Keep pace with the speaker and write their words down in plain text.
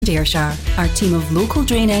Ayrshire. Our team of local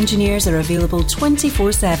drain engineers are available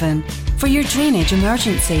 24/7 for your drainage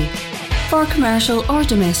emergency. For commercial or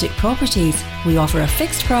domestic properties, we offer a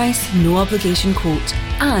fixed price, no obligation quote,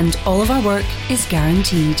 and all of our work is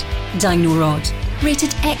guaranteed. Dino-Rod,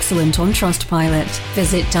 rated excellent on Trustpilot.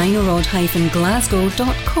 Visit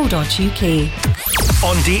dinorod-glasgow.co.uk.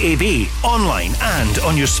 On DAB, online and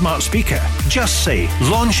on your smart speaker, just say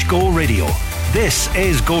Launch Go Radio. This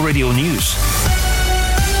is Go Radio News.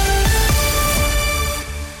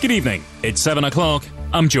 Good evening, it's 7 o'clock.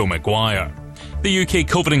 I'm Joe McGuire. The UK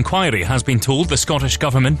COVID inquiry has been told the Scottish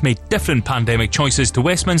Government made different pandemic choices to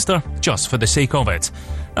Westminster just for the sake of it.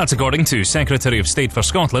 That's according to Secretary of State for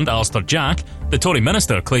Scotland, Alistair Jack. The Tory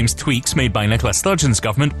minister claims tweaks made by Nicola Sturgeon's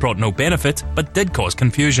government brought no benefit but did cause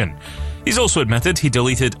confusion. He's also admitted he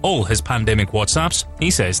deleted all his pandemic WhatsApps, he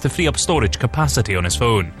says, to free up storage capacity on his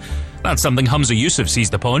phone. That's something Humza Yousaf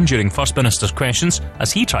seized upon during First Minister's questions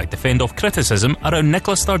as he tried to fend off criticism around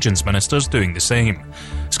Nicola Sturgeon's ministers doing the same.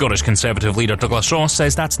 Scottish Conservative leader Douglas Ross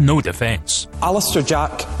says that's no defence. Alistair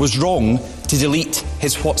Jack was wrong to delete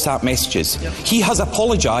his WhatsApp messages. He has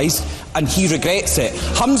apologised and he regrets it.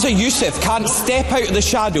 Humza Yousaf can't step out of the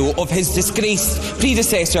shadow of his disgraced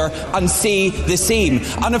predecessor and say the same.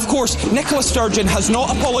 And of course, Nicola Sturgeon has not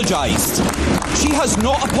apologised. She has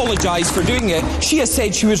not apologised for doing it. She has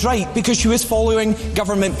said she was right because she was following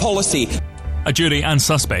government policy. A jury and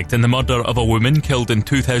suspect in the murder of a woman killed in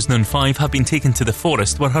 2005 have been taken to the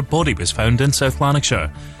forest where her body was found in South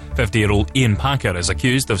Lanarkshire. 50-year-old Ian Packer is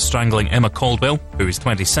accused of strangling Emma Caldwell, who is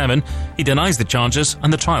 27. He denies the charges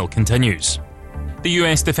and the trial continues. The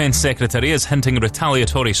US Defence Secretary is hinting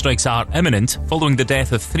retaliatory strikes are imminent following the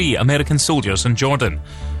death of 3 American soldiers in Jordan.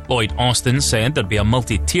 Lloyd Austin said there'd be a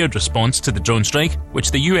multi-tiered response to the drone strike,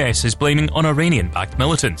 which the US is blaming on Iranian-backed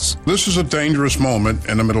militants. This is a dangerous moment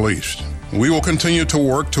in the Middle East. We will continue to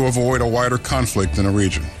work to avoid a wider conflict in the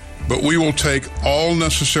region. But we will take all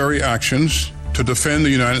necessary actions to defend the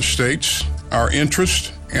United States, our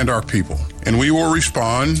interests, and our people. And we will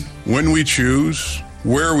respond when we choose,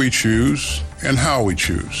 where we choose, and how we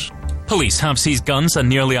choose. Police have seized guns and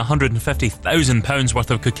nearly £150,000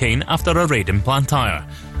 worth of cocaine after a raid in Blantyre.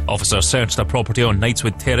 Officers searched a property on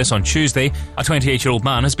Knightswood Terrace on Tuesday. A 28-year-old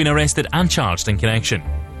man has been arrested and charged in connection.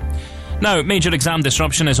 Now, major exam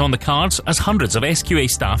disruption is on the cards as hundreds of SQA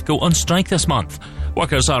staff go on strike this month.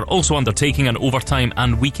 Workers are also undertaking an overtime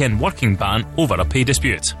and weekend working ban over a pay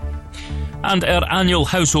dispute. And our annual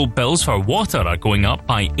household bills for water are going up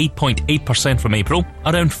by 8.8% from April,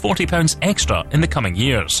 around £40 extra in the coming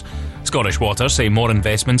years. Scottish Water say more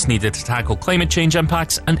investments needed to tackle climate change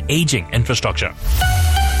impacts and ageing infrastructure.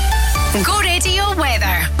 Go Radio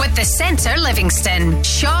weather with the Centre Livingston.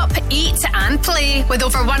 Shop, eat and play with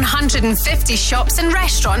over 150 shops and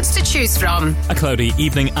restaurants to choose from. A cloudy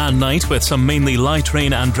evening and night with some mainly light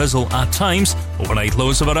rain and drizzle at times. Overnight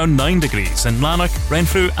lows of around 9 degrees in Lanark,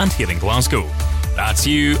 Renfrew and here in Glasgow. That's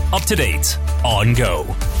you up to date on Go.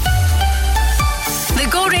 The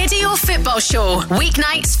Go Radio Football Show,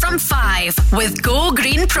 weeknights from 5 with Go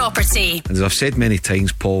Green Property. As I've said many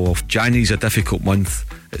times, Paul, January's a difficult month.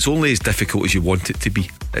 It's only as difficult as you want it to be.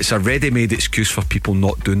 It's a ready-made excuse for people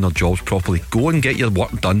not doing their jobs properly. Go and get your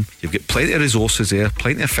work done. You've got plenty of resources there,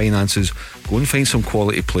 plenty of finances. Go and find some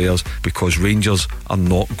quality players because Rangers are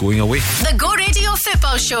not going away. The Go Radio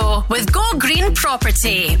Football Show with Go Green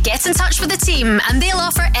Property. Get in touch with the team and they'll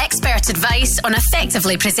offer expert advice on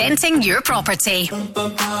effectively presenting your property.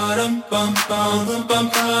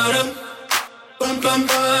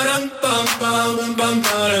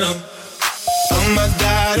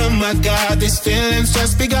 Oh my God, these feelings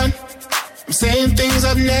just begun. I'm saying things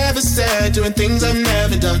I've never said, doing things I've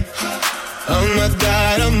never done. Oh my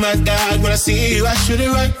God, when I see you I should it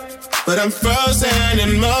right. But I'm frozen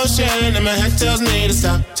in motion and my head tells me to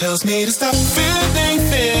stop.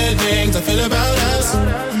 Feelings I feel about us.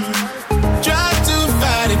 Try to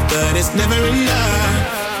fight it, but it's never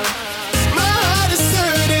enough. My heart is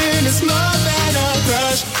hurting, it's more than a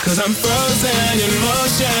crush. Cause I'm frozen in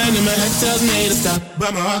motion and my head tells me to stop.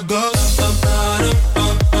 But my heart goes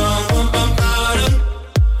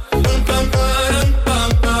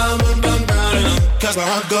cause my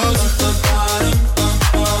heart goes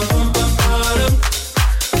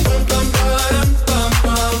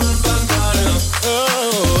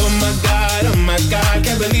oh my God,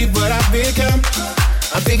 can't believe what I've become.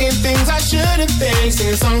 I'm thinking things I shouldn't think,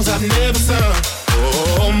 singing songs I've never sung.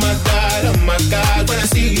 Oh my God, when I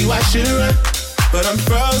see you I should run. But I'm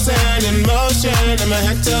frozen in motion and my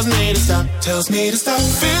head tells me to stop.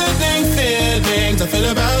 Feelings I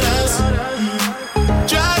feel about us.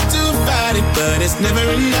 Try to fight it, but it's never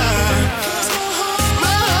enough.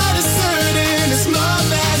 My heart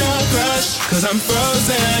Cause I'm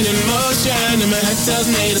frozen in motion and my head tells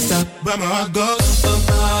me to stop, but my heart goes bum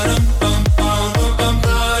bottom, bum bum bum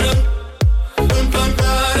bottom, bum bum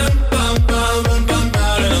bottom, bum bum bum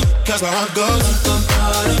bottom. Cause my heart goes bum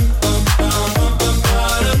bottom, bum bum bum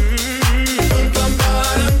bottom, bum bum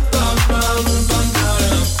bottom, bum bum bum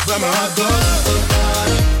bottom. But my heart goes bum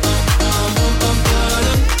bottom, bum bum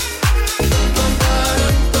bottom, bum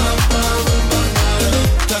bottom, bum bum bottom.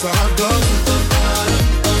 Cause my heart goes bum bottom.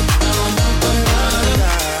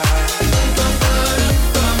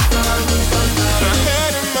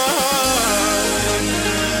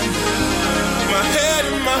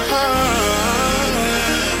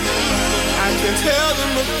 Tell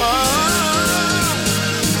them apart.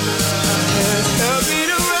 Can't help me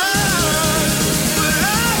to run, but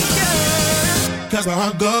I can't. Cause my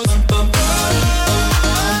heart goes bum bum bum bum.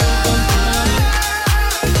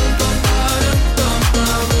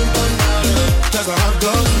 Cause my heart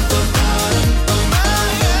goes bum bum bum bum.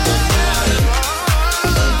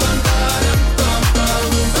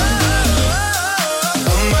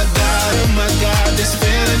 Oh my God, this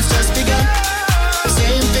feeling's just begun.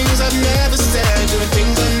 Saying things I've never said, doing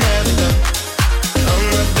things I've never done. Oh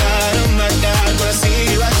my God, when I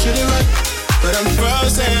see you I should have run. But I'm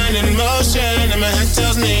frozen in motion and my head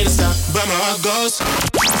tells me to stop, but my heart goes.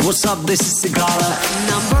 What's up, this is Sigala.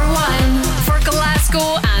 Number 1 for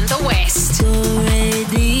Glasgow and the West.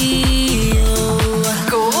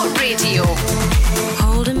 Go Radio.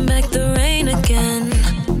 Holding back the rain again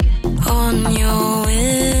on your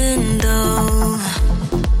window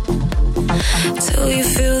till you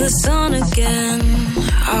feel the sun again.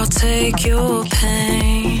 I'll take your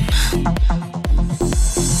pain.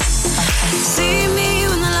 See me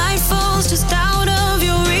when the light falls just out of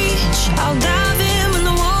your reach. I'll dive in when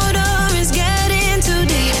the water is getting too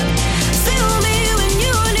deep. Feel me when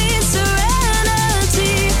you need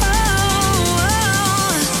serenity.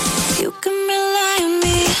 Oh, you can rely on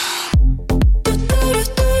me.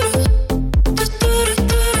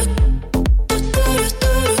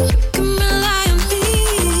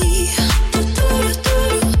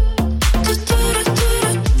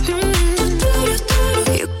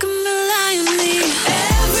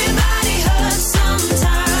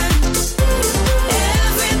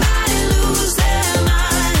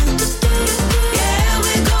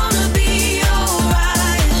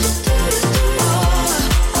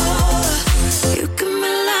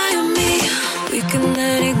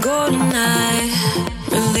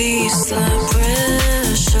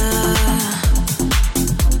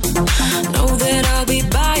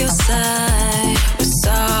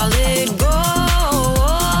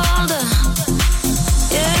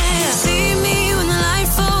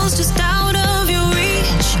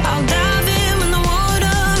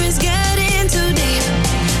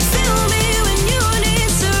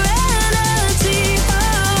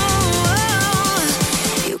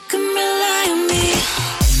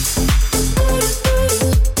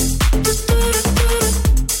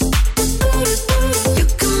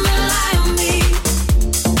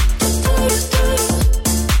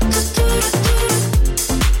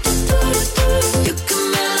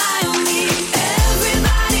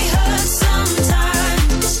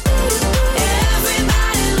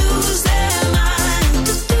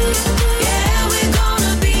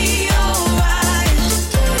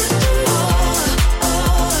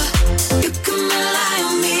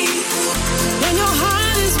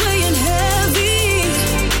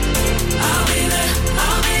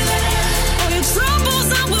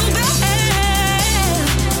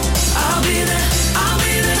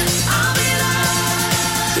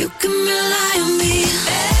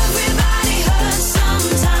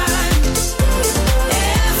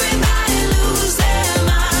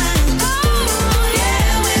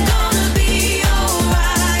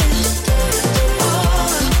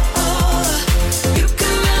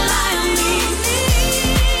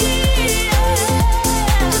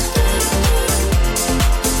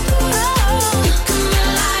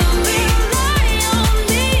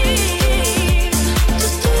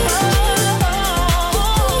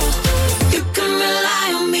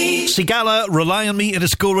 Sigala, Rely on Me. It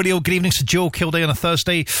is Go Radio. Good evening to Joe, Kilday on a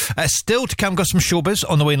Thursday. Still to come, got some showbiz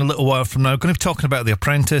on the way in a little while from now. Going to be talking about The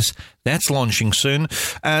Apprentice. That's launching soon.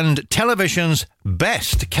 And television's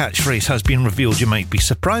best catchphrase has been revealed. You might be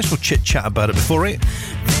surprised. We'll chit-chat about it before 8.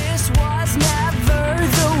 This was never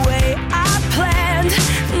the way I planned.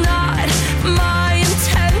 Not my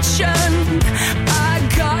intention. I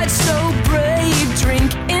got so brave,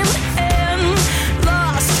 drink in hand.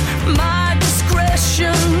 Lost my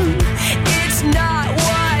discretion. It's not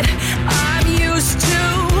what I'm used to.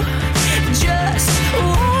 Just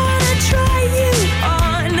wanna try you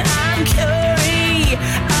on. I'm curious.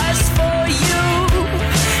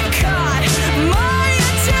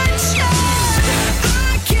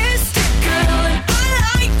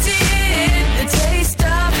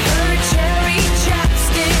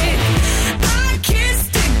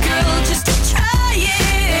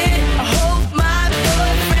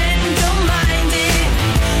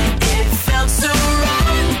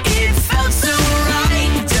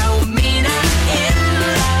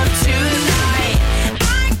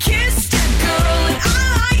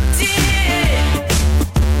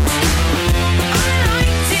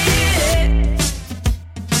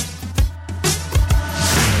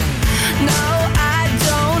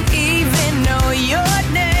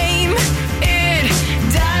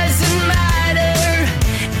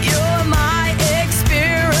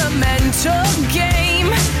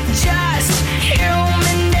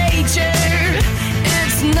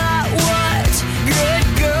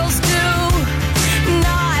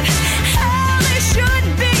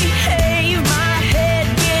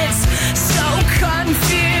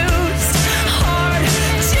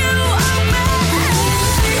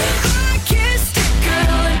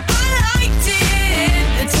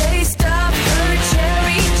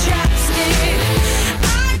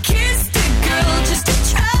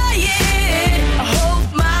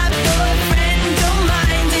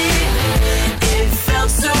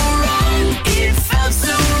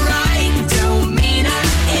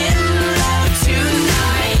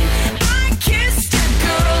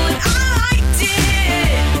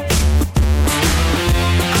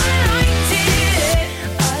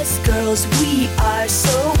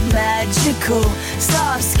 physical.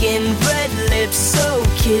 Soft skin, red lips, so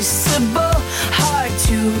kissable. Hard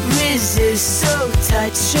to resist, so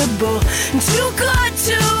touchable. Too good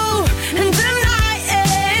to deny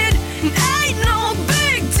it. Ain't no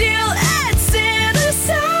big deal, it's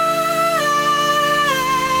innocent.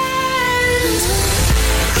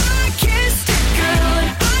 I kissed a girl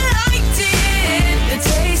and I liked it. The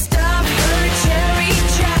taste of her cherry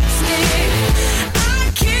chapstick.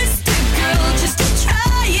 I kissed a girl just to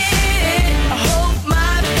try it. I hope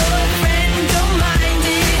my boyfriend don't mind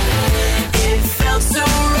it. It felt so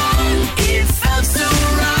wrong, it felt so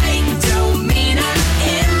right. Don't mean I'm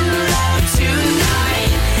in love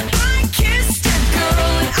tonight. I kissed a girl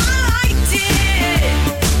and I liked it.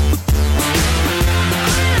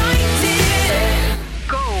 I liked it.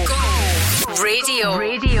 Go. Radio.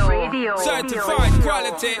 Certified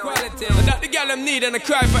quality. And that the girl them need and I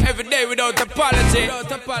cry for every day without apology.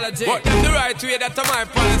 But them the right way, that's my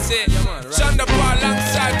policy. Shonda Paul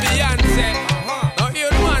alongside Beyonce. Now you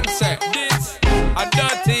the one say this a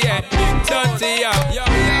dirty yeah, dirty yeah,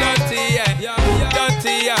 dirty yeah,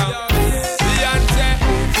 dirty yeah. Beyonce,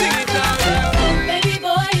 sing it now. Baby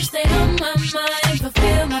boy, you stay on my mind,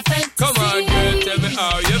 fulfill my fantasy. Come on, girl, tell me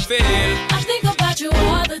how you feel. I think about you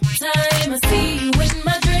all the time. I see you in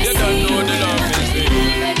my dreams. You don't know the love is real.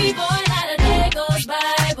 Baby boy, not a day goes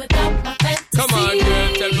by without my fantasy. Come on, girl,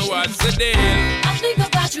 tell me what's the deal. I think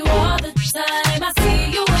about you all the time. I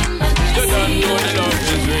see you in my dreams. You don't know the love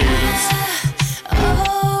is real.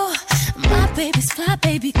 Oh, my baby's fly,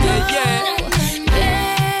 baby girl. Yeah.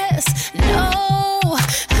 Yes, no,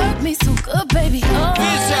 hurt me so good, baby. Oh,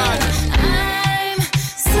 I'm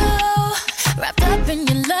so wrapped up in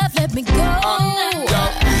your love. Let me go.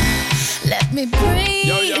 Let me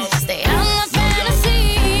breathe. Stay out my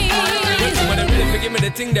fantasy. When they're ready for give me the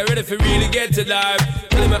thing, they're ready for really get to life.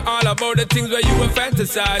 Tell me all about the things where you were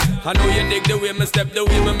fantasize. I know you dig the way me step, the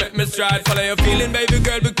way me make me stride. Follow your feeling, baby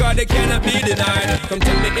girl, because they cannot be denied. Come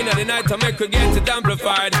tell me in the night, I make her get it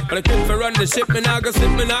amplified. But I quit for run the ship, me now go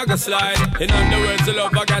slip, me now go slide. In other words, the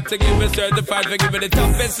love I got to give it certified. For give it the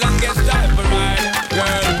toughest, longest time for ride.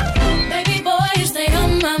 Girl, baby boy, you stay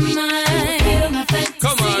on my mind. Feel my fantasy.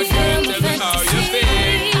 Come on, girl, tell me how you feel.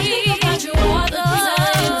 I think about you all the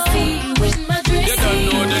time. I see you in my dreams. You don't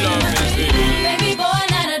know the love is real. Baby boy,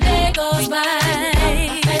 not a day goes by.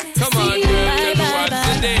 Come on, girl, tell me what's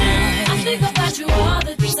the deal. I think about you all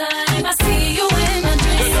the time. I see you in my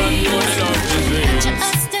dreams. You don't know the love is real. Picture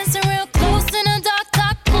us dancing real close in a dark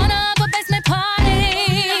corner of a basement party.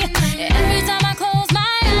 Every time I close my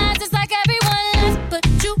eyes, it's like everyone else but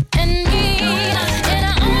you and me. In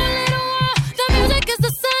our own little world, the music is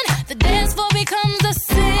the sun. The dance floor becomes the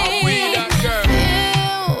sea.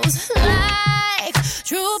 Feels like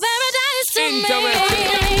true paradise to me.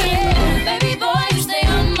 Baby boy, you stay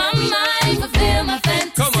on my mind, fulfill my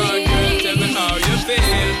fantasy. Come on, girl, tell me how you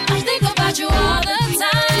feel. I think about you all the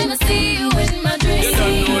time. I see you in my dreams. You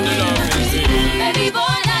don't know the love is real. Baby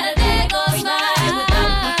boy, not a day goes by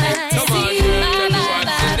without my fantasy. Come on, girl, tell me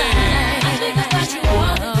what's the deal. I think about you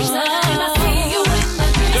all the time. I see you in my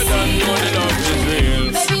dreams. You don't know the love is real.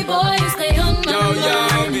 Baby boy, you stay on my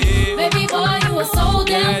mind. Baby boy, you are so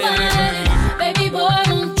damn fine. Baby boy,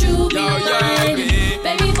 won't you be mine?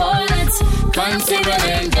 Baby boy, let's come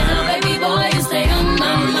sailing down. Baby boy, you stay on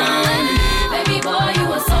my mind. Baby boy, you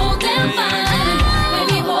are so damn fine.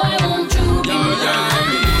 Baby boy, won't you be mine?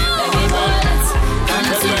 Baby boy, let's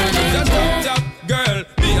come sailing down. Top girl,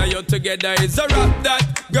 me and you together is a rap that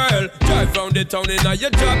girl. Drive round the town in a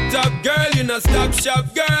your drop top girl. You know stop shop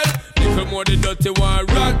girl. Little more the dirty one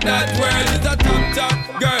rock that world is a top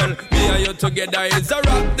girl. Me and you together is a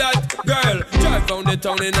rap that girl. Drive round the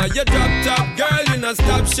town in a your drop top girl. You know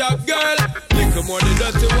stop shop girl. Little more the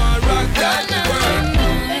dirty one rock that world.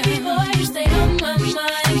 Baby boy, you stay on my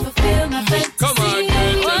mind, fulfill my fantasy. Come on,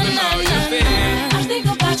 girl, tell me how you feel. I think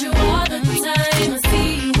about you all the time. I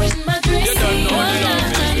see you in my dreams. You don't know the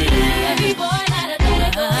love is real. Baby boy, not a day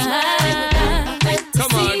goes by without my fantasy.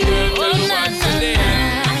 Come on, girl, tell me what's the deal.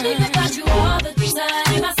 I think about you all the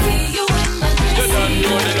time. I see you in my dreams. You don't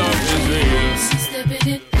know the love is real. Stepping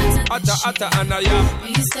it, Ata anaya.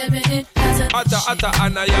 be stepping it, Ata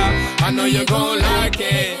anaya. I know you gon' like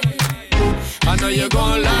it. I know you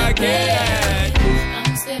gon' like it.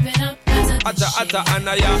 I'm stepping up, Ata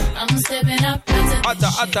anaya. I'm stepping up,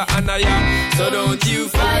 Ata anaya. So don't you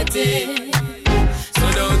fight it.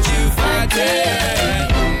 So don't you fight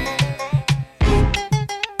it.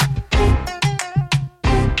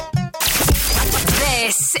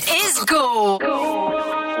 This is Go.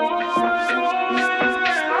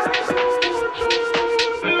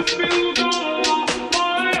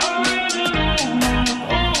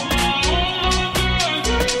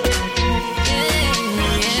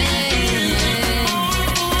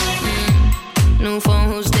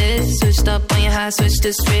 how I switched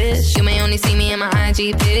to switch. You may only see me in my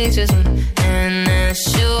IG pictures, and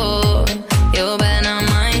that's sure you're better than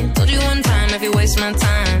mine. Told you one time, if you waste my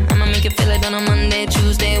time, I'ma make you feel like on a Monday,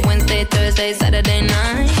 Tuesday, Wednesday, Thursday, Saturday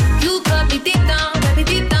night. You cut me deep down, baby,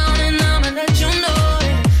 deep down, and I'ma let you know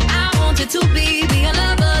it. I want you to be a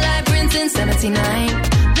lover like Prince in 79.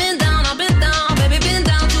 Been down, I've been down, baby, been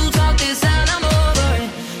down to talk this out, I'm over it.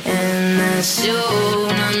 And that's you,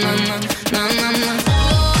 na na na, na na na.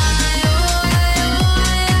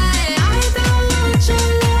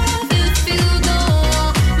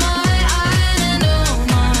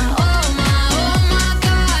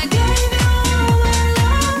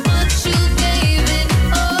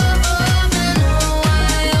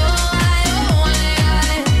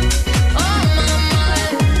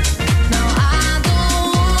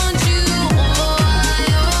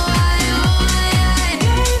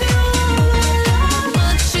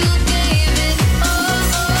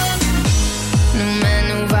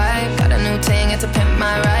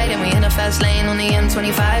 Lane on the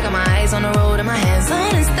M25, got my eyes on the road and my hands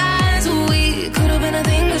on his thighs. We could have been a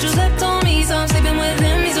thing, but you slept on me, so I'm sleeping with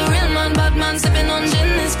him. He's a real man, but man sipping on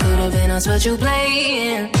gin. This could have been us, but you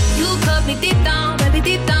playing. You cut me deep down, baby,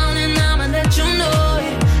 deep down, and I'ma let you know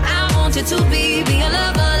it. I want you to be a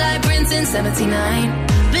lover like Prince in 79.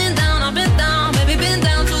 Been down, I've been down, baby, been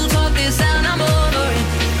down to talk this out, I'm over it.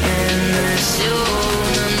 And that's you,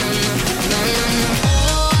 no, no, no, no, no,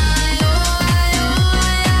 no.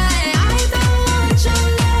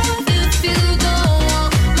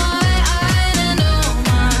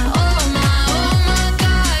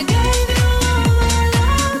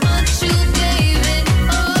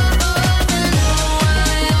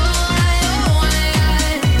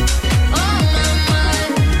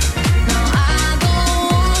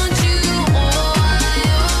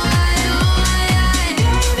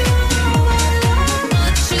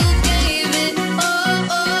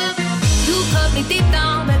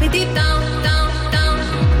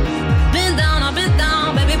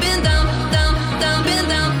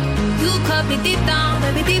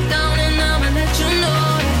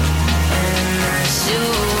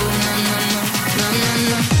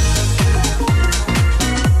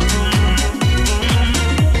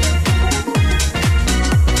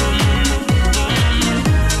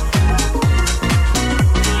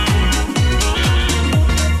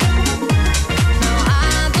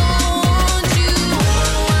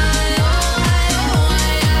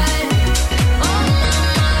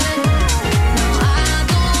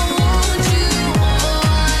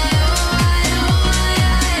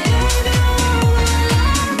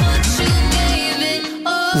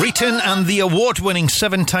 And the award-winning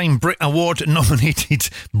 7-time Brit Award-nominated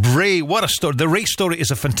Bray. What a story. The race story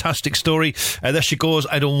is a fantastic story. There she goes,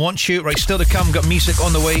 I Don't Want You. Right, still to come, got music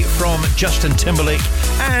on the way from Justin Timberlake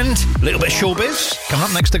and a little bit of showbiz. Coming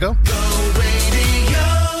up next to go.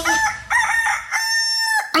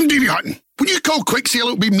 I'm Davey Hutton. When you call Quick Sale,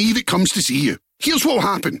 it'll be me that comes to see you. Here's what'll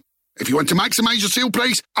happen. If you want to maximise your sale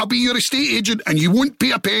price, I'll be your estate agent and you won't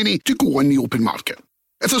pay a penny to go on the open market.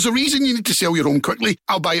 If there's a reason you need to sell your home quickly,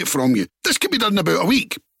 I'll buy it from you. This could be done in about a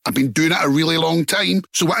week. I've been doing it a really long time,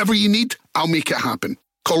 so whatever you need, I'll make it happen.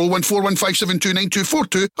 Call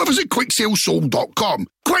 01415729242 or visit quicksalesold.com.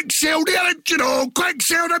 Quick Sale, the original! Quick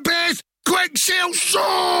Sale the best! Quick Sale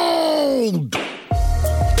Sold!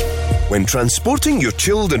 When transporting your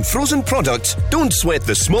chilled and frozen products, don't sweat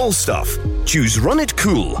the small stuff. Choose Run It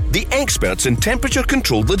Cool, the experts in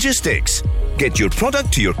temperature-controlled logistics. Get your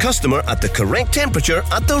product to your customer at the correct temperature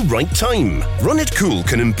at the right time. Run It Cool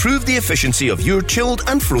can improve the efficiency of your chilled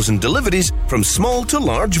and frozen deliveries from small to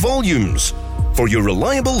large volumes. For your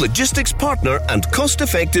reliable logistics partner and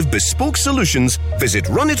cost-effective bespoke solutions, visit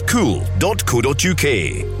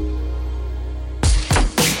runitcool.co.uk.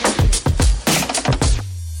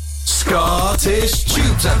 Scottish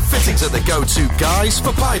Tubes and Fittings are the go-to guys for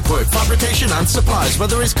pipework, fabrication and supplies.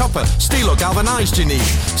 Whether it's copper, steel or galvanised you need,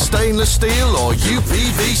 stainless steel or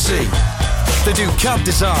UPVC. They do cab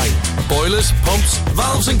design, boilers, pumps,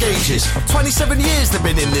 valves and gauges. 27 years they've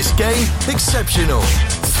been in this game, exceptional,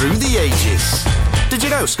 through the ages. Did you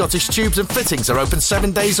know Scottish Tubes and Fittings are open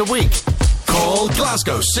 7 days a week? Call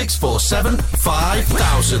Glasgow 647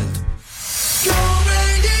 5000.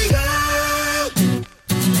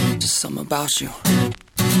 Just something about you.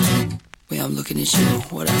 Way I'm looking at you,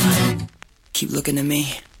 whatever. Keep looking at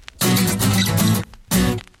me.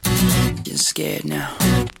 Getting scared now.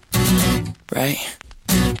 Right?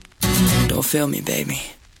 Don't feel me, baby.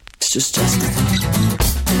 It's just Justin.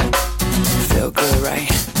 Feel good,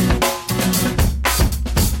 right?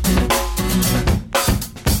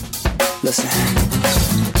 Listen.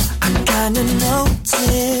 I kinda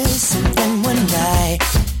noticed something when I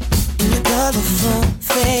colorful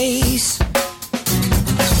face.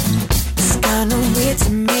 It's kinda weird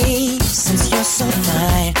to me, since you're so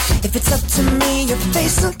fine. If it's up to me, your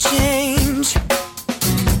face will change.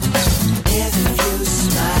 If you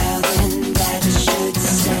smile, then that should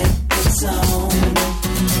set the tone.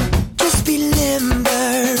 Just be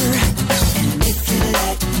limber, and if you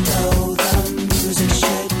let go, the music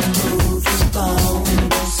should move your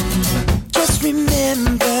bones. Just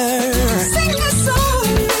remember, sing a song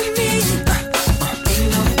with me. Ain't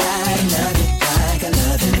nobody love it like I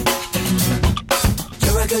love it.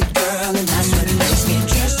 You're a good girl, and that's what makes me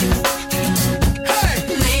trust you. Hey,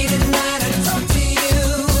 late at night I talk to you.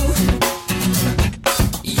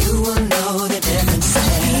 You will know the difference.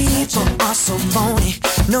 People are so phony,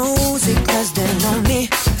 nosy 'cause they're lonely.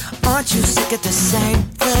 Aren't you sick of the same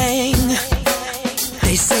thing?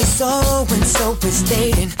 They say so and so is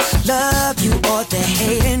dating, love you or they're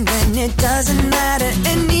hating, when it doesn't matter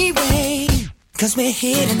anyway, 'cause we're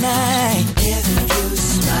here tonight. If you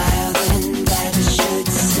smile, then that should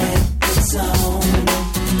set the tone.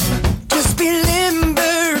 Just be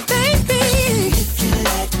limber, baby. If you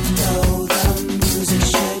let go, the music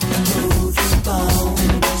should move your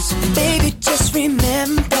bones. Baby, just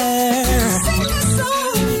remember, sing a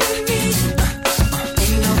song with me.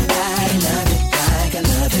 Ain't nobody love it like I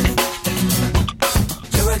love it.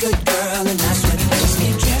 You're a good girl, and that's what makes me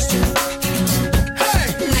trust you. Hey,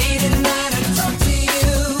 late at night I talk to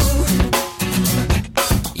you.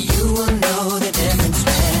 You will know the difference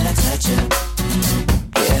when I touch you.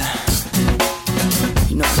 Yeah,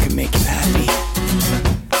 you know I can make you happy.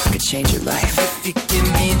 I could change your life if you give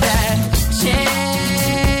me that chance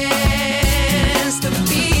to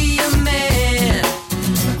be a man.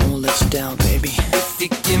 I won't let you down, baby. If you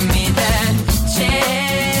give me that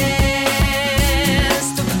chance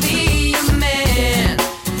to be a man.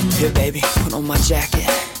 Here, baby, put on my jacket,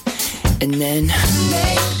 and then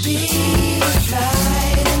maybe fly.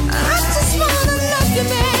 I just wanna love you,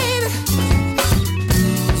 baby.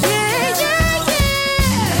 Yeah, yeah, yeah.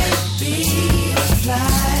 Maybe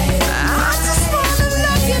fly. I just wanna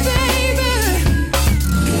love you, baby.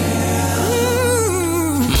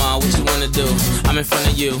 Ma, what you wanna do? I'm in front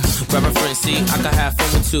of you. Grab a friend, see, I can have fun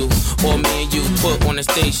with two. Or me and you put on a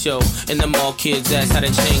stage show. And them all kids ask how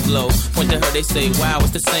the chain glow. Point to her, they say, wow,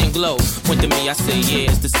 it's the same glow. Point to me, I say,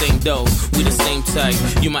 yeah, it's the same dough. We the same type.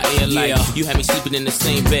 You my air light. Yeah. You had me sleeping in the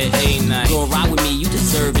same bed every night. Go ride with me, you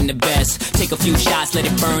deserving the best. Take a few shots, let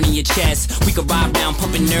it burn in your chest. We could ride round,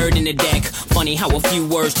 pumping nerd in the deck. Funny how a few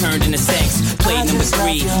words turned into sex. Play number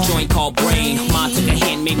 3, joint called Brain. Ma took a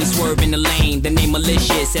hint, made me swerve in the lane. The name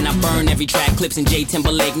malicious, and I burn every track. Clips in J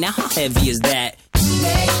Timberlake. Now how heavy is that?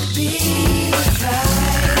 Maybe fly.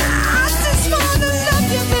 I just wanna love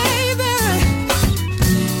you, baby.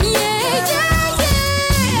 Yeah, yeah,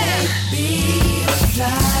 yeah. Maybe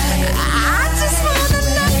fly. I just wanna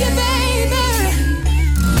love you, baby.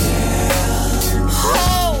 Girl,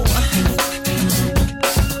 oh.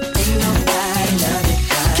 Ain't nobody love you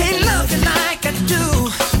like can't love you like I do.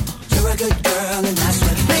 You're a good girl, and that's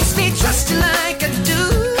what makes me trust you like I do.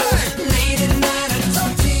 Late at night I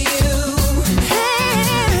talk to you.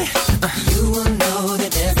 Hey, you will know the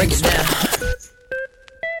difference. Break it down.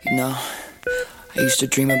 You know, I used to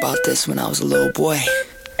dream about this when I was a little boy.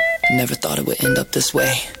 I never thought it would end up this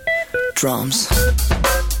way. Drums.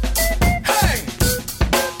 Hey!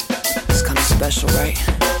 It's kinda special, right?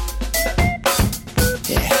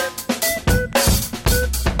 Yeah.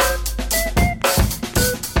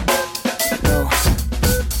 No,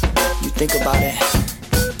 you think about it.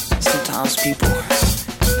 Sometimes people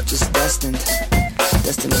just destined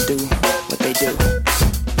to do what they do.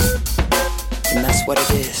 And that's what it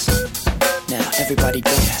is. Now everybody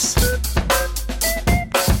dance.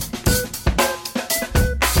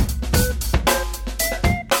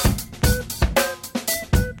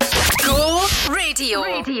 Go Radio.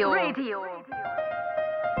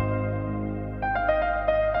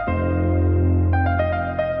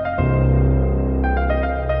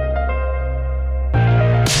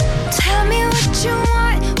 Tell me what you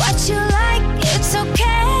want, what you like, it's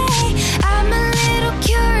okay. I'm a little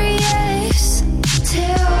curious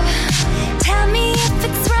too. Tell me if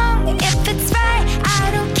it's wrong, if it's right, I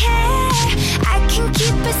don't care. I can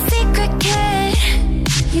keep a secret, kid.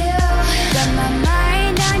 You got my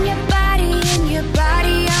mind on your body and your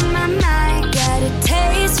body on my mind. Got a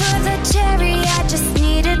taste for the cherry, I just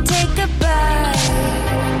need to take a bite.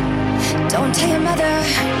 Don't tell your mother,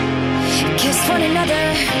 kiss one another,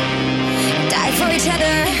 die for each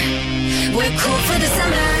other. We're cool for the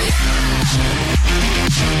summer.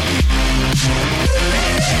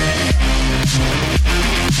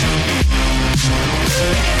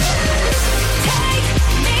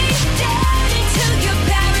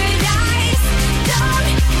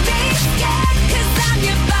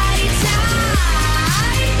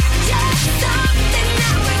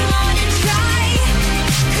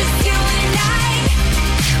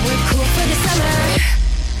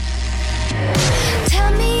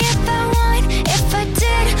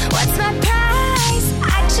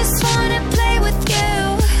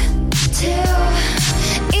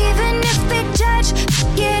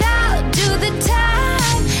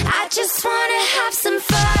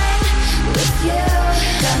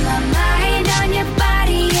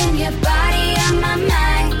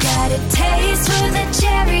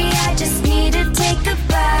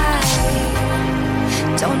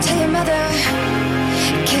 Don't tell your mother.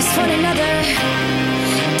 Kiss one another.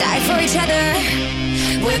 Die for each other.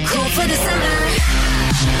 We're cool for the summer.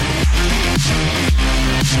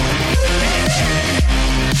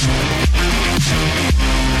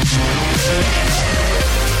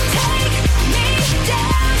 Take me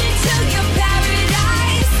down into your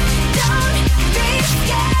paradise. Don't be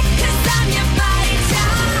scared, 'cause I'm your body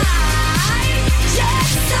type.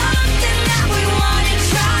 Just something that we wanna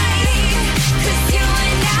try. 'Cause you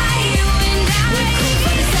and I, we're cool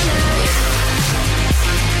for the summer.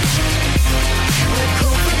 We're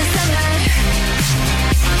cool for the summer.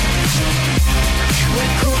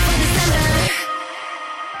 We're cool for the summer.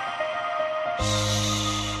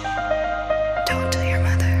 Don't tell your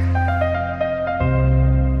mother.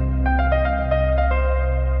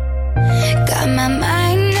 Got my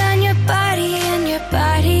mind on your body and your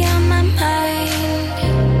body on my mind.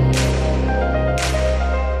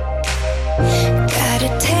 Got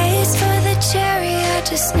a taste for the cherry, I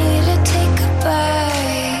just need to take a bite.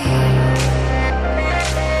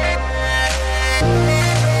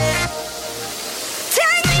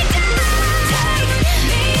 Take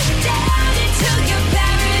me down into your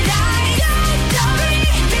paradise. Don't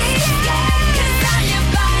be scared, 'cause I'm your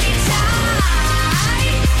body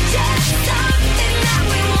type. Just something that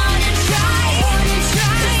we wanna try.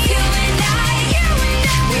 'Cause you and I,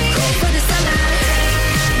 we're cool for the summer.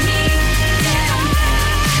 Me down.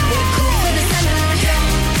 We're cool for the summer.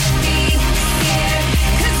 Don't be scared,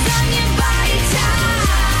 'cause I'm your body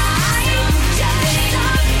type. Just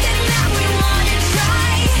something that we wanna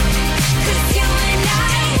try. 'Cause you and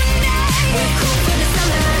I, we're cool for the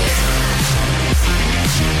summer.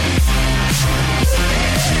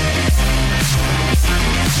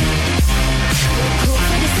 We're cool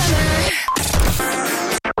for the summer.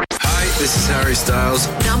 Hi, this is Harry Styles.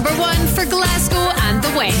 Number one for Glasgow and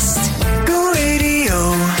the West. Go radio.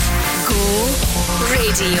 Go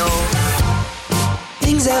Radio.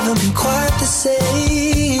 Things haven't been quite the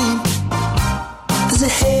same. There's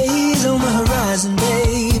a haze on the horizon,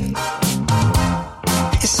 babe.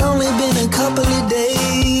 It's only been a couple of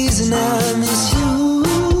days and I miss you.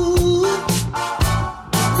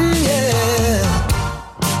 Yeah.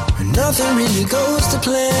 Nothing really goes to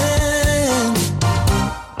plan.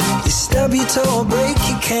 You stub your toe or break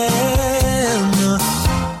your can.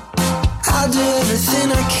 I'll do everything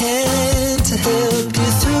I can to help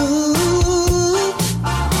you through.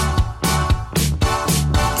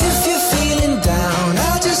 If you're feeling down,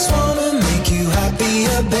 I just wanna make you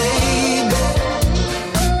happier, baby.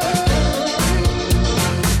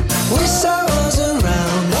 Wish I was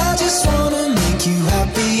around, I just wanna make you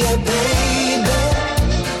happier, baby.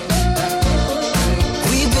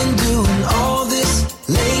 We've been doing all this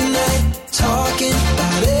late night talking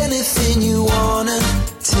about anything you wanna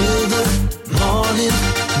till the morning.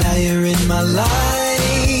 Now you're in my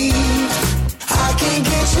life. I can't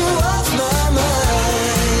get you off my mind.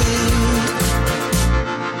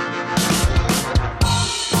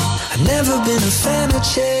 I've never been a fan of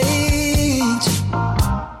change,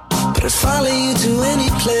 but I'd follow you to any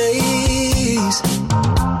place.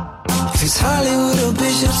 If it's Hollywood or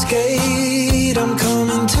Bishopsgate, I'm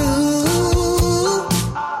coming too.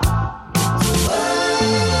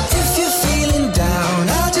 If you're feeling down,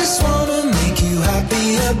 I just wanna make you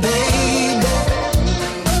happier, baby.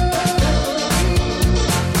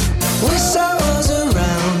 Wish I was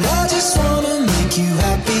around, I just wanna make you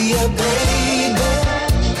happier, baby.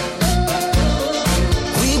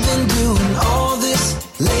 We've been doing all this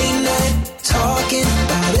late night talking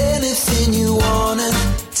about anything you wanna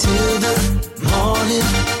till the morning.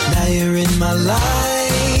 Now you're in my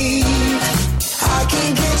life. I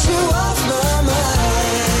can't get you off my mind.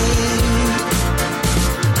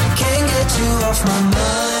 Can't get you off my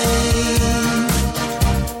mind.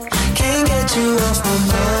 Can't get you off my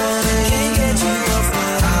mind. Can't get you off my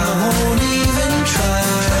mind. I won't even try.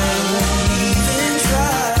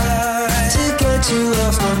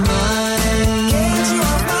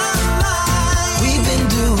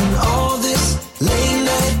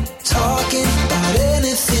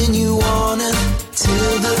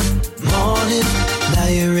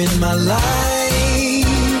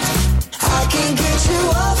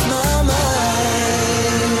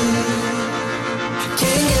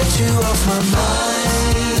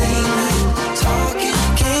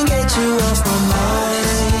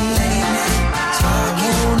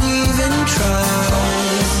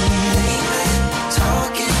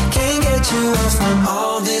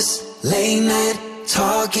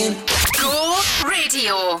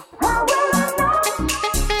 Radio.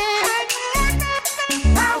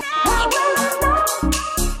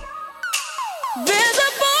 There's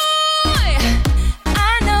a boy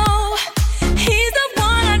I know, he's the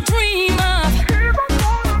one I dream of.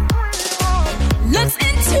 Looks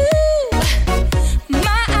into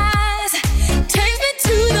my eyes, takes me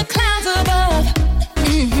to the clouds above.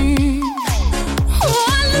 Oh,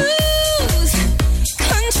 I lose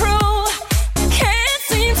control, can't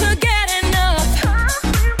seem to get enough.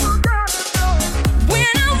 When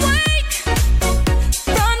I wake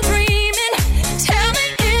from dreaming, tell me,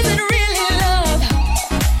 is it really love?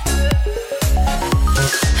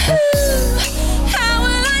 How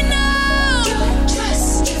will I know?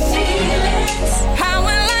 Trust your feelings. How will I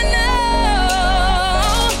know?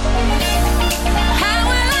 How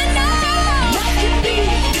will I know? Love can be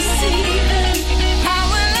deceiving. How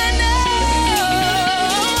will I know?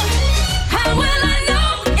 How will I know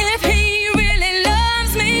if he really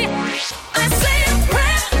loves me? I say a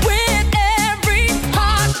prayer with every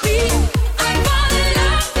heartbeat. I fall in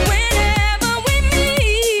love whenever we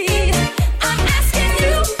meet. I'm asking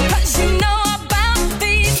you 'cause you know about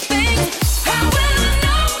these things. How will I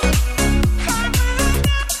know? How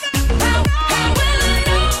will I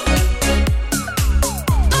know?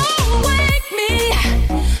 Oh, wake me,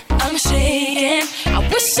 I'm shaking. I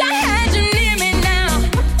wish I had you near me now.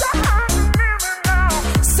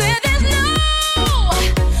 Say there's no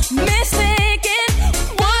mistaking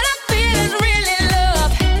what I feel is really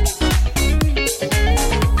love.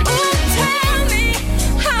 Oh, tell me,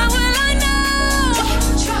 how will I know?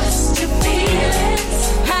 Trust your feelings.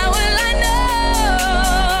 How will I know?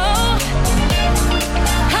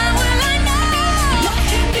 How will I know? Love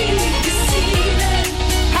can be deceiving.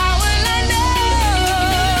 How will I know?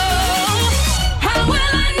 How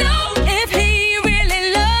will I know if he really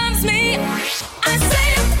loves me? I say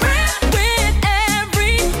a prayer with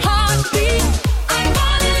every heartbeat. I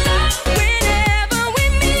fall in love whenever we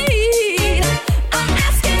meet. I'm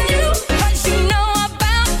asking you 'cause you know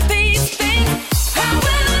about these things. How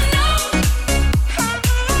will I know? How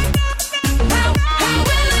will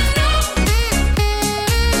I know?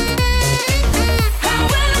 How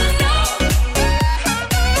will I know?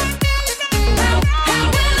 How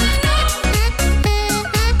will I know?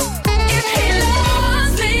 If he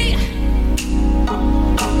loves me,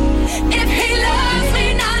 if he loves me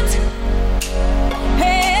not,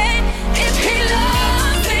 hey, if he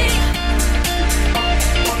loves me,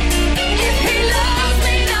 if he loves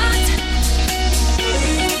me not,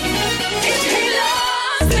 if he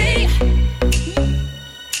loves me,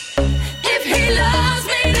 if he loves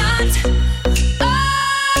me not, oh,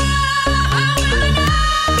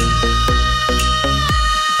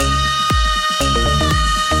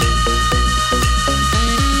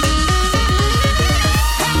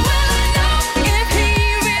 how will I know? If he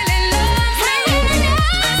really loves me,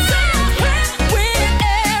 I say a prayer with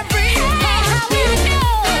every heartbeat.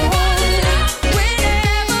 I fall in love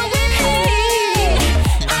whenever we meet.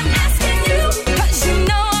 I'm asking you 'cause you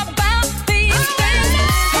know about these things.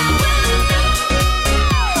 How will I know?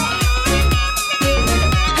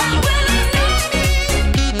 How will I know?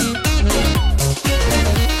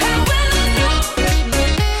 How will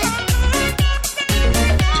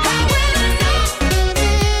I know?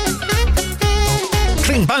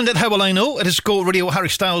 Clean Bandit, How Will I Know? It is Go Radio. Harry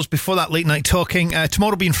Styles before that late night talking.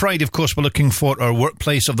 Tomorrow being Friday, of course, we're looking for our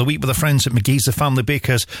workplace of the week with our friends at McGee's, the Family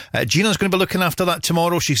Bakers. Gina's going to be looking after that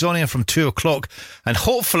tomorrow. She's on here from 2 o'clock. And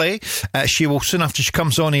hopefully, she will, soon after she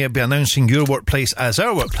comes on here, be announcing your workplace as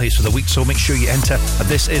our workplace for the week. So make sure you enter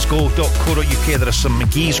thisisgo.co.uk. There are some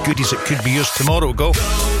McGee's goodies that could be yours tomorrow. Go.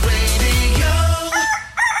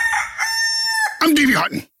 I'm Davey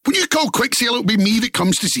Hutton. When you call Quick Sale, it'll be me that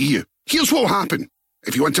comes to see you. Here's what'll happen.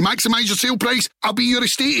 If you want to maximise your sale price, I'll be your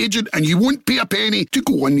estate agent and you won't pay a penny to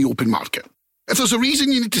go on the open market. If there's a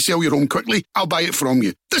reason you need to sell your home quickly, I'll buy it from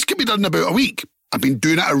you. This can be done in about a week. I've been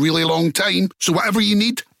doing it a really long time, so whatever you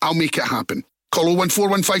need, I'll make it happen. Call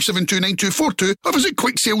 01415729242 or visit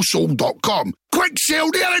quicksalesold.com. Quick Sale,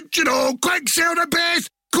 the original! Quick Sale the best!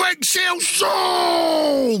 Quick Sale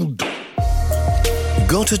Sold!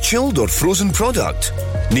 Got a chilled or frozen product?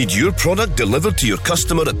 Need your product delivered to your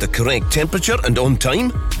customer at the correct temperature and on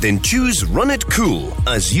time? Then choose Run It Cool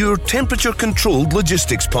as your temperature-controlled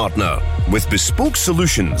logistics partner. With bespoke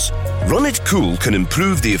solutions, Run It Cool can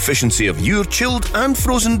improve the efficiency of your chilled and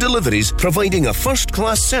frozen deliveries, providing a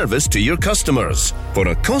first-class service to your customers. For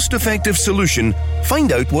a cost-effective solution,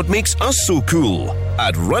 find out what makes us so cool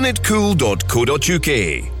at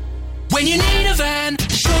runitcool.co.uk. When you need a van,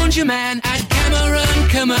 Sean's your man at Cameron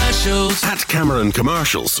Commercials. At Cameron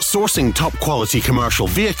Commercials, sourcing top quality commercial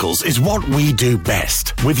vehicles is what we do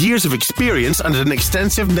best. With years of experience and an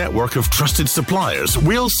extensive network of trusted suppliers,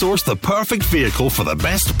 we'll source the perfect vehicle for the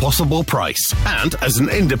best possible price. And as an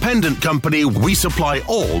independent company, we supply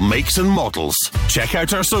all makes and models. Check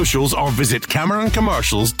out our socials or visit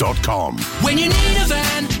CameronCommercials.com. When you need a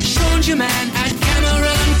van, Sean's your man at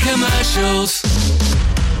Cameron Commercials.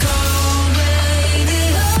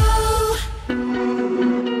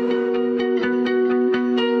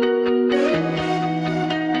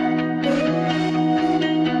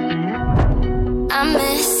 I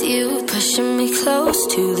miss you, pushing me close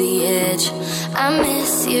to the edge. I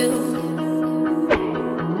miss you.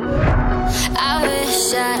 I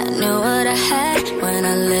wish I knew what I had when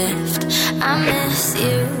I left. I miss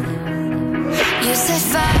you. You set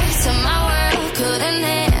fire to my world, couldn't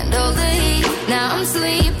handle the heat. Now I'm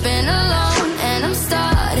sleeping alone and I'm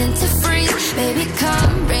starting to freeze. Baby,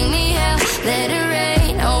 come bring me hell, let it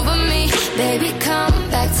rain over me. Baby, come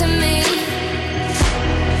back to me.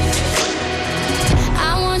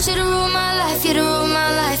 I want you to rule my life, you to rule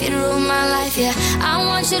my life, you to rule my life, yeah. I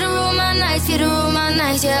want you to rule my nights, you to rule my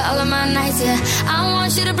nights, yeah. All of my nights, yeah. I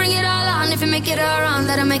want you to bring it all on. If you make it all wrong,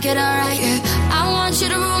 that'll make it all right, yeah. I want you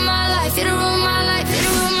to rule my life, you to rule my life, you to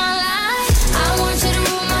rule my life. I want you to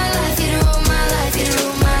rule my life, you to rule my life, you to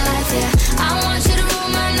rule my life, yeah. I want you to rule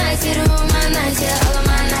my nights, you to rule my nights, yeah. All of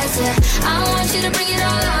my nights, yeah. I want you to bring it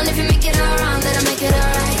all on. If you make it all wrong, that'll make it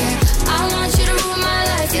all right, yeah. I want you to rule my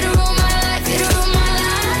life, you to rule my life, you to rule my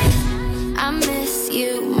life. I miss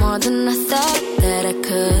you more than I thought that I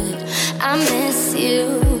could. I miss you.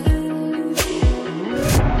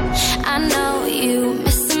 I know you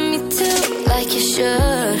missing me too, like you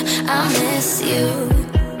should. I miss you.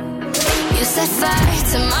 You set fire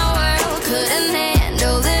to my world, couldn't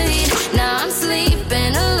handle the heat. Now I'm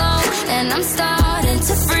sleeping alone and I'm starting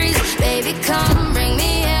to freeze. Baby, come bring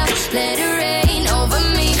me hell, let it rain over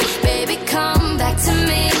me. Baby, come back to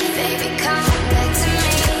me. Baby, come back to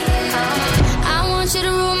me. I want you to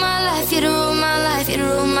rule my life, you to rule my life, you to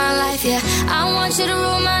rule my life, yeah. I want you to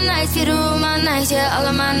rule my nights, you to rule my nights, yeah. All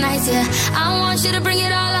of my nights, yeah. I want you to bring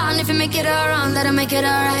it all on. If you make it all wrong, that'll make it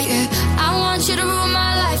all right, yeah. I want you to rule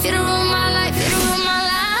my life, you to rule my life, you to rule my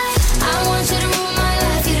life. I want you to rule my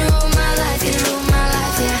life, you to rule my life, you to rule my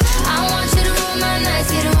life, yeah. I want you to rule my nights,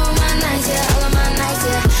 you to rule my nights, yeah. All of my nights,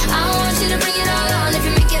 yeah. I want you to bring it all on. If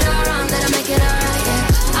you make it all wrong, that'll make it all right,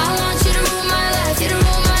 yeah. I want you to rule my life, you to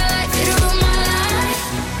rule my life, you to rule my life.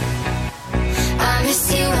 I miss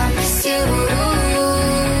you, I miss you.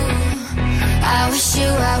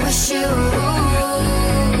 I wish you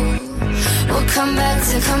will come back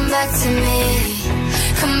to me,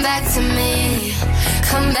 come back to me,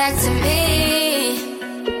 come back to me.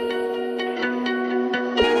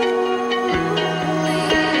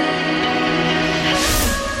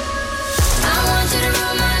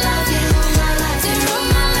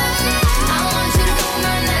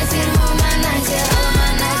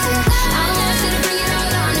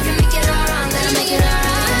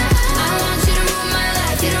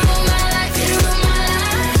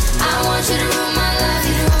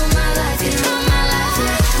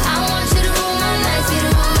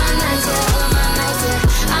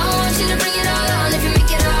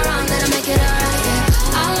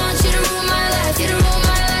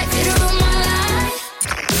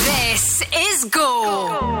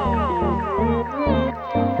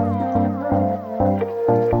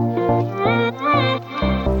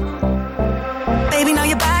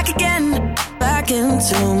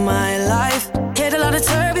 Into my life, hit a lot of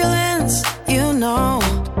turbulence, you know.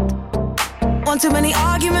 One too many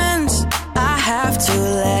arguments, I have to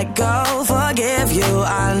let go. Forgive you,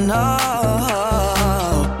 I know.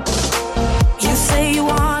 You say you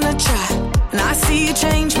wanna try, and I see you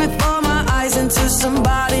change before my eyes into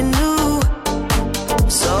somebody new.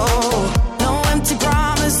 So, no empty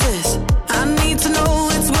promises, I need to know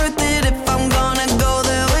it's worth it if I'm gonna go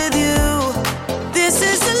there with you. This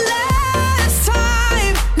is the last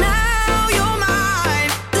time, now you're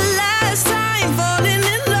mine. The last time falling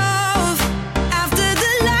in love. After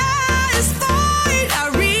the last fight, I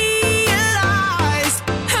realized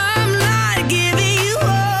I'm not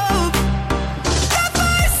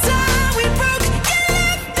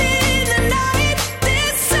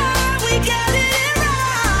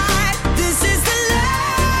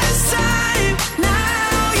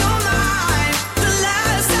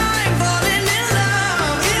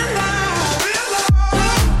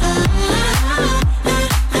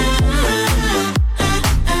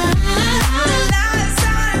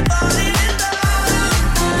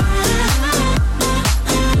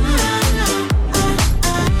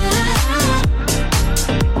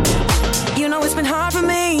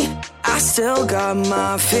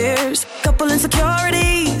my fears. Couple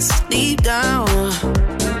insecurities deep down.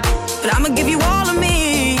 But I'ma give you all of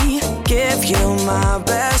me, give you my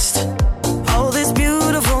best. All this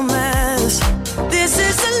beautiful mess. This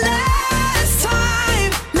is the last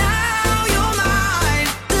time, now you're mine.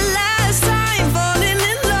 The last time falling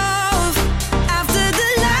in love. After the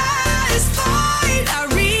last fight, I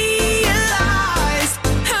realized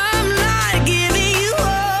I'm not giving you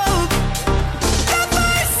hope. The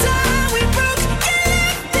first time we broke, you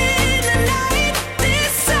left in the night.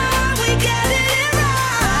 This time we get it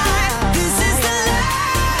right. This is the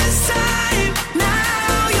last time,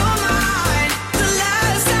 now you're mine. The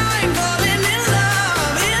last time falling in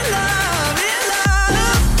love, in love, in love.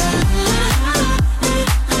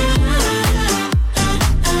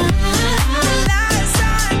 Last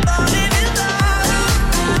time falling in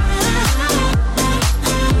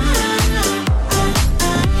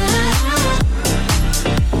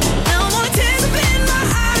No more tears up in my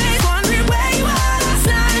eyes, wondering where you were last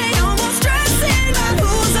night. No more stressing about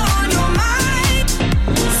who's on your mind.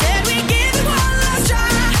 Said we'd give it one last try,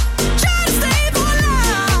 try to stay for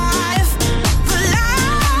life, for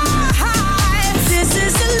life. This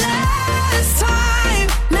is the last time,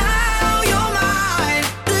 now you're mine.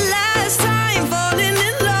 The last time falling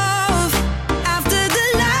in love. After the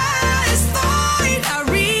last fight, I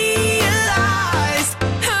realized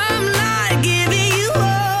I'm not giving you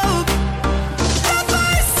hope. The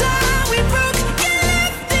first time we broke, you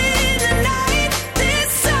left in the night.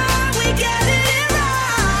 This time we get it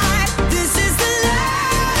right. This is the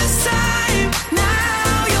last time,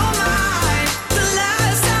 now you're mine. The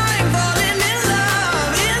last time falling in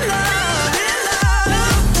love, in love, in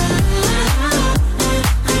love.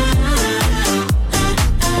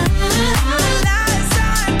 Last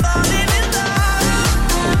time falling in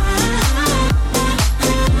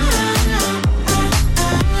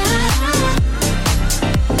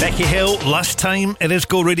Becky Hill, last time. It is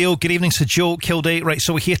Go Radio. Good evening to Joe Kilday. Right,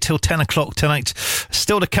 so we're here till 10 o'clock tonight.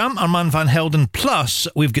 Still to come, our man Van Helden. Plus,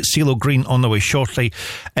 we've got CeeLo Green on the way shortly.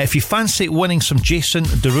 If you fancy winning some Jason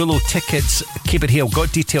Derulo tickets, keep it here. We've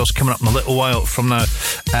got details coming up in a little while from now.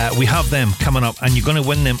 We have them coming up, and you're going to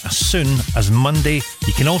win them as soon as Monday.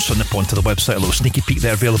 You can also nip onto the website. A little sneaky peek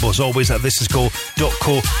there available as always at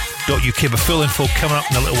thisisgo.co.uk. But full info coming up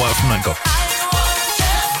in a little while from now. Go.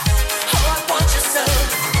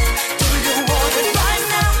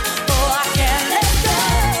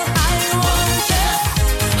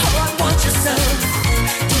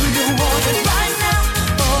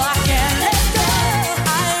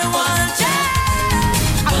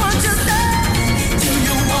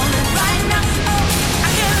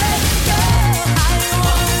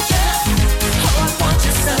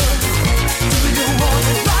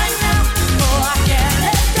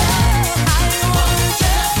 I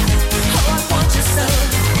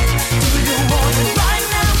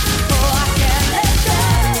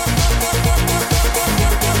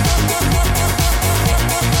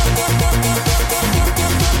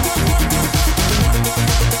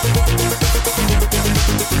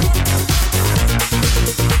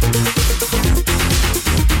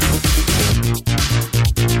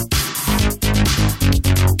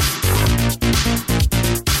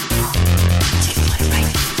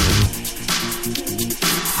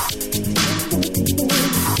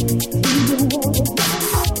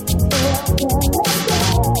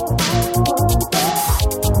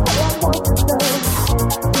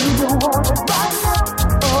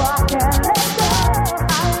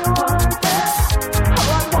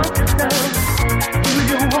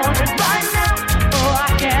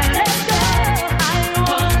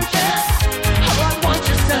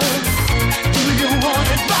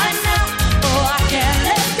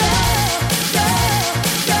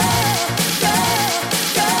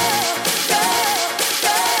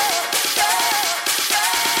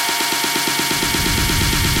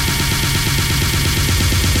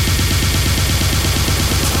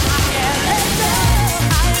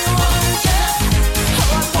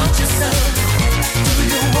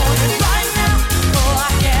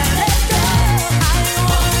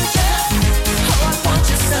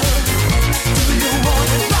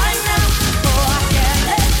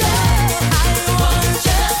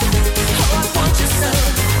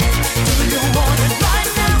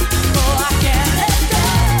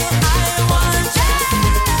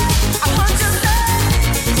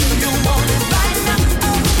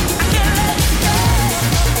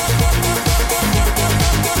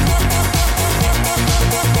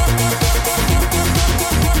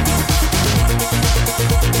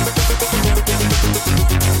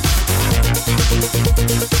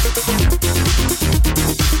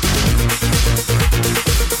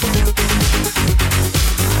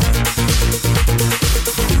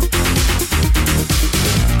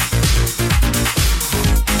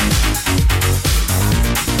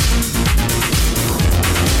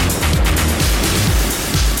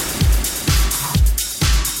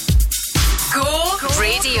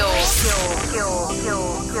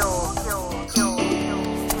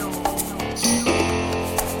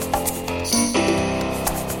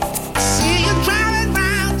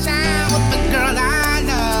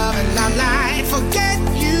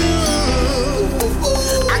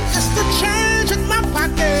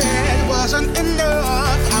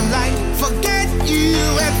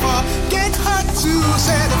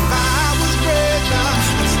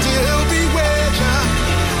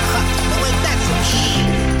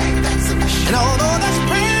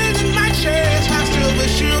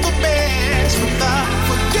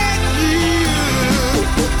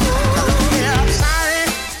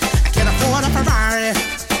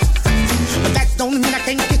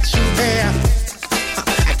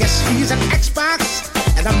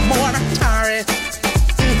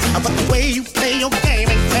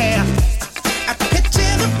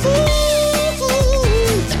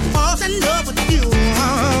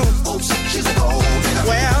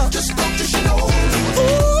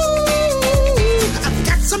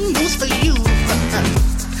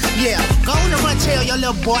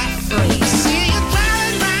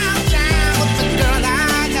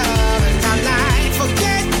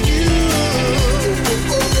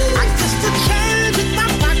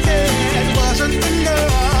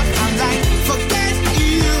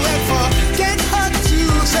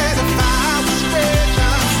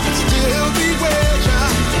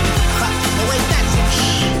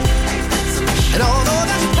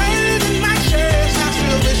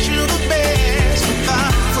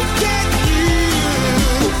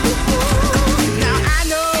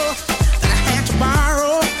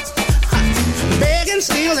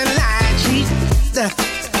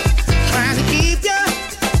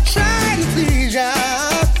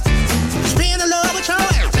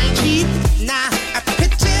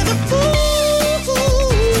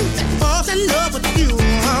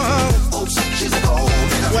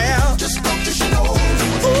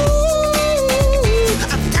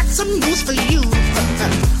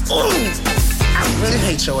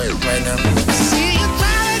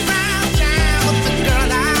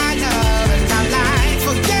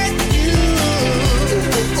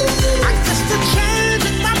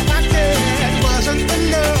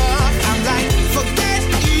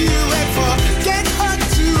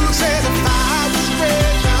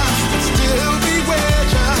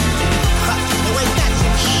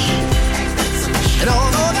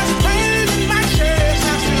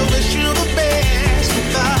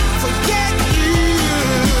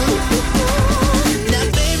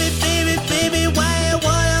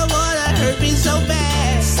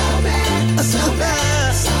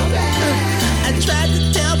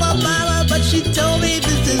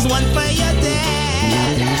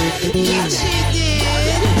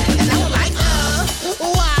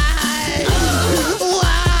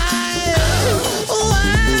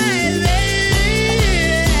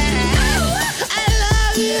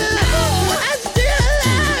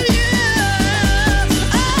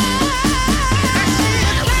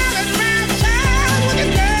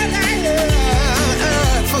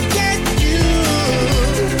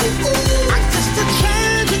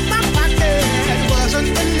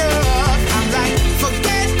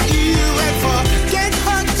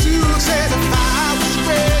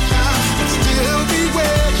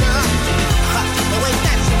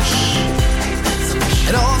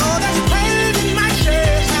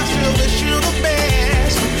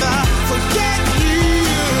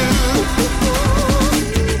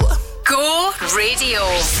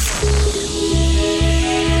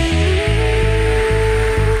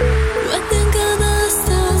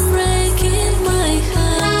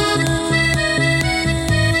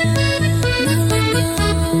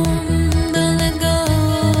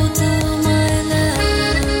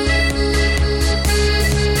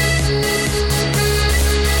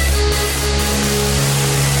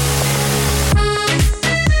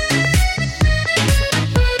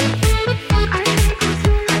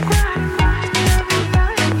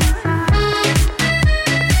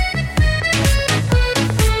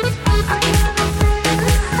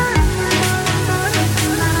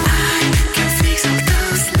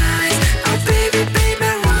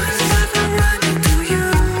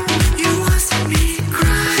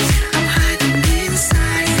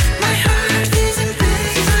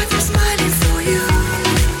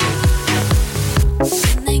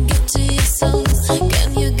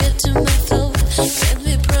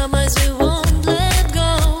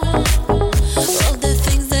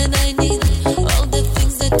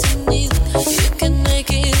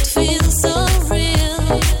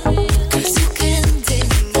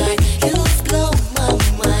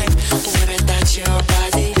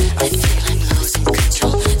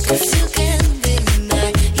 'Cause you can't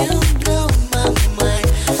deny, you blow my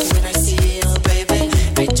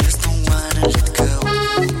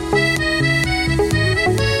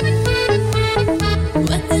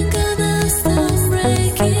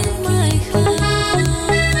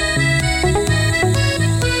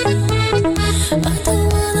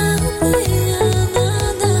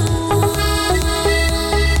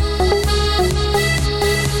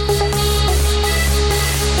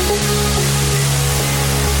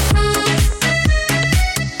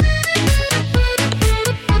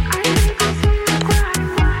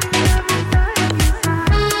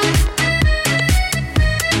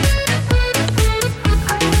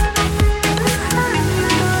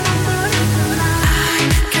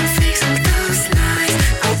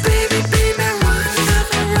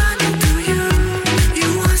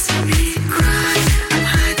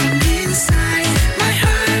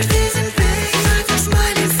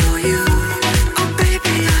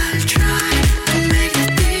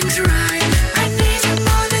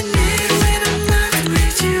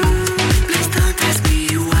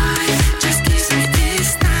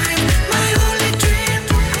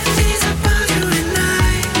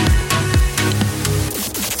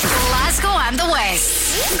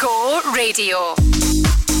Go Radio.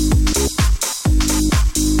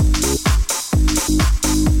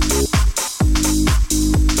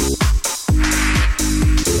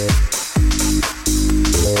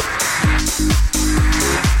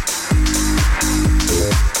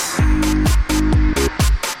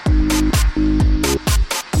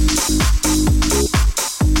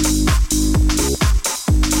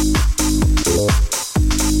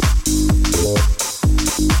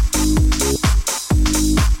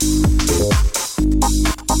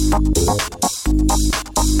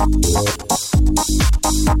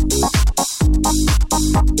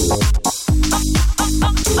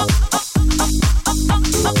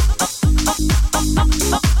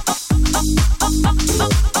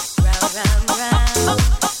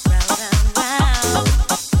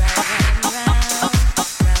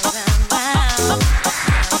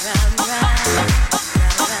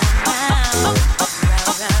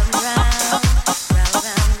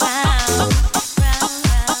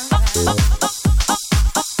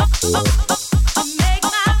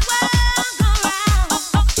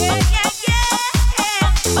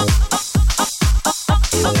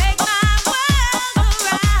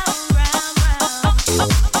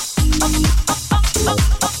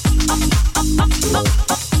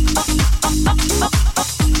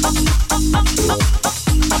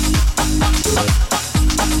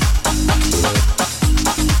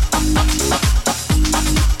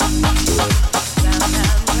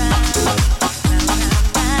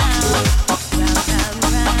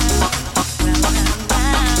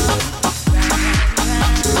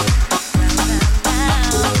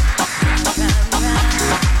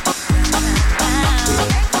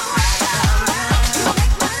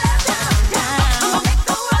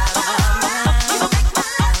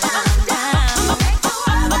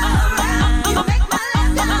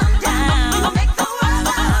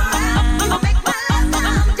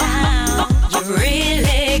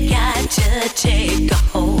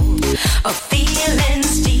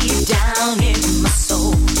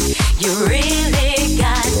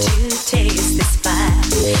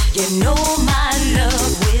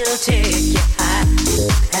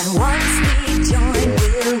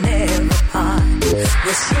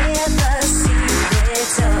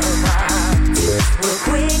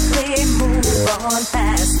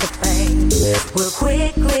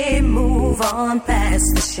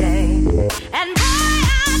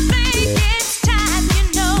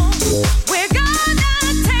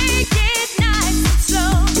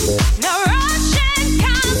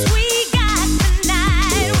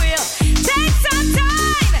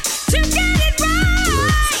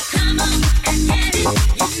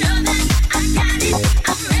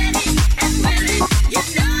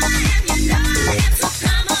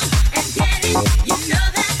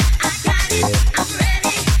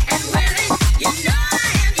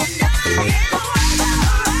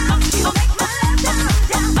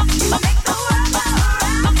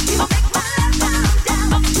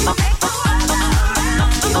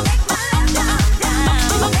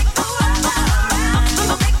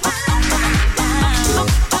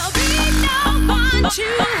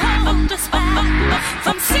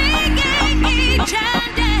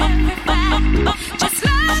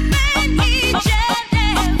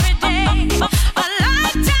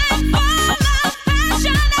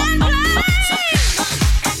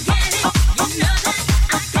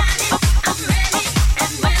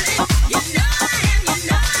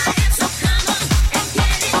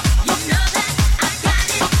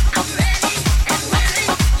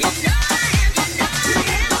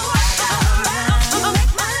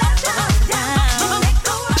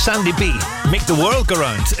 Sandy B, Make the World Go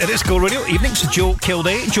Round. It is Go Radio Evenings. Joe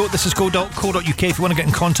Kilday. Joe, this is go.co.uk if you want to get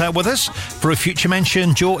in contact with us for a future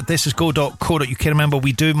mention. Joe, this is go.co.uk. Remember,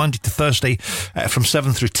 we do Monday to Thursday from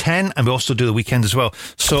 7 through 10, and we also do the weekend as well.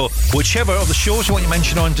 So whichever of the shows you want to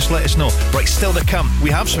mention on, just let us know. Right, still to come, we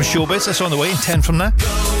have some showbiz that's on the way in 10 from now.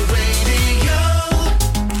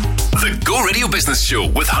 The Go Radio Business Show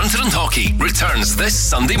with Hunter and Hockey returns this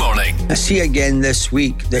Sunday morning. I see again this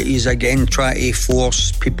week that he's again trying to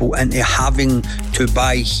force people into having to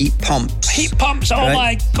buy heat pumps. Heat pumps, oh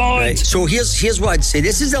my God. Right. So here's what I'd say.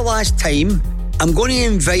 This is the last time I'm going to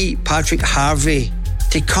invite Patrick Harvey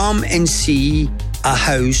to come and see a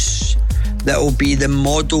house that will be the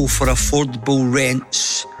model for affordable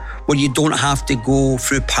rents, where you don't have to go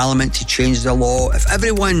through Parliament to change the law. If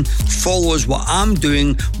everyone follows what I'm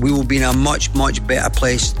doing, we will be in a much, much better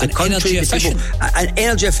place. The country, energy efficient. And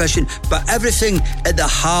energy efficient, but everything at the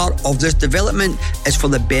heart of this development is for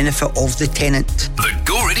the benefit of the tenant. The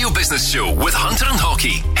Go Radio Business Show with Hunter and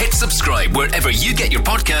Hockey. Hit subscribe wherever you get your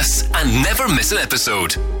podcasts and never miss an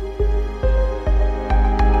episode.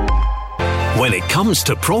 When it comes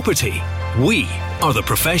to property, we are the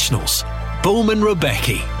professionals. Bowman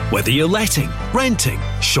Rebecca. Whether you're letting, renting,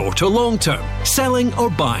 short or long term, selling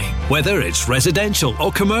or buying, whether it's residential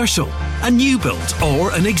or commercial, a new build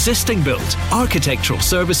or an existing build, architectural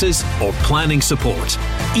services or planning support,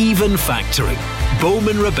 even factoring.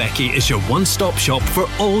 Bowman Rebecca is your one-stop shop for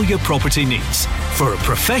all your property needs. For a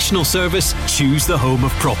professional service, choose the home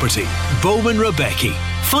of property. Bowman Rebecca.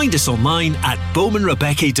 Find us online at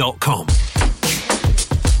bowmanrebecca.com.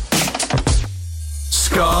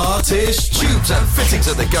 Scottish Tubes and Fittings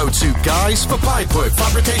are the go-to guys for pipework,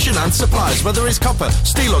 fabrication and supplies. Whether it's copper,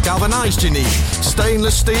 steel or galvanised you need,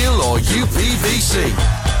 stainless steel or UPVC.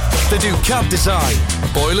 They do cab design,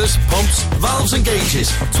 boilers, pumps, valves and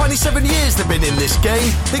gauges. 27 years they've been in this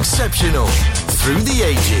game. Exceptional. Through the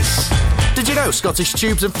ages. Did you know Scottish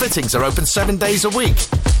Tubes and Fittings are open 7 days a week?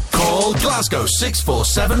 Call Glasgow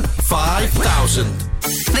 647 5000.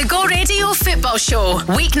 The Go Radio Football Show,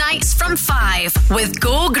 weeknights from 5 with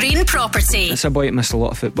Go Green Property. It's a boy that missed a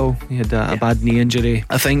lot of football. He had a bad knee injury.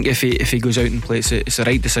 I think if he goes out and plays it's the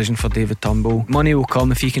right decision for David Turnbull. Money will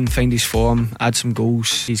come if he can find his form, add some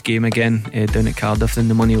goals, his game again down at Cardiff, then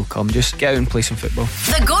the money will come. Just get out and play some football.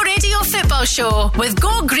 The Go Radio Football Show with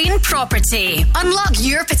Go Green Property. Unlock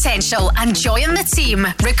your potential and join the team.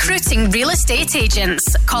 Recruiting real estate agents.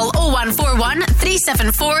 Call 0141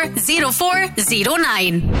 374 0409.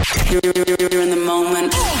 You're in the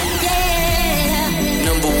moment. Yeah.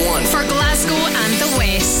 Number 1 for Glasgow and the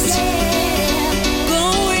West.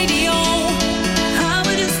 Go Radio. How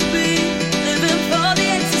it is to be living for the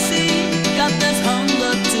ecstasy. Got this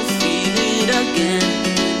hunger to feel it again.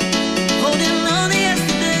 Holding on to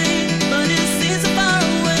yesterday, but it seems so far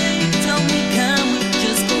away. Tell me, can we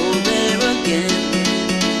just go there again?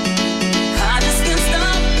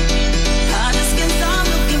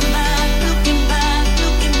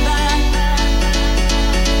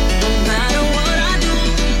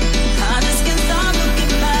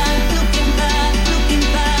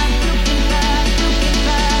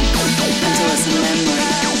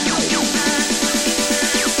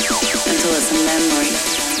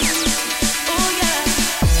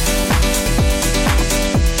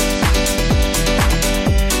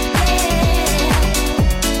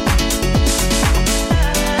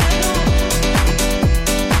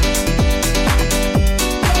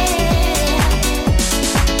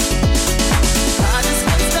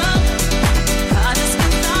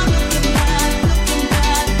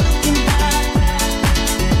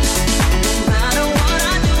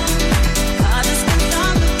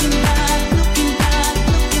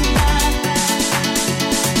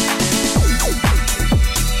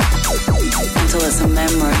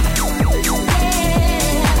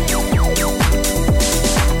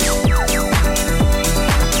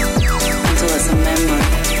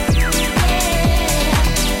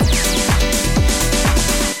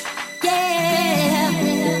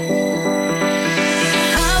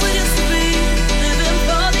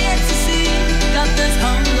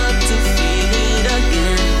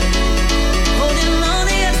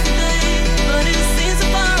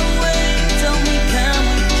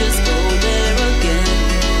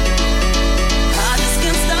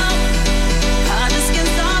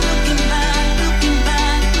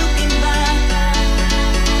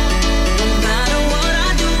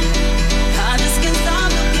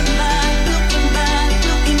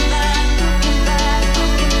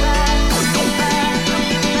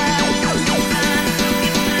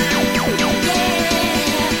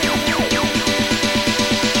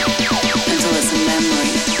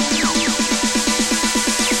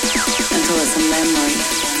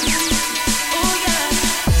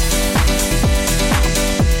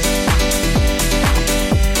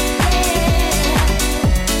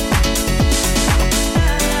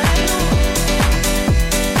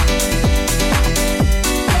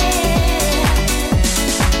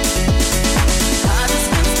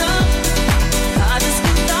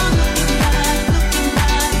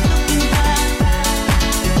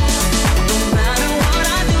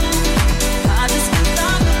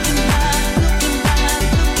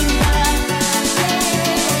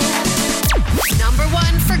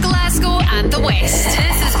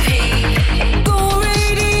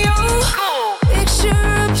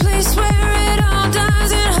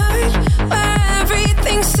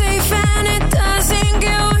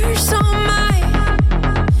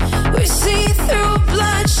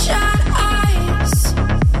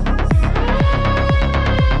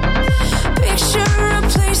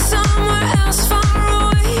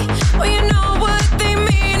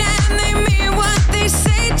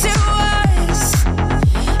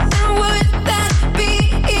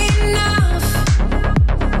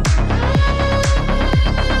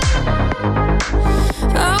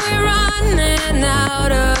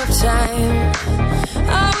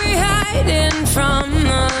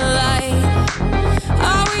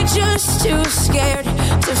 just too scared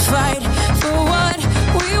to fight for what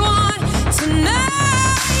we want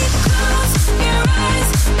tonight. Close your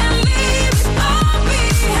eyes and leave it all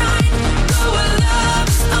behind. Go where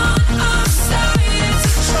love's on our side. It's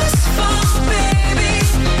a trust fall, baby.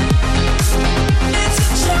 It's a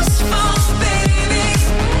trust fall, baby.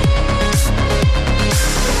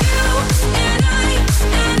 You and I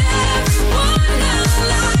and everyone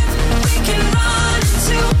alive, we can run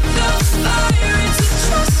into the fire. It's a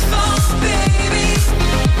trust fall, baby.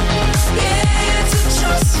 Yeah, it's a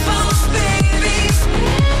trust fall, baby.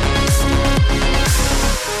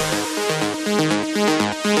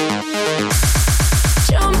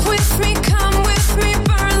 Jump with me, come with me,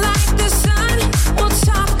 burn like the sun. We'll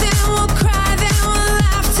talk, then we'll cry, then we'll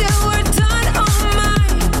laugh till we're done. Oh my,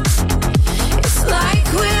 it's like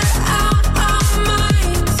we're out our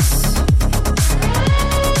minds.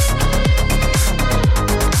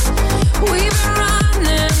 We've been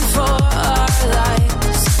running for our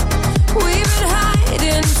lives. We've been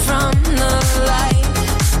hiding from the light.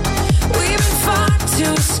 We've been far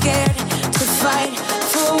too scared to fight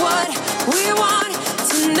for what we want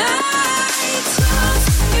tonight. Close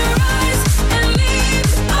your eyes and leave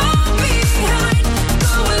it all behind.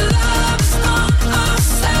 Go where love's on our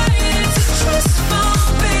side. It's a trust fall,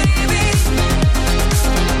 baby.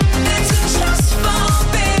 It's a trust fall,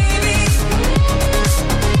 baby.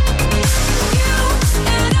 You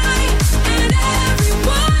and I and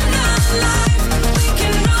everyone alive, we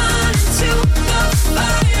can run into the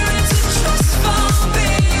fire. It's a trust fall,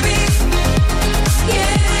 baby.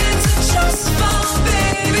 Yeah, it's a trust fall,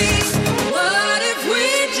 baby. What if we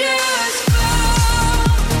just fall?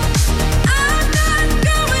 I'm not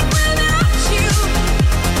going without you,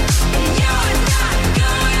 and you're not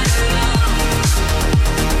going alone.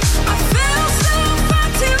 I fell so far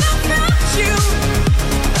till I found you,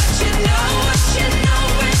 but you know what you know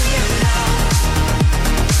when you know.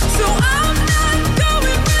 So I'm not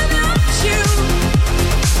going without you,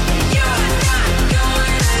 and you're not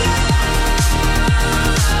going alone.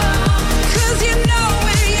 'Cause you know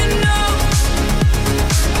when you know.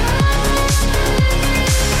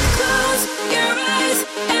 Close your eyes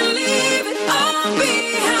and leave it all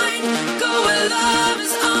behind. Go where love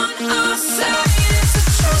is on our side. It's a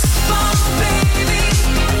trust fall, baby.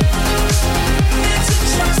 It's a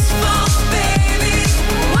trust fall, baby.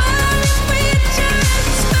 What if we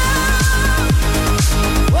just fall?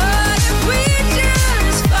 What if we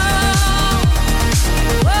just fall?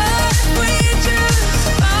 What if we just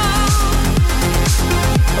fall?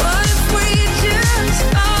 What if we just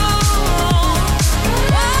fall?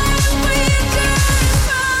 What if we just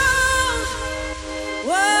fall?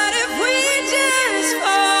 What if we just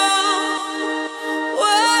fall?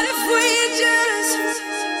 What if we just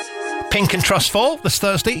Pink and Trustfall this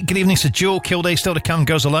Thursday. Good evening to Joe. Kilday still to come.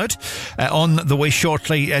 Girls Aloud on the way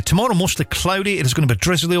shortly. Tomorrow mostly cloudy. It is going to be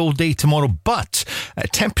drizzly all day tomorrow, but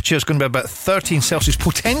temperature is going to be about 13 Celsius,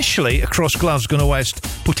 potentially across Glasgow and West,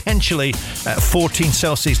 potentially 14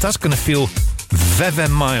 Celsius. That's going to feel very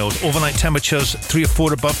mild. Overnight temperatures 3 or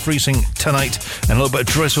 4 above freezing tonight, and a little bit of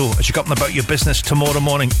drizzle as you go up and about your business tomorrow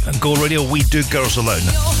morning. Go Radio, we do Girls Aloud.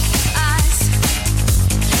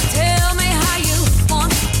 tell me how you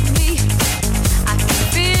want me? I can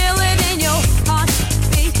feel it in your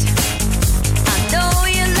heartbeat. I know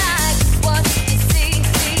you like what you see.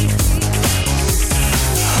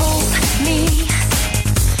 Hold me,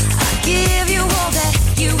 I'll give you all that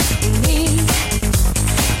you need.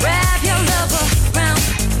 Wrap your love around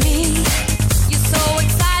me. You're so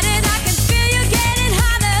excited, I can feel you getting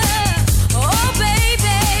hotter. Oh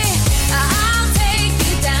baby, I'll take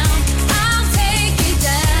you down. I'll take you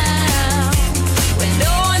down where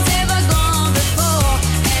no one's ever gone before.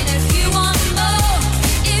 And if you want more,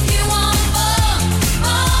 if you want more,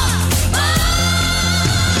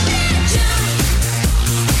 then jump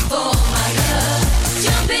for my love.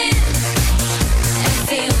 Jump in and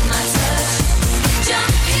feel my touch.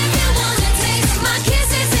 Jump if you wanna taste my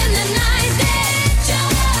kisses in the night. Then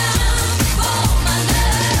jump for my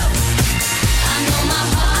love. I know my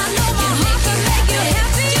heart can make you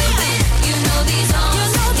happy. Jump in, you know these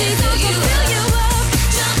arms can fill you up.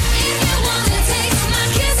 Jump if you wanna taste my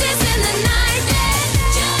kisses in the night. Then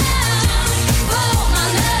jump for my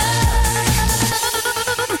love.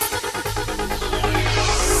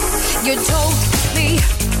 You told me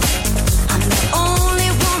I'm the only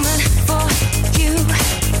woman for you.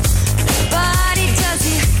 Nobody does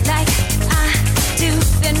it like I do.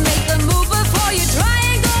 Then make a move before you try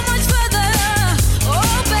and go much further.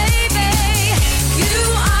 Oh baby, you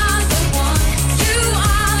are the one. You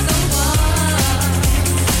are the one.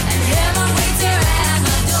 And heaven waits here at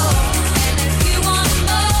my door. And if you want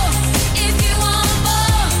more,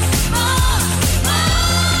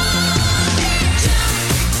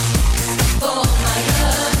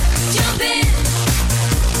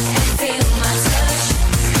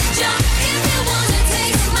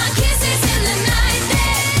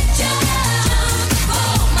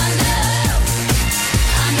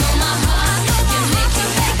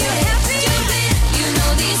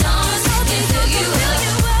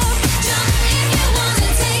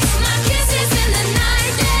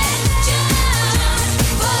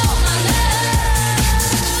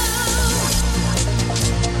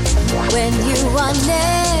 when you are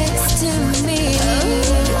next to me.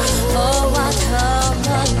 Oh, I come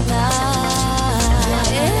alive.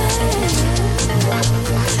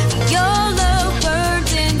 Your love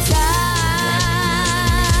burned inside.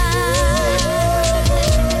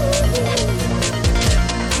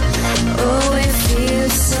 Oh, it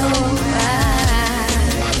feels so right.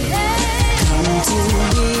 Come to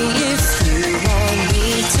me if you want me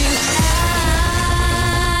to.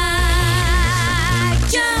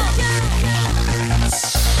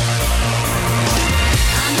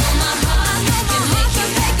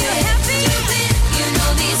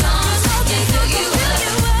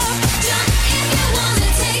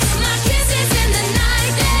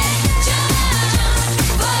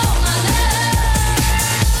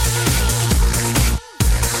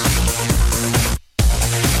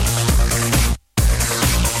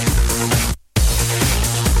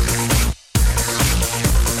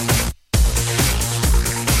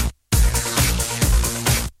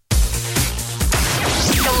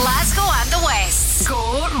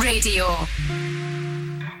 Radio.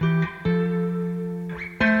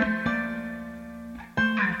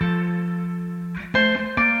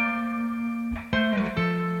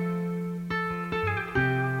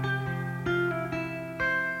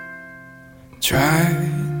 Try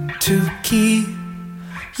to keep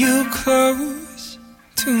you close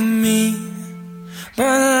to me,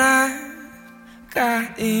 but life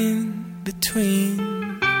got in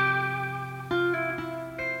between.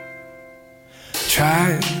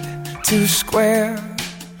 Tried to square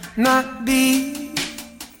not being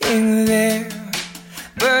there,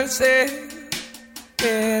 but said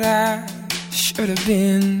that I should have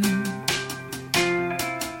been.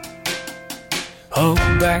 Hold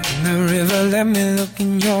back the river, let me look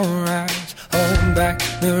in your eyes. Hold back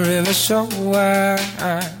the river so I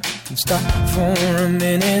can stop for a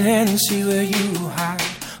minute and see where you hide.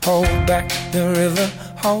 Hold back the river,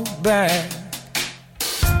 hold back.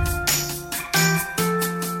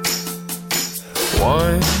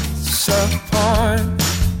 Once upon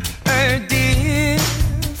a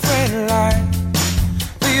different life,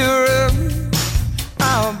 we rode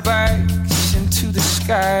our bikes into the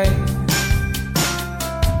sky.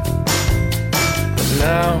 But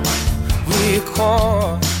now we're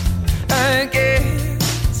caught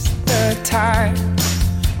against the tide.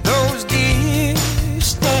 Those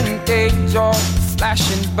distant days are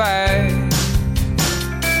flashing by.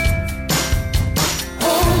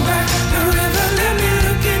 Hold back the river, let me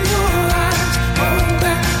look in your eyes. Hold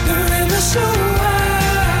back the river so I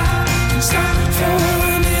can stop for a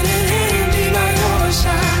minute and be by your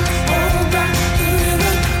side. Hold back the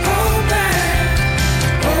river, hold back.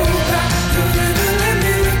 Hold back the river, let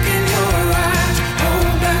me look in your eyes.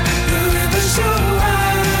 Hold back the river so I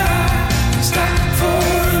can stop for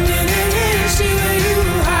a minute and see where you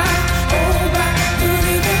hide. Hold back the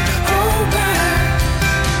river, hold back.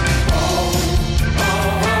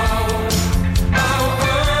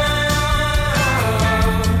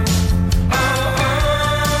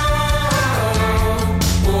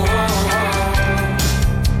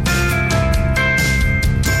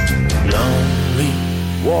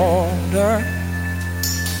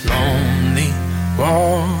 Lonely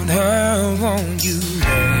water, won't you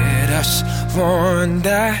let us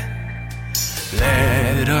wander?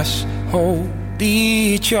 Let us hold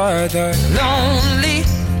each other. Lonely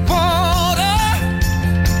water,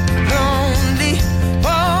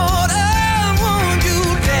 won't you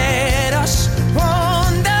let us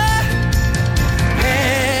wander?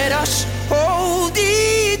 Let us hold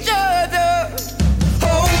each other.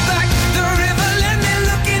 Hold back the river, let me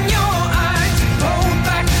look in your eyes. Hold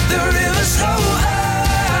back the river so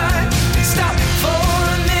I can stop for a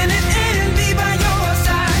minute and be by your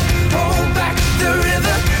side. Hold back the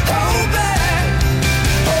river, hold back.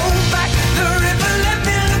 Hold back the river, let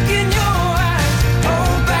me look in your eyes.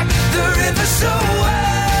 Hold back the river so I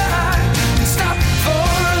can stop for a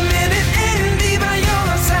minute and be by your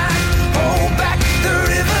side. Hold back the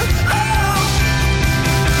river, oh.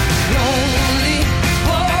 Lonely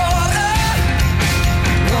water,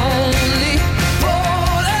 won't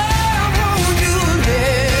you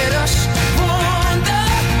let us wander?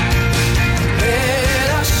 Let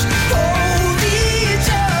us hold each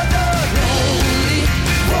other. Lonely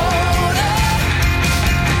water,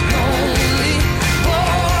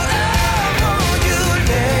 won't you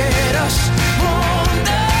let us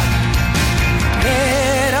wander?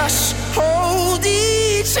 Let us hold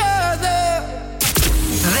each other.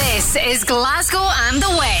 This is Glasgow and the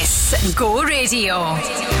West. Go Radio. I'm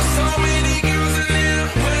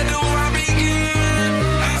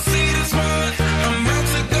about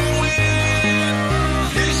to go in.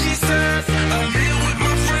 Then she says, I'm here with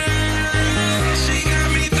my friends.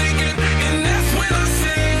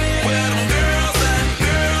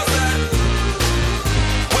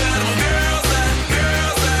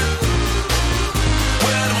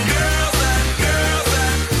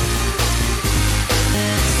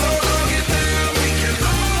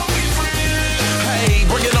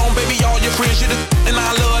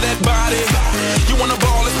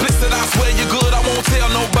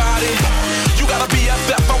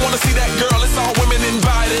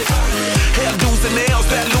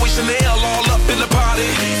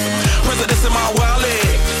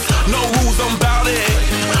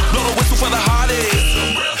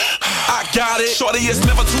 Shorty, it's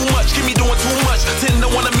never too much. Keep me doing too much. 10 to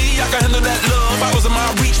 1 of me, I can handle that love. If I was in my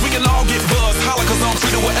reach, we can all get buzzed. Holla, cause I'm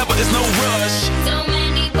free to whatever, there's no rush. So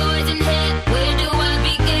many boys in here, where do I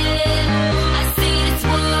begin? I see this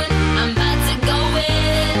one, I'm about to go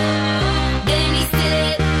in. Then he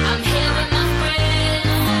said, I'm here with my friend.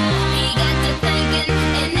 He got to thinking,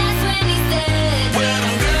 and that's when he said, where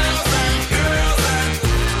them girls at, girls at?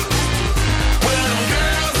 Where them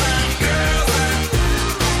girls at, girls at?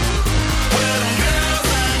 Where them girls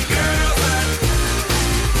at, girls at?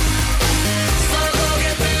 So go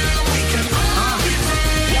get them, we can all be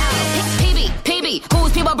friends. yo, PB,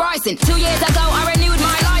 who's People Bryson? 2 years ago, I renewed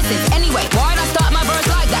my license. Anyway, why'd I start my verse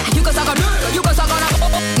like that? You can suck on,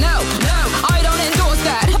 no, I don't endorse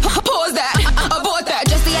that. Pause that, abort that.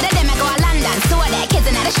 Just the other day, I go to London, saw that kids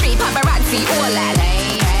in the street, paparazzi, all that.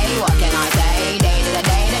 Hey, what can I say? Day to the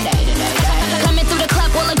day. Coming through the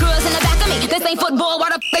club, all the girls in the back of me. This ain't football, why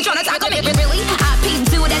the they tryna tackle me? Really? I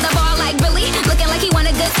peeped dude at the bar like Billy, looking like he want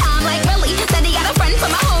a good time like Billy. Said he got a friend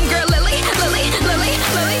from my homegirl Lily.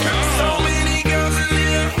 So many girls in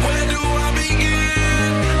here, where do I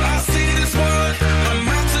begin? I see this one, I'm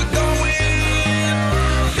about to go in.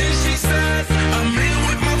 Then she says, I'm here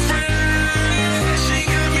with my friend. She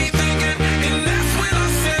got me thinking, and that's when I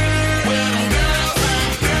said, where them girls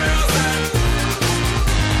at, girls at?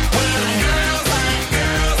 Where them girls at,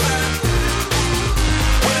 girls at?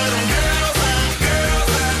 Where them girls at, girls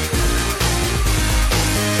at?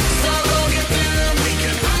 So go get them, we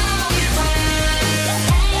can all be friends.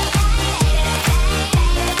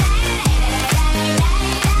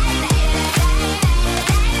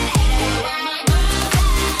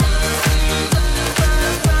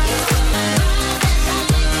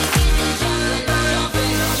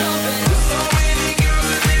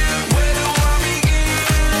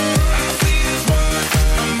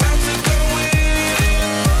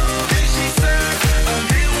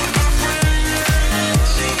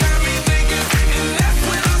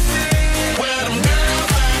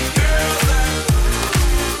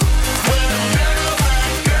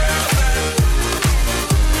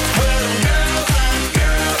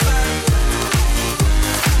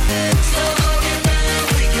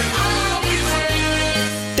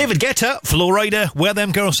 David Guetta, Flo Rida, Where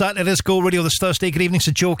Them Girls At? It is Go Radio this Thursday. Good evening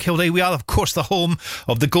to Joe Kilday. We are, of course, the home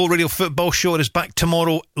of the Go Radio Football Show. It is back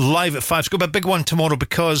tomorrow, live at 5. It's going to be a big one tomorrow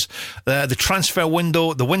because the transfer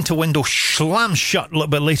window, the winter window, slams shut a little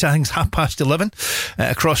bit later. I think it's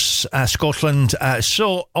 11:30 across Scotland.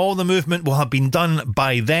 So all the movement will have been done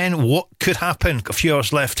by then. What could happen? A few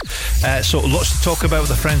hours left. So lots to talk about with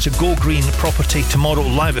the friends at Go Green Property tomorrow,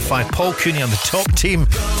 live at 5. Paul Cooney and the top team.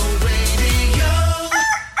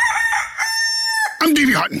 I'm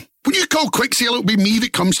Davey Hutton. When you call Quick Sale, it'll be me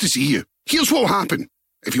that comes to see you. Here's what'll happen.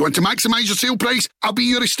 If you want to maximise your sale price, I'll be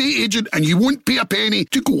your estate agent and you won't pay a penny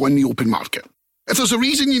to go on the open market. If there's a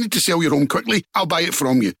reason you need to sell your home quickly, I'll buy it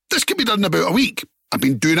from you. This can be done in about a week. I've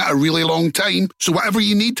been doing it a really long time, so whatever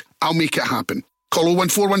you need, I'll make it happen. Call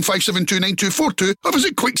 01415729242 or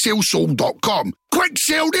visit quicksalesold.com. Quick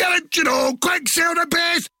Sale, the original! Quick Sale the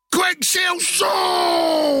best! Quick Sale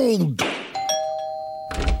Sold!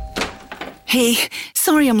 Hey,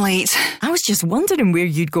 sorry I'm late. I was just wondering where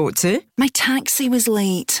you'd go to. My taxi was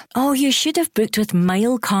late. Oh, you should have booked with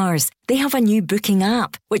Mile Cars. They have a new booking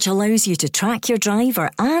app which allows you to track your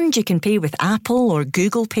driver, and you can pay with Apple or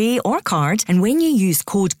Google Pay or card. And when you use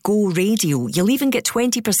code GORADIO, you'll even get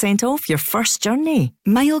 20% off your first journey.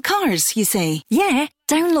 Mile Cars, you say? Yeah.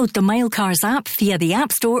 Download the Mile Cars app via the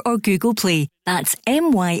App Store or Google Play. That's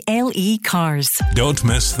MYLE Cars. Don't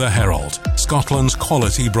miss The Herald, Scotland's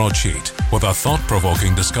quality broadsheet, with a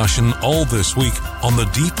thought-provoking discussion all this week on the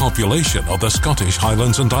depopulation of the Scottish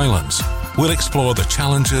Highlands and Islands. We'll explore the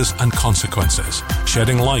challenges and consequences,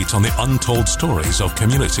 shedding light on the untold stories of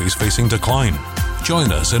communities facing decline.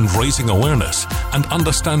 Join us in raising awareness and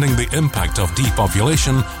understanding the impact of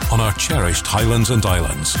depopulation on our cherished Highlands and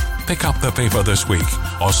Islands. Pick up the paper this week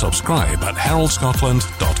or subscribe at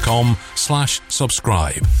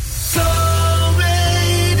heraldscotland.com/subscribe.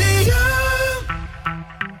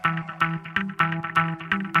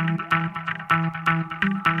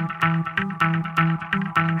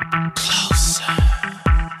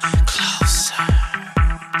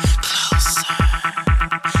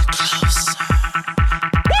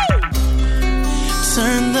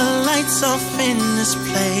 Turn the lights off in this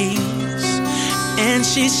place, and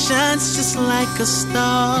she shines just like a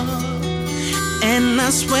star. And I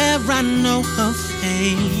swear I know her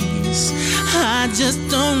face, I just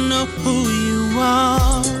don't know who you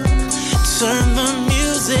are. Turn the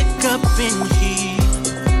music up in here,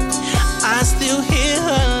 I still hear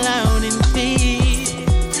her loud and clear,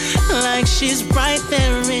 like she she's right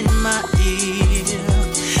there in my ear,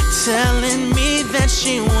 telling me that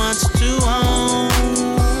she wants to own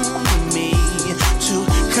me, to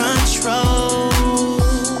control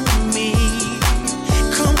me.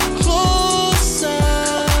 Come closer,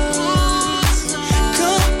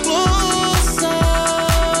 come closer.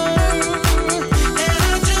 And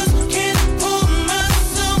I just can't pull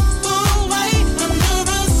myself away under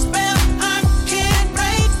a spell I can't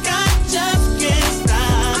break. I just can't stop.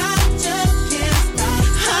 I just can't stop.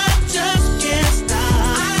 I just can't stop.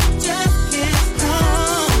 I just can't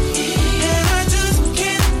stop. And I just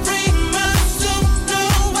can't bring myself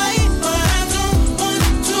away, but I don't want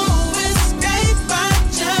to escape. I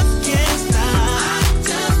just can't stop. I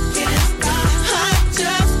just can't stop. I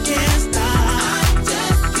just can't stop. I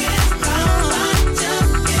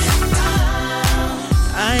just can't stop.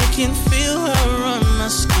 I can feel her on my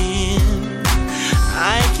skin.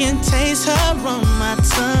 I can taste her on my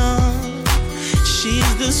tongue.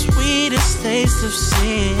 She's the sweetest taste of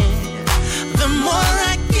sin. The more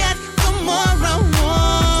I get, the more I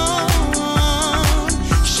want.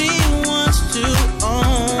 She wants to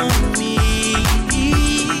own me.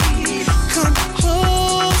 Come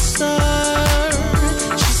closer.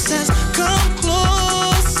 She says, come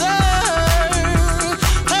closer.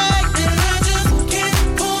 Hey, and I just can't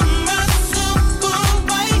pull myself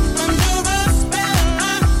away under a spell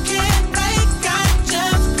I can't break. I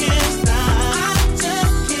just can't stop. I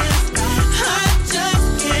just can't stop. I just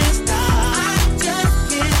can't stop. I just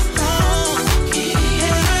can't stop.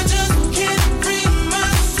 And I just can't bring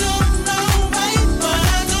myself away, but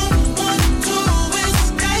I don't want to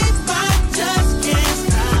escape. I just can't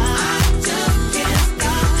stop. I just can't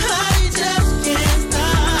stop. I just can't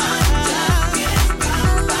stop.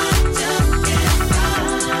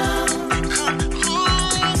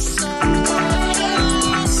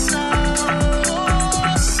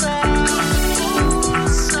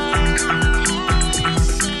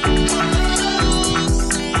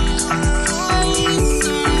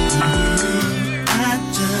 I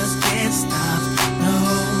just can't stop. No,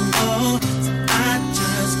 I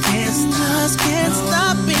just can't stop. Just can't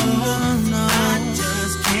stop it. No, I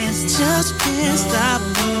just can't stop. Just can't stop.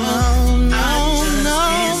 No, no, no,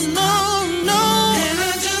 no, no. And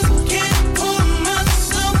I just can't pull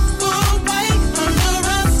myself away under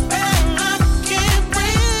a spell I can't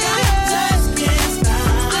break. I just can't stop.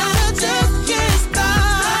 I just can't stop.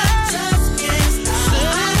 I just can't stop.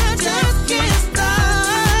 I just can't stop.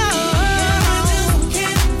 And I just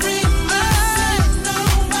can't bring myself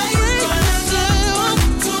away, but I don't want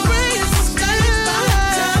to escape. I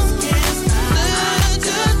just can't stop. I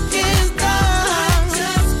just can't stop.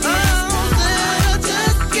 I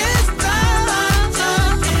just can't stop.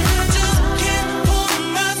 And I just can't pull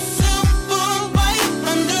myself away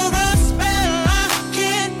under a spell I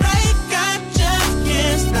can't break. I just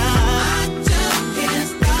can't stop. I just can't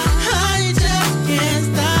stop. I just can't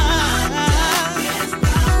stop. I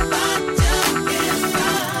just can't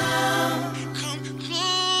stop. Come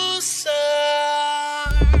closer.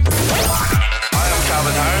 I am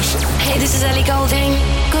Calvin Harris. Hey, this is Ellie Goulding.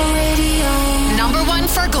 Go Radio. Number one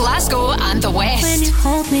for Glasgow and the When West. you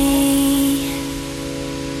hold me,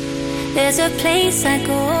 there's a place I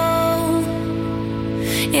go.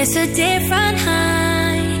 It's a different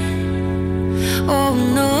high. Oh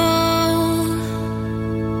no.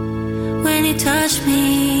 When you touch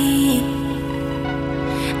me,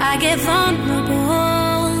 I get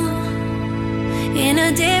vulnerable in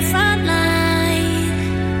a different light.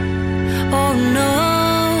 Oh no.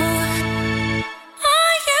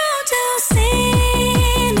 Are you too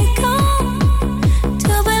cynical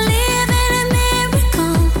to believe in a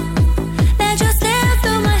miracle that just slipped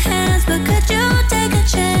through my hands? But could you take a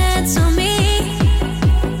chance on me?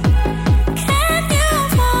 Can you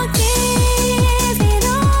forgive it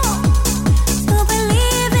all to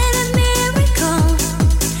believe in a miracle?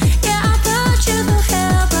 Yeah, I'll put you through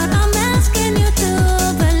hell, but I'm asking you to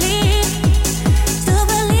believe.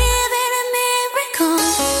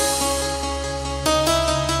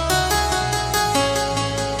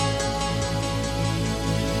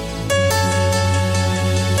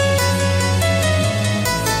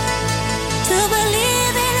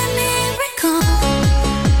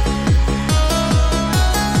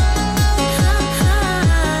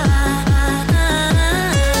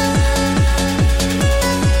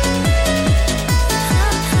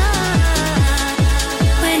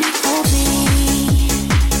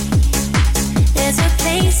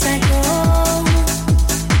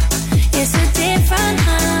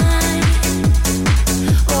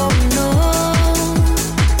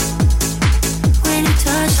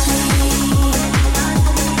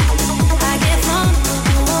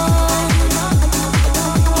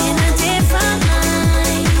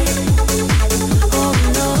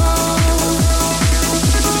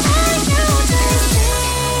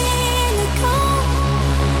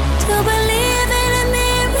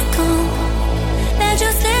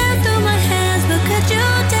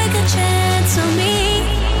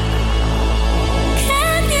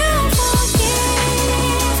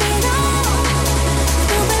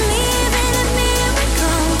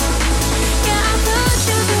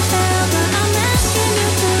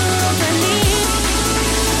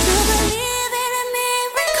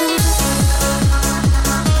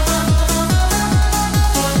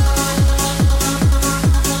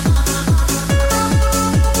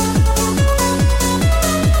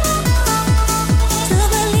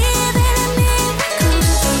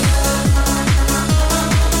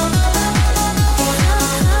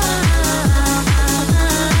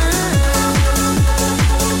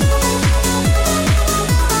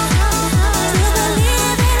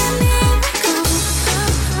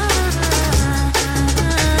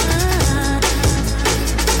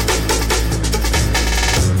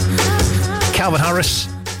 Harris,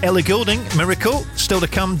 Ellie Goulding, Miracle, still to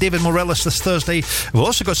come. David Morales this Thursday. We've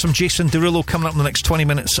also got some Jason Derulo coming up in the next 20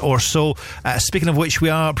 minutes or so. Speaking of which, we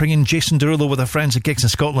are bringing Jason Derulo with our friends at Gigs in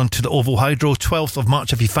Scotland to the Oval Hydro, 12th of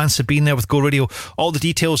March. If you fancy being there with Go Radio, all the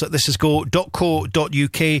details at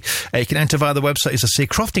thisisgo.co.uk. You can enter via the website, as I say.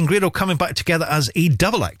 Croft and Grado coming back together as a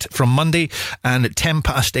double act from Monday, and at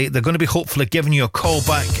 8:10. They're going to be hopefully giving you a call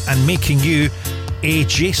back and making you a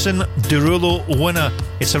Jason Derulo winner.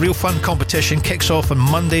 It's a real fun competition, kicks off on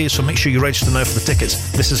Monday, so make sure you register now for the tickets.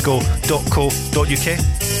 thisisgo.co.uk.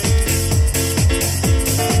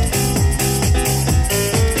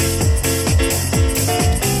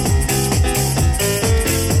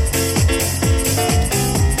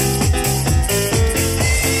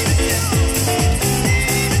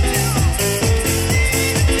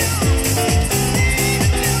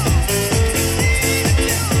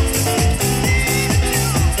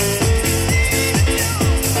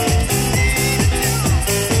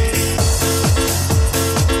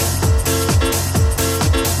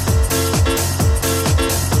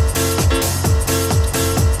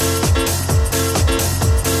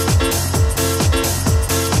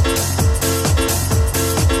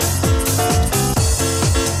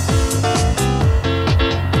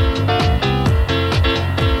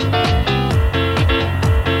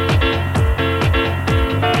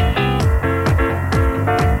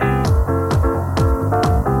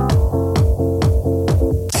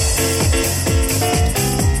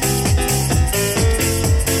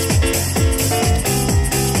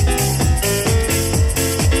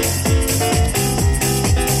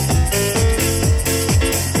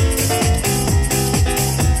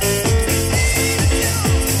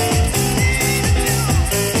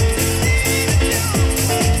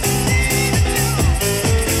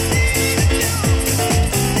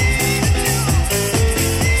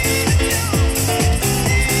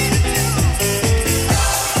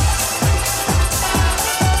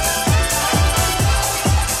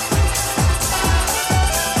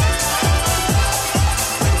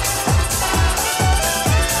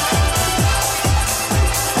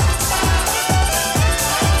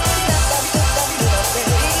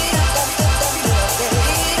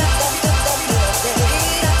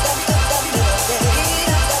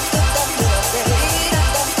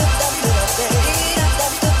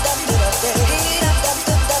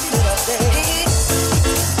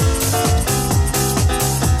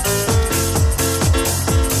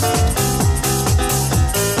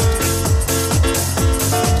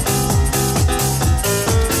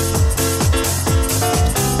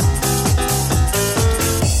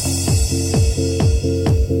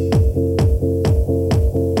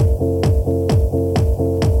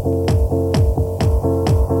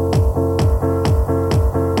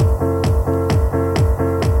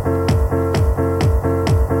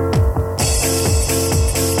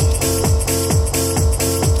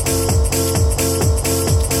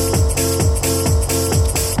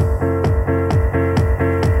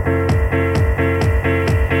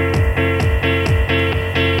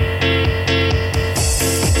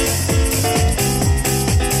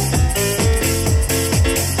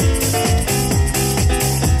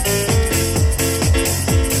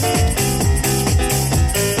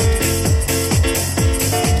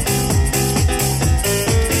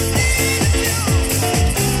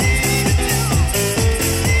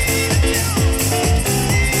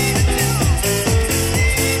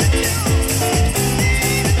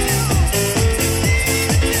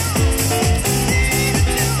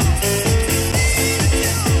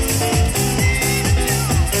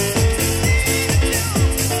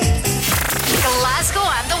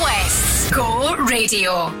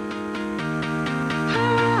 Radio.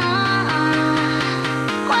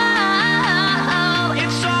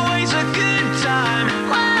 It's always a good time.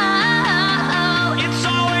 It's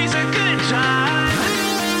always a good time.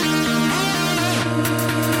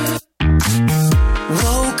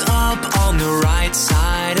 Woke up on the right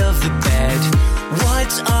side of the bed.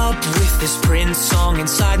 What's up with this Prince song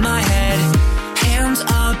inside my head? Hands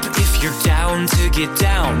up if you're down to get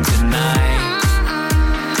down tonight.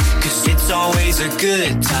 'Cause it's always a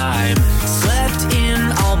good time. Slept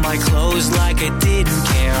in all my clothes like I didn't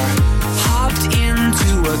care. Hopped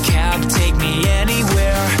into a cab, take me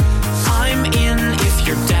anywhere. I'm in if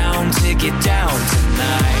you're down to get down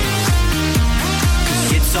tonight.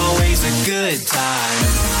 'Cause it's always a good time.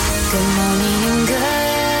 Good morning and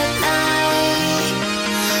good night.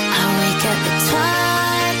 I wake up at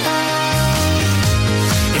twilight.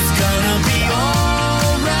 It's gonna be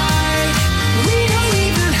alright. We don't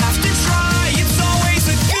even have to try. It's always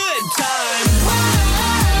a good time.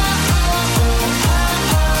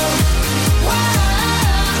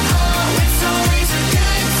 It's always a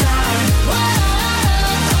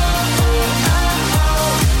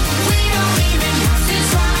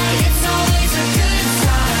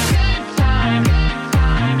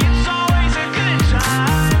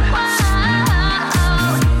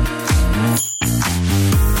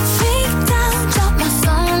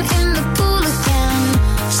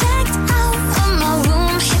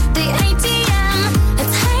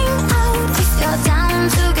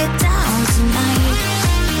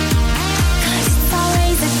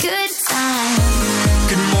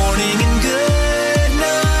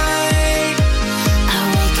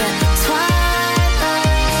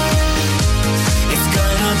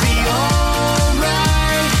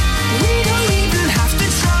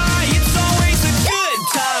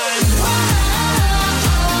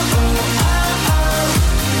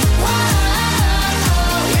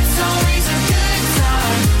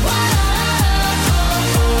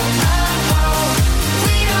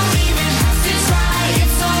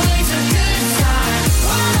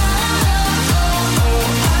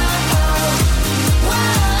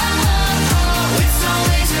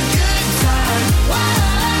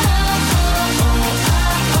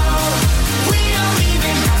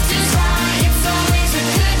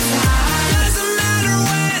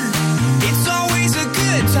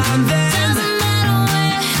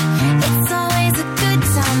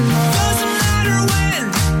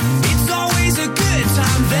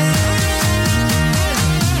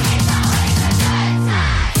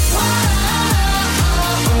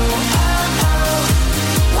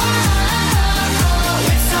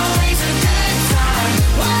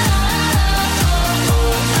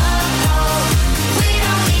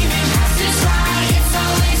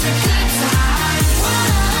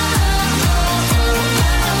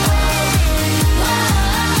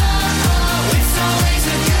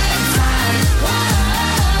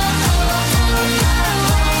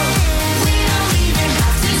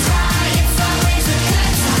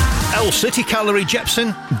City Calorie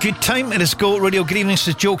Jepson, good time. It is Go Radio. Good evening, this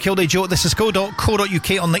is Joe Kilday. Joe, this is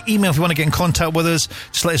go.co.uk. On the email, if you want to get in contact with us,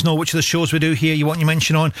 just let us know which of the shows we do here you want your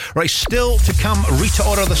mention on. Right, still to come, Rita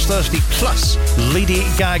Ora this Thursday, plus Lady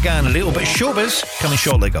Gaga and a little bit of showbiz coming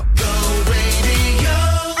shortly. Go.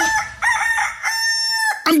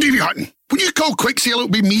 I'm Davey Hutton. When you call Quick Sale, it'll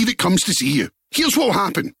be me that comes to see you. Here's what'll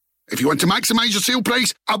happen. If you want to maximise your sale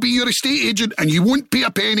price, I'll be your estate agent and you won't pay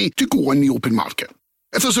a penny to go on the open market.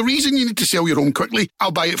 If there's a reason you need to sell your home quickly,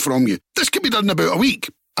 I'll buy it from you. This can be done in about a week.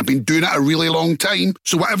 I've been doing it a really long time,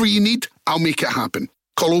 so whatever you need, I'll make it happen.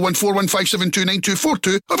 Call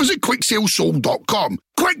 01415729242 or visit quicksalesold.com.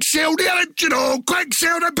 Quick Sale, the original! Quick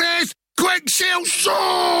Sale the best! Quick Sale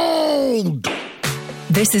Sold!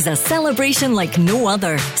 This is a celebration like no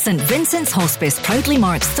other. St Vincent's Hospice proudly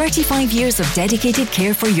marks 35 years of dedicated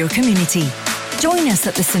care for your community. Join us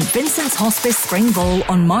at the St Vincent's Hospice Spring Ball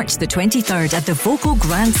on March the 23rd at the Vocal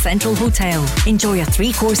Grand Central Hotel. Enjoy a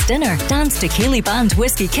 3-course dinner, dance to Kilday Band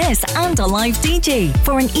Whiskey Kiss and a live DJ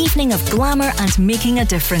for an evening of glamour and making a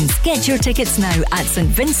difference. Get your tickets now at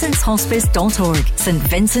stvincent'shospice.org. St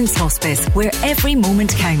Vincent's Hospice, where every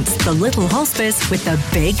moment counts. The little hospice with the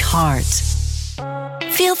big heart.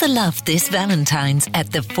 Feel the love this Valentine's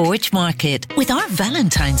at the Forge Market. With our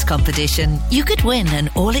Valentine's competition, you could win an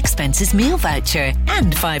all-expenses meal voucher,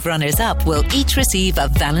 and 5 runners-up will each receive a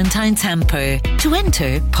Valentine's hamper. To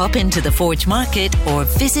enter, pop into the Forge Market or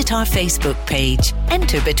visit our Facebook page.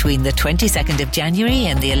 Enter between the 22nd of January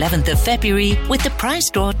and the 11th of February, with the prize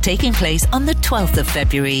draw taking place on the 12th of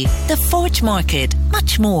February. The Forge Market,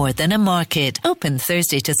 much more than a market. Open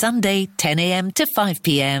Thursday to Sunday, 10 a.m. to 5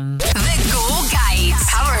 p.m. The Go Guide,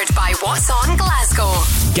 powered by What's On Glasgow.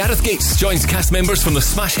 Gareth Gates joins cast members from the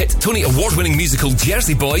smash hit Tony Award-winning musical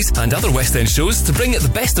Jersey Boys and other West End shows to bring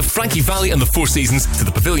the best of Frankie Valli and the Four Seasons to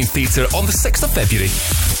the Pavilion Theatre on the 6th of February.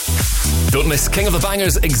 Don't miss King of the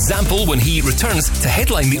Bangers Example when he returns to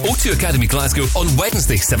headline the O2 Academy Glasgow on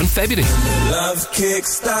Wednesday, 7th February. Love kick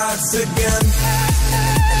starts again.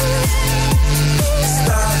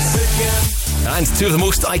 Starts again. And two of the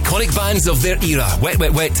most iconic bands of their era, Wet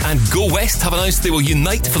Wet Wet and Go West, have announced they will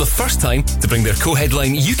unite for the first time to bring their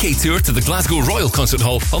co-headline UK tour to the Glasgow Royal Concert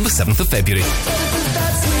Hall on the 7th of February.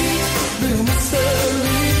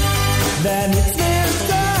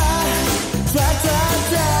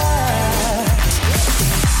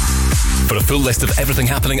 For a full list of everything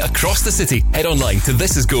happening across the city, head online to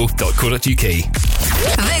thisisgo.co.uk.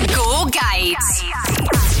 The Go Guide.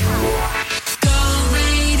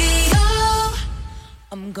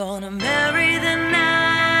 I'm gonna marry the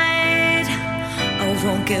night. I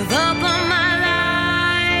won't give up on my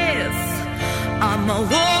life. I'm a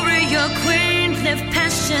warrior queen, live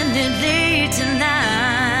passionately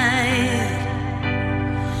tonight.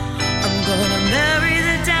 I'm gonna marry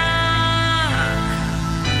the dark.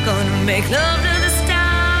 Gonna make love to the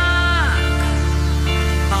stark.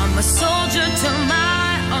 I'm a soldier to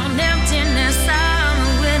my own emptiness. I'm a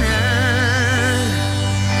winner.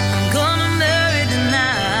 I'm gonna marry the night.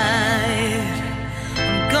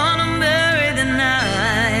 I'm gonna marry the night.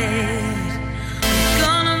 I'm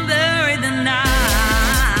gonna marry the night.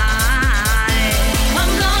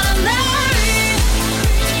 I'm gonna marry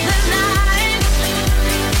the night.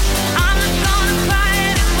 I'm not gonna cry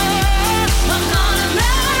anymore. I'm gonna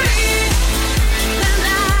marry the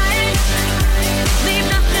night. Leave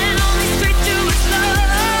nothing on the street to explore.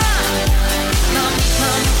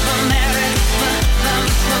 Marry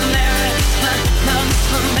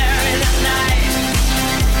the night.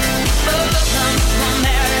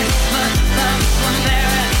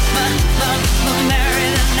 Marry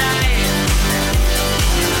the night.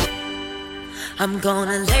 I'm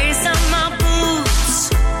gonna lace up my boots,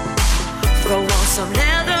 throw on some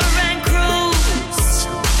leather and cruise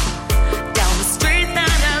down the street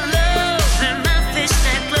that I love. In my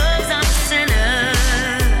fishnet gloves, I'm a sinner.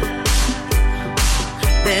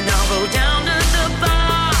 Then I'll go down to the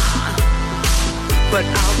bar, but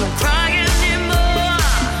I won't cry anymore.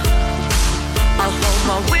 I'll hold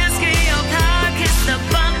my whiskey up high, kiss the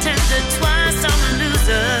bartender twice. I'm a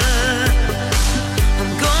loser.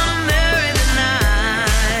 I'm gonna marry the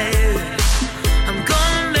night.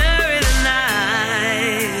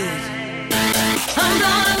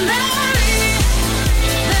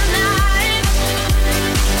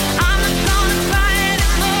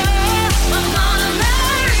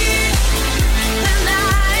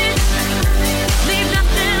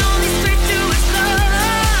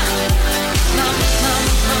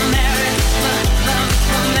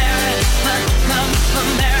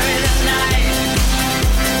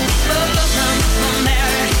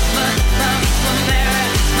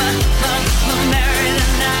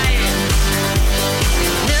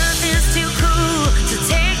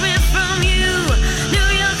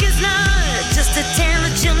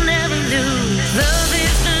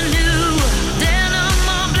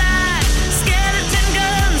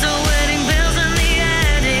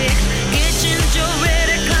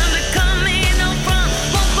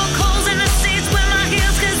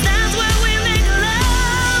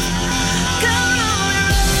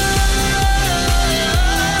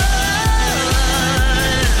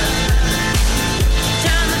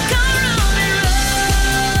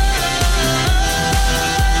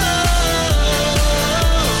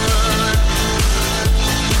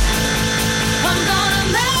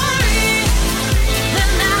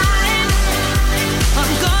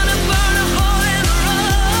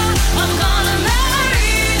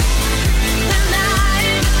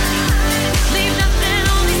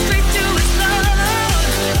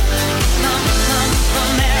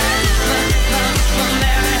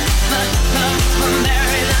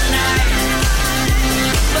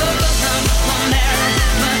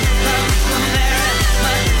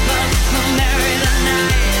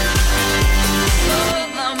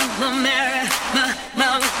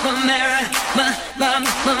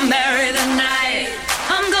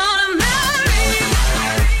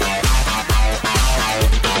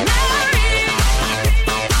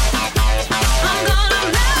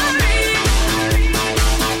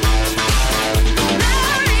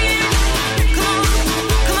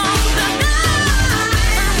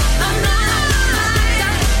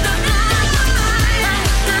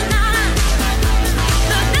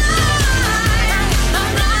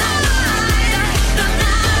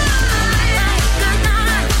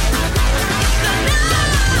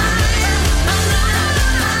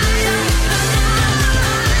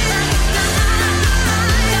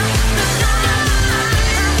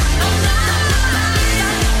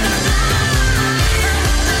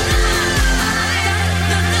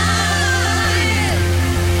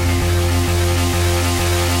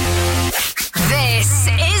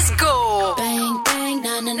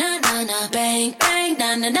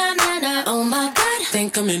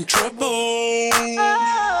 I'm in trouble.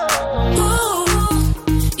 Ooh,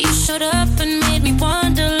 you showed up and made me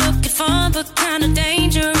wonder, looking fun but kinda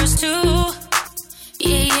dangerous too.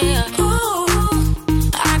 Yeah. Ooh,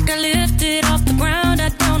 I got lifted off the ground. I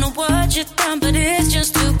don't know what you done, but it's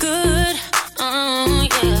just too good.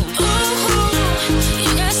 Yeah. Ooh,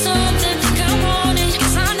 you got something think I want it,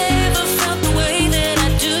 'cause I never felt the way that I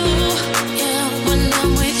do. Yeah, when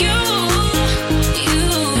I'm with you,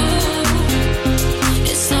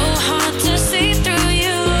 it's so hard to see through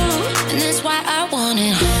you, and that's why I want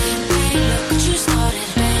it. Bang, bang, look what you started.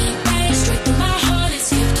 Bang, bang, straight through my heart, it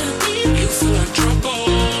skipped a beat. You feel like trouble.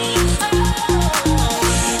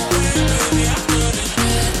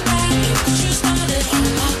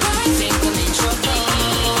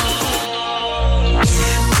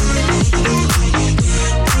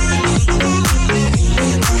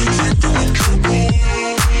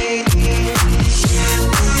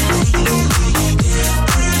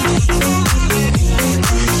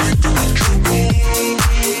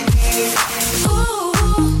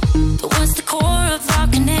 What's the core of our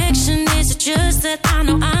connection? Is it just that I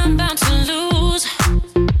know I'm bound to lose?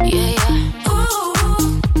 Yeah.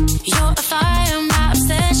 Ooh, you're a fire, my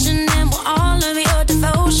obsession, and will all of your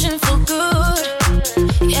devotion for good.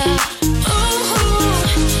 Yeah. Ooh,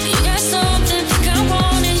 you got something, think I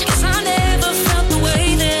want it, 'cause I never felt the way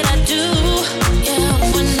that I do. Yeah,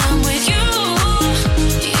 when I'm with you,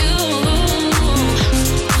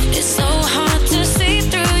 it's so hard to see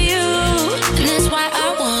through you, and that's why I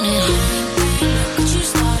want it. Look what you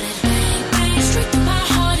started. Bang, bang, straight through my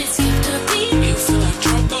heart, it skipped a beat. You feel like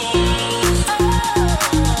trouble.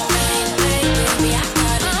 Bang, bang, baby, I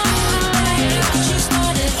got it. Bang, look what you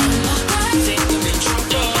started. Oh my God, Think I'm in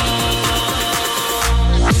trouble.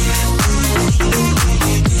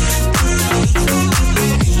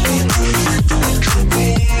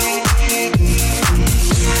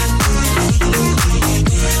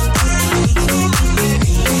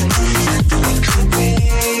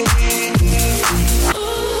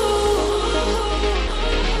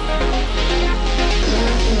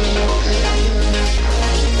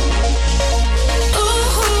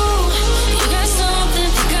 ooh, you got something,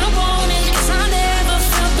 think I want it, 'cause I never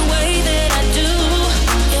felt the way that I do.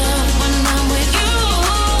 Yeah, when I'm with you,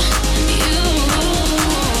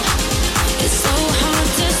 it's so hard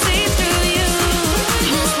to see through you,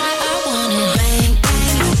 and that's why I want it. Bang,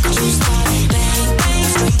 bang, look what you started. Bang, bang,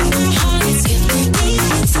 straight through my heart, it skipped a beat.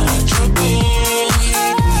 You feel like trouble.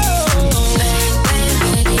 Bang, bang,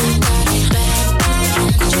 baby, I got it. Bang, bang,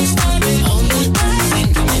 look what you started. Oh my God,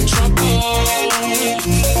 Think I'm in trouble.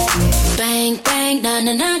 bang, bang, na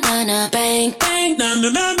na na na na, bang, bang, Na na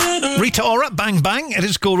na na na. Rita Ora, Bang Bang. It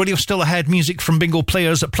is Go Radio, still ahead. Music from Bingo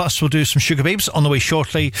Players. Plus, we'll do some Sugar Babes on the way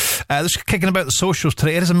shortly. This is kicking about the socials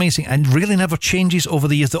today. It is amazing and really never changes over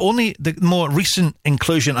the years. The more recent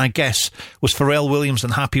inclusion, I guess, was Pharrell Williams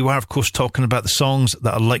and Happy. We're, of course, talking about the songs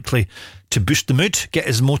that are likely to boost the mood, get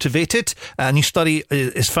us motivated. A new study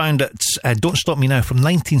is found that Don't Stop Me Now from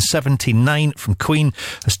 1979 from Queen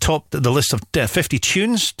has topped the list of 50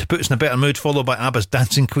 tunes to put us in a better mood, followed by ABBA's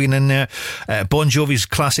Dancing Queen in there, Bon Jovi's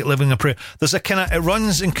classic Living a Prayer. There's a kind of, it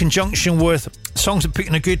runs in conjunction with songs that put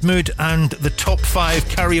you in a good mood and the top 5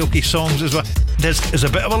 karaoke songs as well. There's a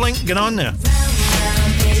bit of a link going on there.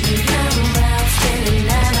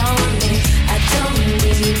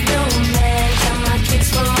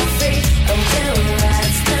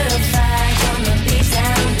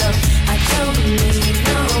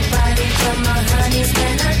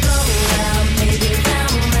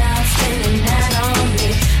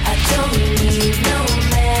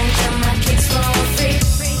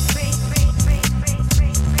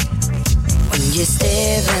 You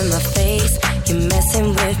stare in my face, you're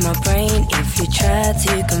messing with my brain. If you try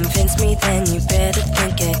to convince me, then you better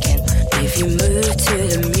think again. If you move to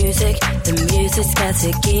the music's got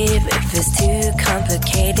to give. If it's too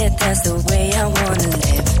complicated, that's the way I wanna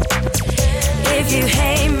live. If you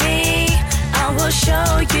hate me, I will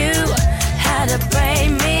show you how to break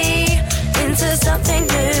me into something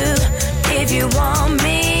new. If you want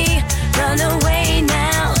me, run away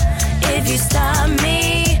now. If you stop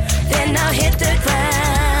me, then I'll hit the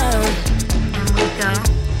ground. And we go.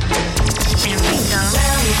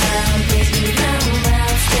 Round and round, baby, round and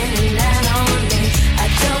round, spinning that on me. I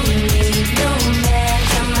don't need no man,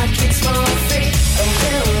 got my kicks for free. A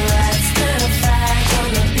real ride, stir fry,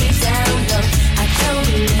 gonna be down low. I don't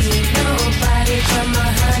need nobody but my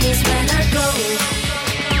honeys when I go.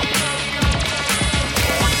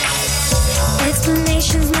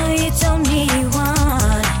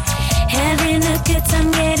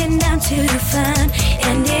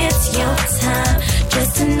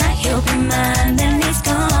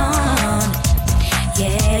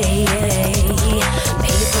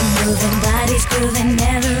 moving, bodies grooving,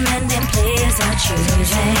 never-ending players are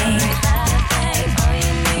choosing.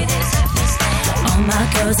 All my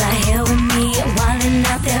girls are here with me, wilding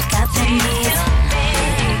out, they've got their needs.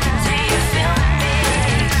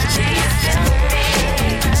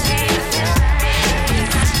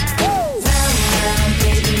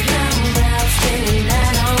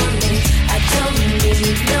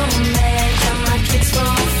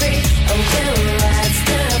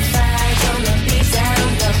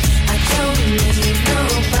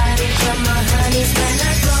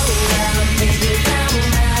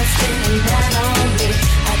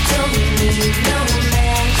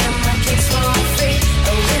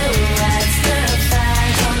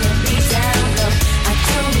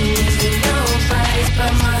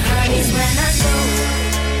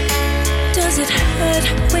 Does it hurt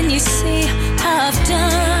when you see how I've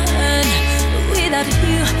done without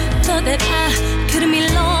you? Thought that I couldn't be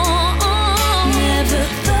long. Never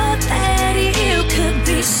thought that you could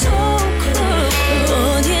be so close.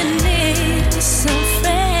 All you need is some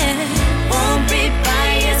friend. Won't be by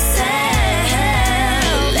yourself.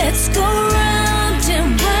 Let's go round and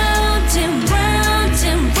round and round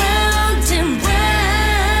and round and round.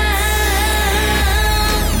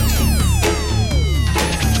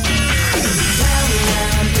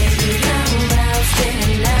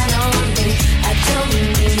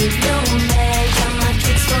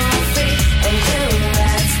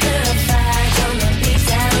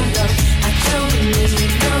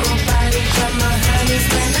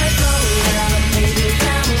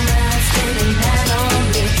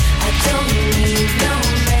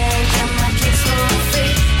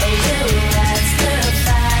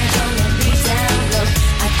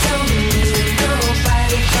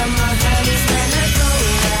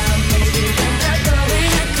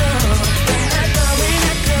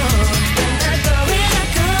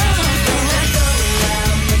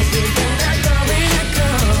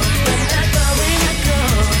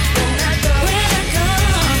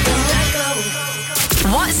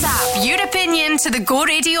 To the Go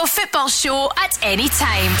Radio Football Show at any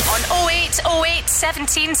time on 0808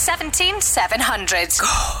 17 17 700. Go,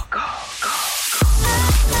 go, go.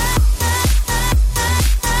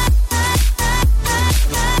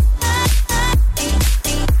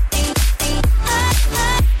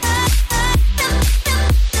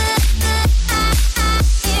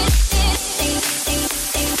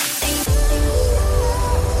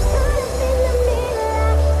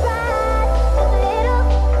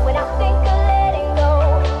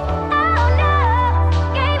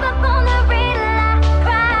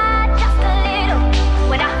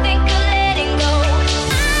 When I think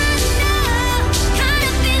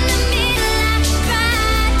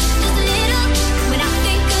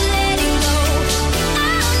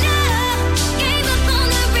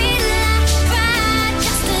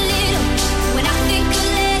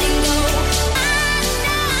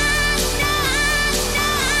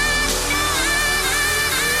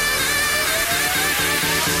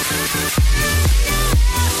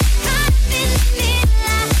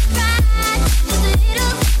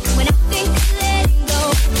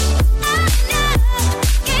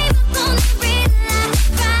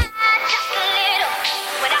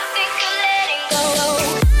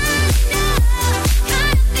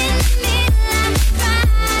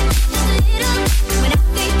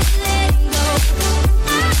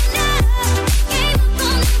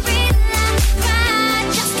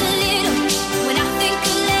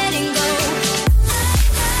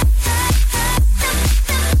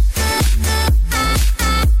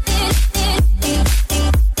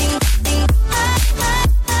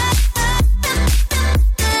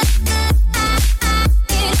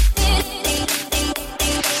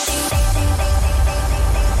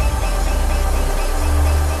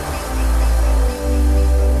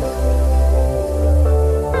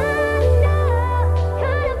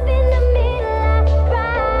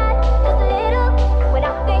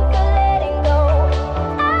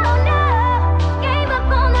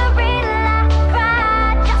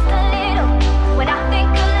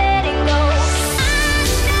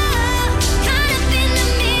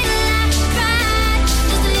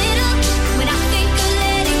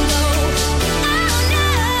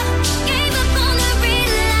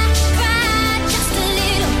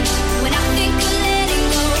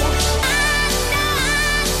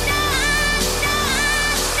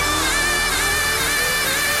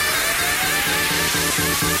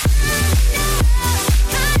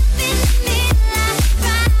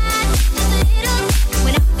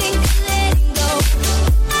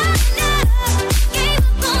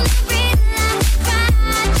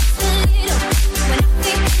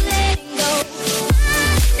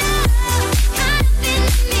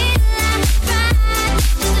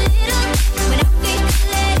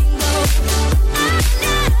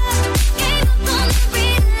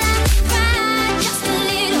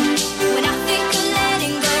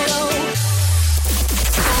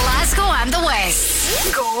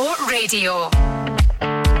Go Radio.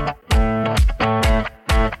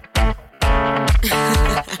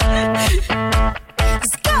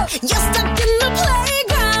 Let's go. You're stuck in the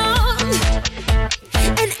playground,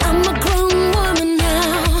 and I'm a grown woman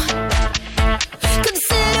now.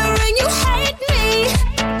 Considering you hate me,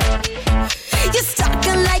 you're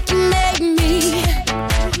stalking like you made me.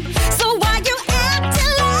 So why you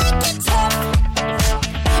acting like you're tough?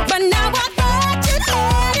 But now I thought you'd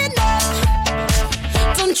had enough.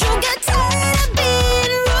 Don't you get tired of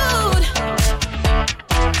being rude?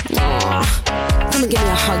 Aw, come and give me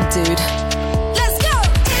a hug, dude. Let's go.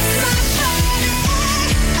 It's my party.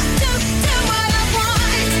 I do what I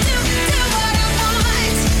want. Do what I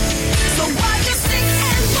want. So why you sit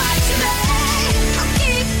and watch me? I'll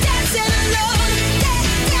keep dancing alone,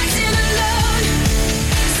 dancing alone.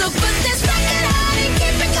 So put this record on and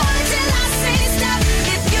keep it going till I say stop.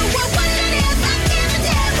 If you were wondering if I give a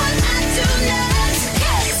damn, well I do not.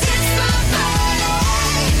 'Cause it's my party.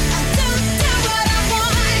 I do what I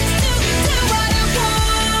want. Do what I want.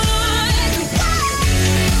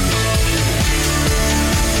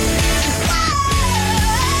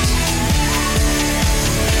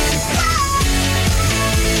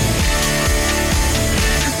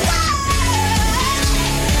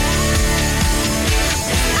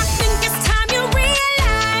 I think it's time you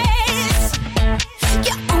realize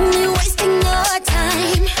you're only wasting your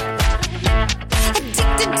time.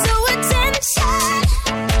 Addicted to attention,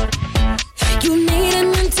 you need an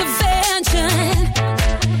intervention.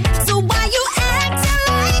 So why you acting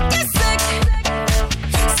like you're sick?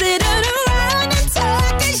 Sitting around and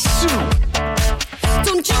talking shit.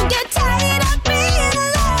 Don't you get tired of being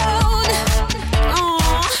alone?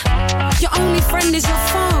 Aw, your only friend is your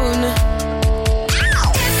phone.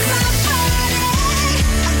 It's my party.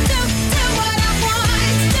 I do what I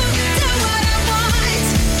want. Do what I want.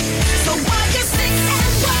 So why you sit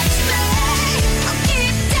and watch me? I'll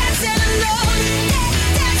keep dancing alone,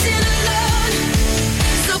 dancing alone.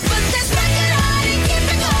 So put this record on and keep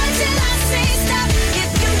it going till I say stop. If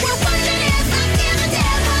you were wondering if I give a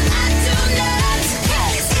damn, well I do not.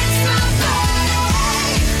 'Cause it's my party.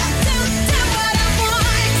 I do what I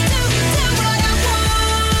want. Do what I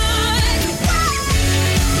want.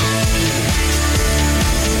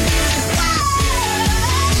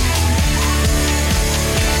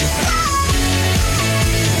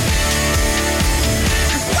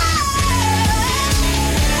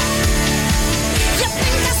 You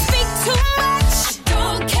think I speak too much?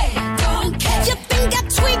 Don't care, don't care. You think I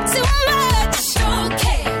tweet too much? Don't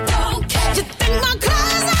care, don't care. You think my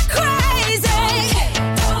clothes are crazy?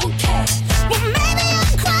 Don't care. Well, maybe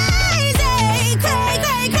I'm crazy, cray.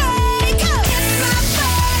 It's my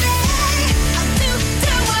party. I do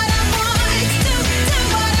what I want. Do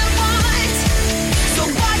what I want. So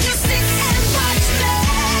why you sit and watch me?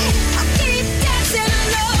 I'll keep dancing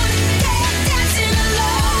alone, dancing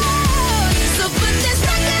alone. So put this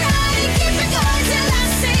record on and keep it going till I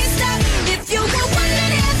say stop. If you were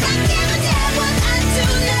wondering if I give a damn, well I do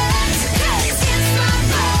not. 'Cause it's my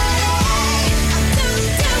party. I do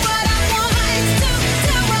what I want.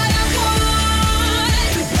 Do what I want.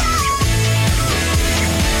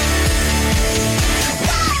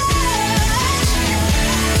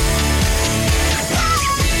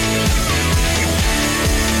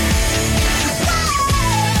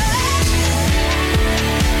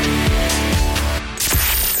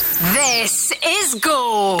 This is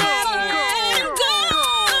Go.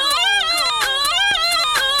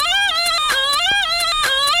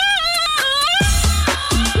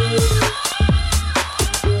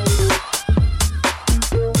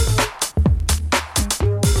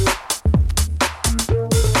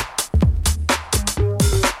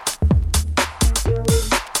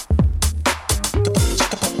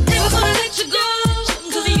 Never gonna let you go,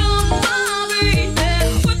 'cause you're my baby.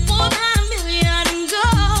 With more than $1 million and go.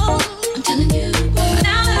 I'm telling you,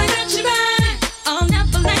 now that I got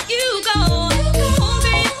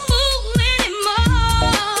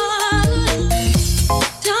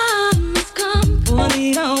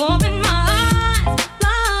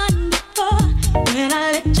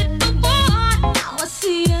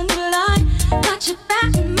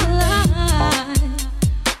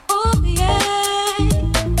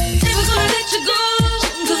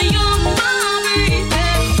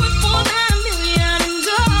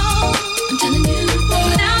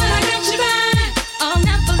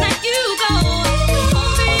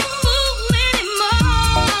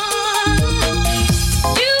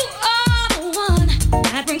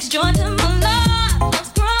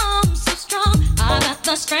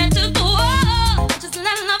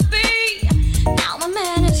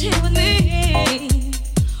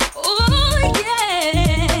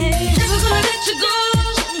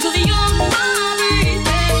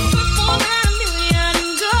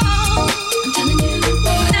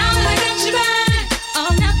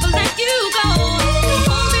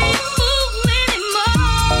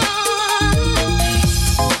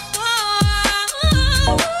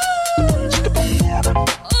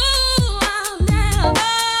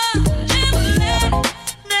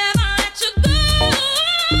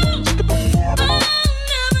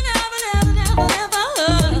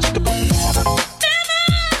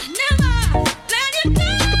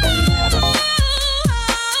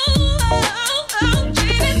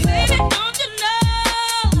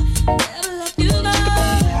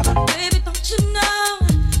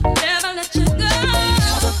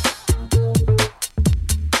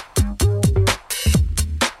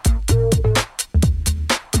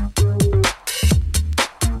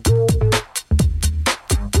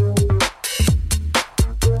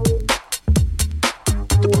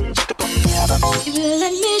Baby,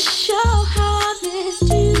 let me show how I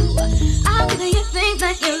missed you. I'll give you things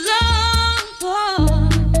that you long for.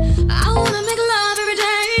 I wanna make love every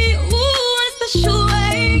day, ooh, in a special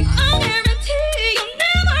way. I'll guarantee you'll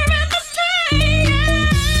never ever say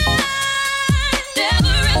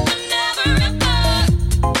never ever, never ever.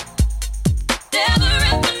 Never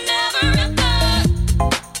ever, never ever.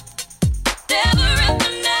 Never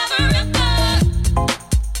ever, never ever.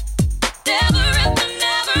 Never ever,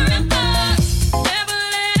 never ever. Never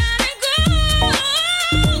let it go.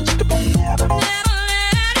 Never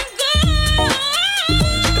let it go.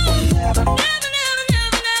 Never, never,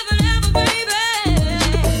 never, never, never, baby.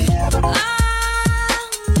 I'll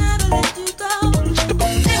never let you go.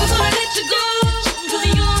 Never gonna let you go. 'Cause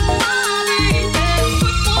you're mine.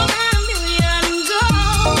 Worth more than a million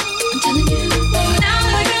gold. I'm telling you, now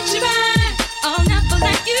that I got you back, I'll never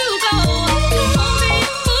let you go. Won't be a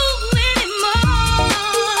fool anymore.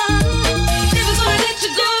 Never gonna let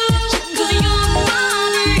you go. 'Cause you're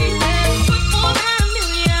mine. Worth more than a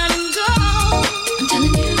million gold. I'm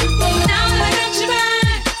telling you, now that I got you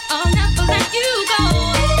back, I'll never let you go.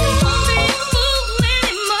 Won't be a fool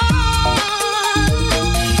anymore.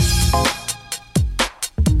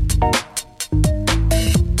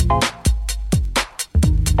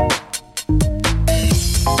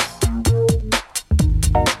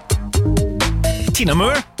 Tina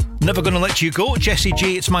Moore, Never Gonna Let You Go. Jessie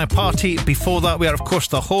J, It's My Party. Before that, we are, of course,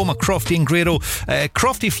 The Home of Crofty and Grado.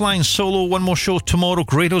 Crofty flying solo, one more show tomorrow.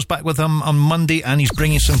 Grado's back with him on Monday, and he's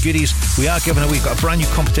bringing some goodies. We are giving away, we've got a brand new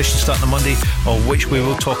competition starting on Monday, of which we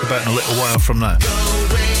will talk about in a little while from now.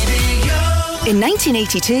 In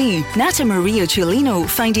 1982, Nata Maria Cellino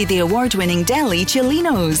founded the award-winning deli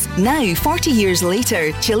Cellino's. Now, 40 years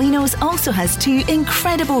later, Cellino's also has two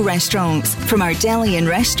incredible restaurants. From our deli and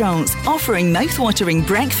restaurants, offering mouth-watering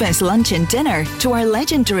breakfast, lunch and dinner, to our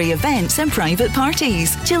legendary events and private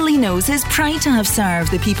parties, Cellino's is proud to have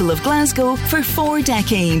served the people of Glasgow for 4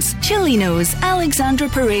 decades. Cellino's, Alexandra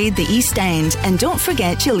Parade, the East End, and don't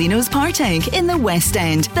forget Cellino's Partick in the West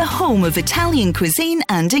End, the home of Italian cuisine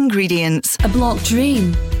and ingredients. A blocked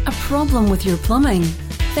drain? A problem with your plumbing?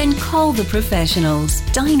 Then call the professionals.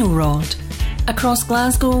 Dino Rod. Across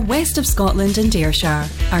Glasgow, west of Scotland and Ayrshire,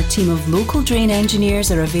 our team of local drain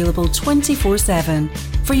engineers are available 24/7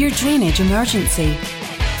 for your drainage emergency.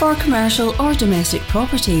 For commercial or domestic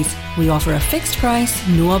properties, we offer a fixed price,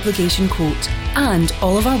 no obligation quote, and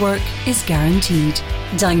all of our work is guaranteed.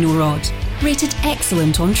 Dino Rod. Rated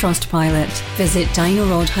excellent on Trustpilot. Visit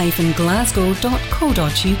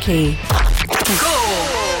dinorod-glasgow.co.uk. Go!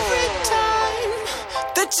 Every time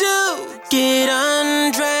that you get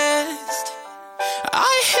undressed,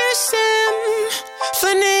 I hear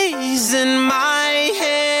symphonies in my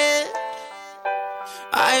head.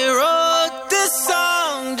 I wrote this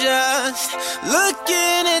song just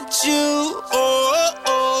looking at you. Oh,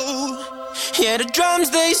 oh. Yeah, the drums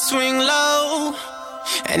they swing low,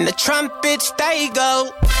 and the trumpets they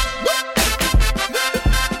go.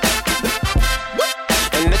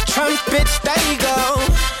 And the trumpets they go.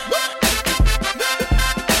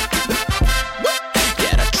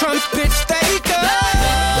 Yeah, the trumpets they go.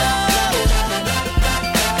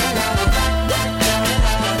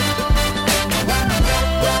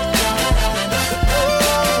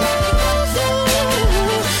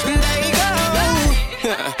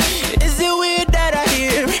 Is it weird that I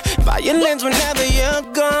hear violins whenever you're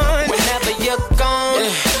gone? Whenever you're gone.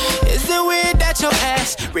 Is it weird that your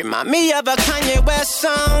ass remind me of a Kanye West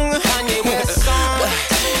song? Kanye West song.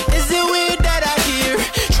 Is it weird that I hear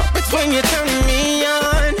trumpets when you're turning me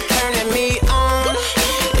on? Turning me on.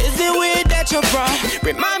 Is it weird that your bra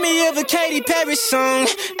remind me of a Katy Perry song?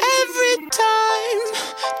 Every time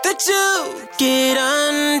that you get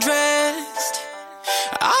undressed,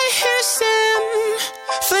 I hear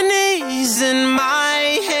symphonies in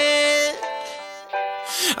my head.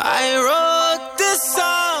 I wrote this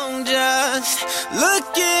song just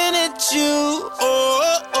looking at you.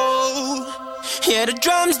 Oh, oh. Yeah, the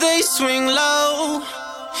drums they swing low,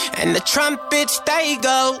 and the trumpets they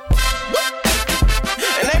go.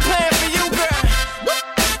 And they playing for you, girl.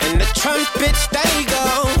 And the trumpets they go.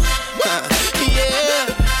 Yeah.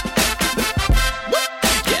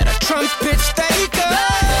 Yeah, the trumpets they go.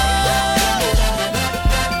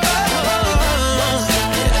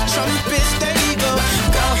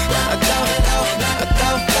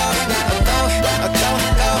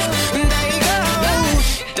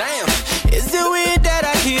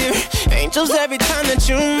 Every time that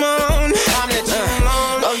you moan,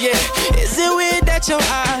 oh yeah. Is it weird that your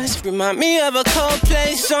eyes remind me of a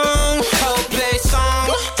Coldplay song? Coldplay song.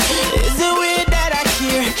 Is it weird that I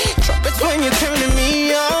hear trumpets when you're turning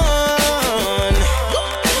me on?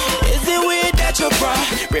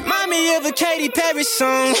 me of a Katy Perry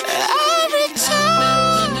song. Every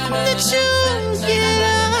time that you get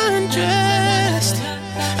undressed,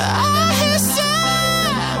 I hear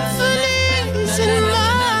symphonies in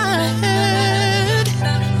my head.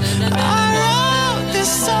 I wrote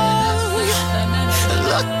this song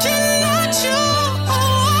looking at you.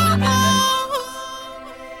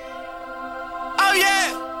 Oh yeah.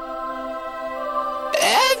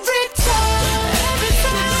 Every time you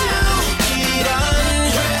get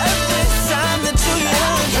undressed, every time that you get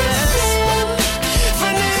undressed,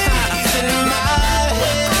 symphonies in my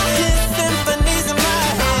head, symphonies in my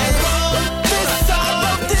head. I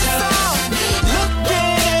wrote this song,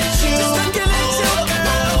 looking at you, girl.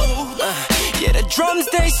 Yeah, the drums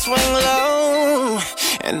they swing low,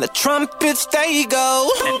 and the trumpets they go.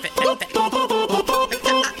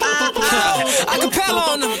 Acapella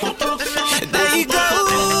on them. There you go.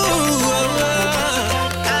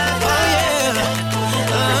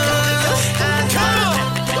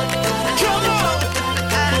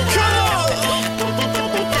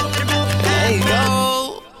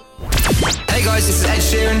 Hey guys, this is Ed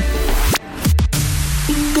Sheeran.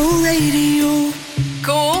 Go radio.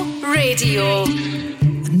 Go radio. I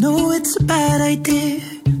know it's a bad idea,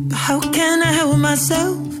 but how can I help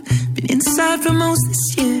myself? Been inside for most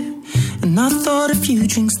this year, and I thought a few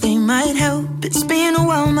drinks they might help. It's been a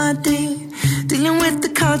while, my dear, dealing with the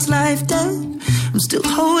cards life dealt. I'm still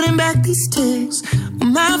holding back these tears. All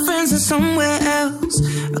my friends are somewhere else.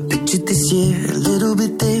 I pictured this year a little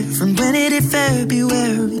bit different. When it hit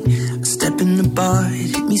February, a step in the bar,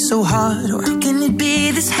 it hit me so hard. Or how can it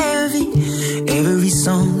be this heavy? Every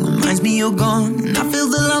song reminds me you're gone, and I feel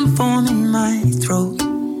the lump form in my throat.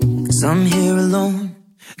 'Cause I'm here alone,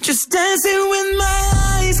 just dancing with my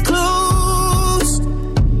eyes closed.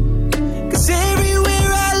 'Cause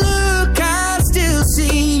everywhere I look, I still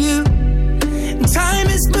see you. And time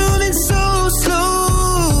is moving so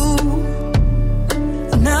slow,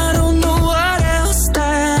 and I don't know what else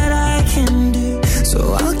that I can do. So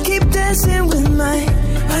I'll keep dancing with my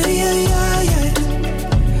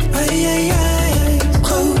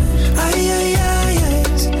closed.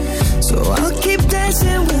 So I'll keep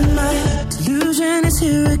dancing with my delusion is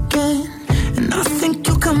here again, and I think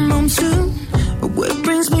you'll come home soon. But what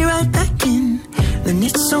brings me right back in? Then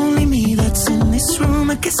it's only me that's in this room.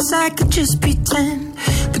 I guess I could just pretend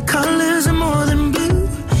the colors are more than blue,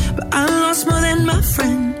 but I lost more than my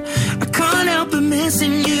friend. I can't help but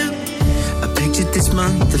missing you. I pictured this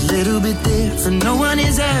month a little bit different. No one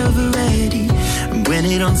is ever ready, and when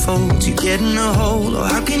it unfolds, you get in a hole. Or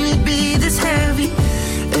how can it be this heavy?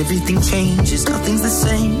 Everything changes, nothing's the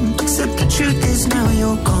same, except the truth is now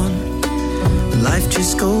you're gone. Life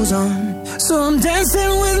just goes on. So I'm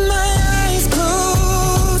dancing with my eyes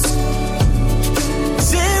closed.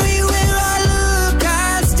 'Cause everywhere I look, I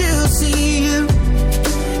still see you.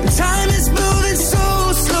 And time is moving so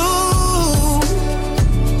slow,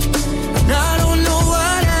 and I don't know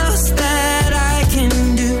what else that I can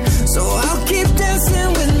do. So I'll keep dancing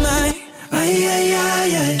with my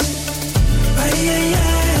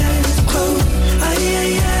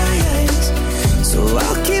So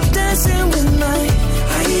I'll keep dancing with my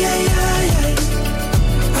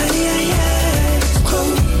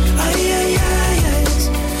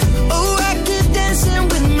Oh, I keep dancing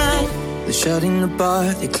with my. They're shutting the bar,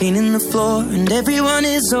 they're cleaning the floor, and everyone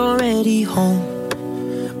is already home,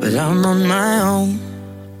 but I'm on my own,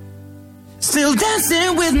 still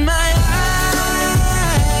dancing with my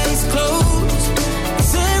eyes closed.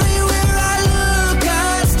 'Cause everywhere I look, I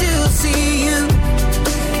still see you.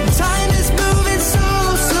 Time is moving so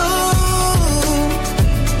slow,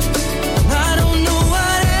 I don't know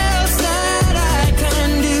what else that I can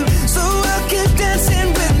do. So I'll keep dancing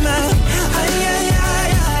with my eyes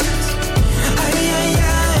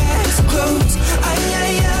closed.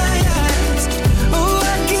 Oh,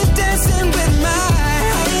 I keep dancing with my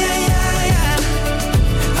eyes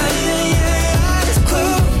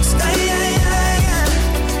closed.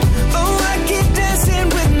 Oh, I keep dancing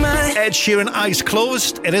with my. Ed Sheeran, Eyes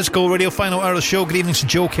Closed. It is Go Radio, final hour of the show. Good evening to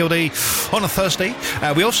Joe Kilday on a Thursday.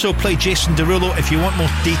 We also play Jason Derulo. If you want more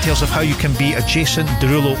details of how you can be a Jason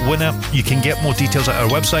Derulo winner, you can get more details at our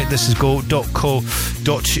website. This is go.co.uk.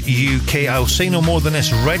 I'll say no more than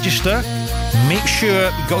this. Register. Make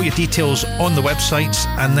sure you got all your details on the website,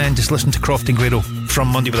 and then just listen to Croft and Grado from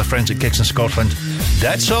Monday with our friends at Gigs in Scotland.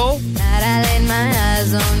 That's all. That I laid my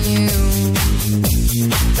eyes on you,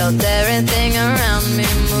 felt everything around me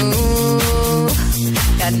move.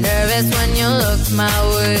 Got nervous when you looked my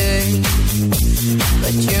way,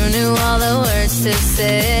 but you knew all the words to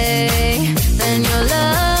say. Then your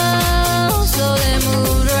love slowly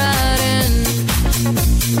moved right in.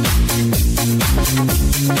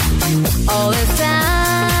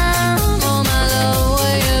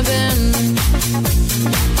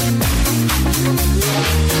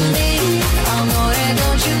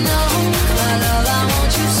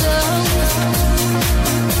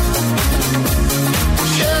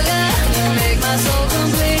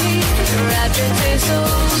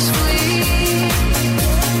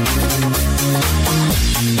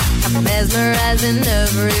 mesmerizing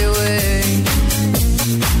every way.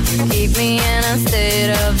 Keep me in a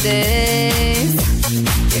state of daze.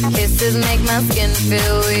 Your kisses make my skin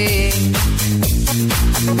feel weak.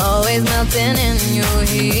 I'm always melting in your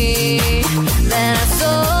heat. Then I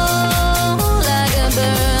soar like a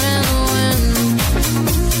bird in the wind.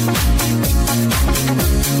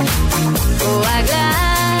 Oh, I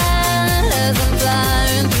glide as I'm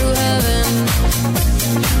flying through heaven.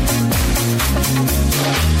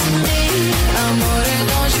 Amore,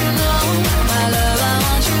 don't you know, my love, I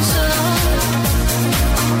want you so.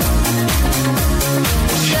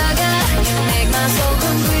 Sugar, you make my soul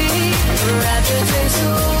complete. Rapture tastes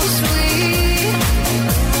so sweet.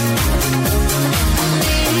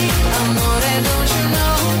 Amore, don't you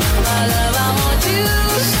know, my love, I want you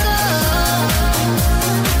so.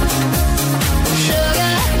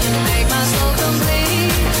 Sugar, you make my soul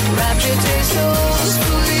complete. Rapture tastes so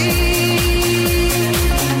sweet.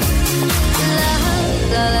 La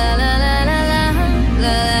la la la la la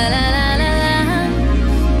la la la la la.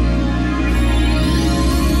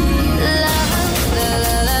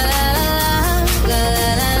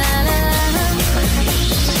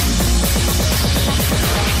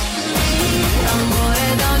 Amore,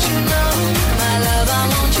 don't you know, my love, I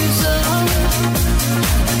want you so.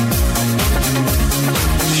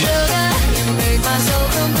 Sugar, you make my soul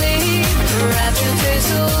complete. Rapture tastes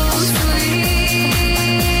so sweet.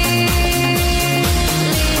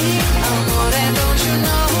 Amore, don't you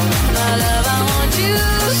know, my love, I want you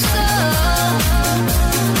so.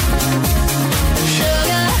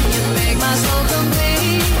 Sugar, you make my soul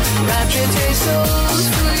complete. Rapture tastes so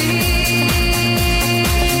sweet.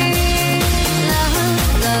 La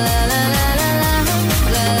la la la la la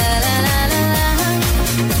la la la la la.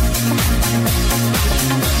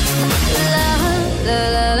 La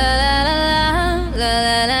la la la la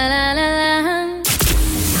la la la.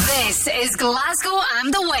 This is Glasgow and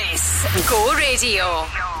the West. Go Radio.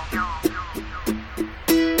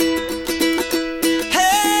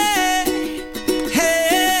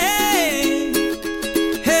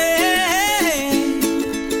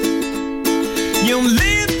 Your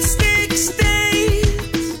lipstick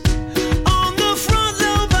stains on the front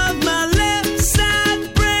lobe of my left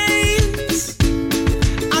side brains.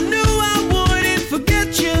 I knew I wouldn't forget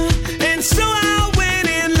you, and so I went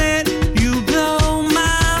and let you blow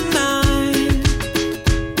my mind.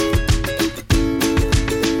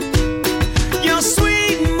 Your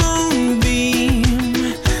sweet moonbeam,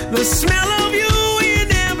 the smell of you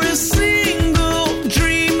in every single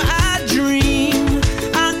dream I dream.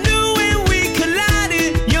 I knew when we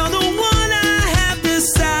collided, you're the one I have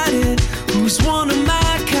decided who's one of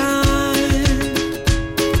my kind.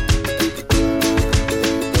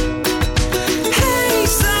 Hey,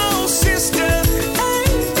 soul sister,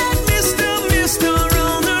 ain't that Mr.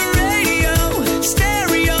 on the radio?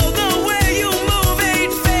 Stereo, the way you move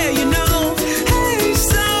ain't fair, you know. Hey,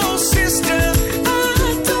 soul sister, I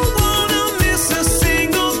don't wanna miss a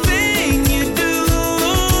single thing you do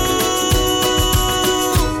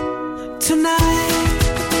tonight.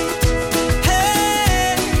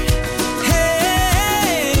 Hey, hey,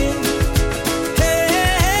 hey,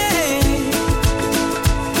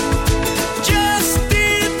 just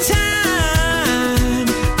in time.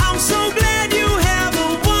 I'm so glad you have a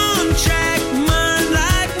one-track mind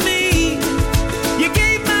like me. You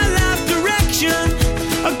gave my life direction,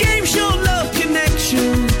 a game show love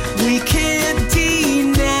connection we can't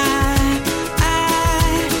deny.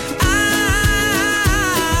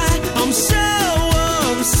 I'm so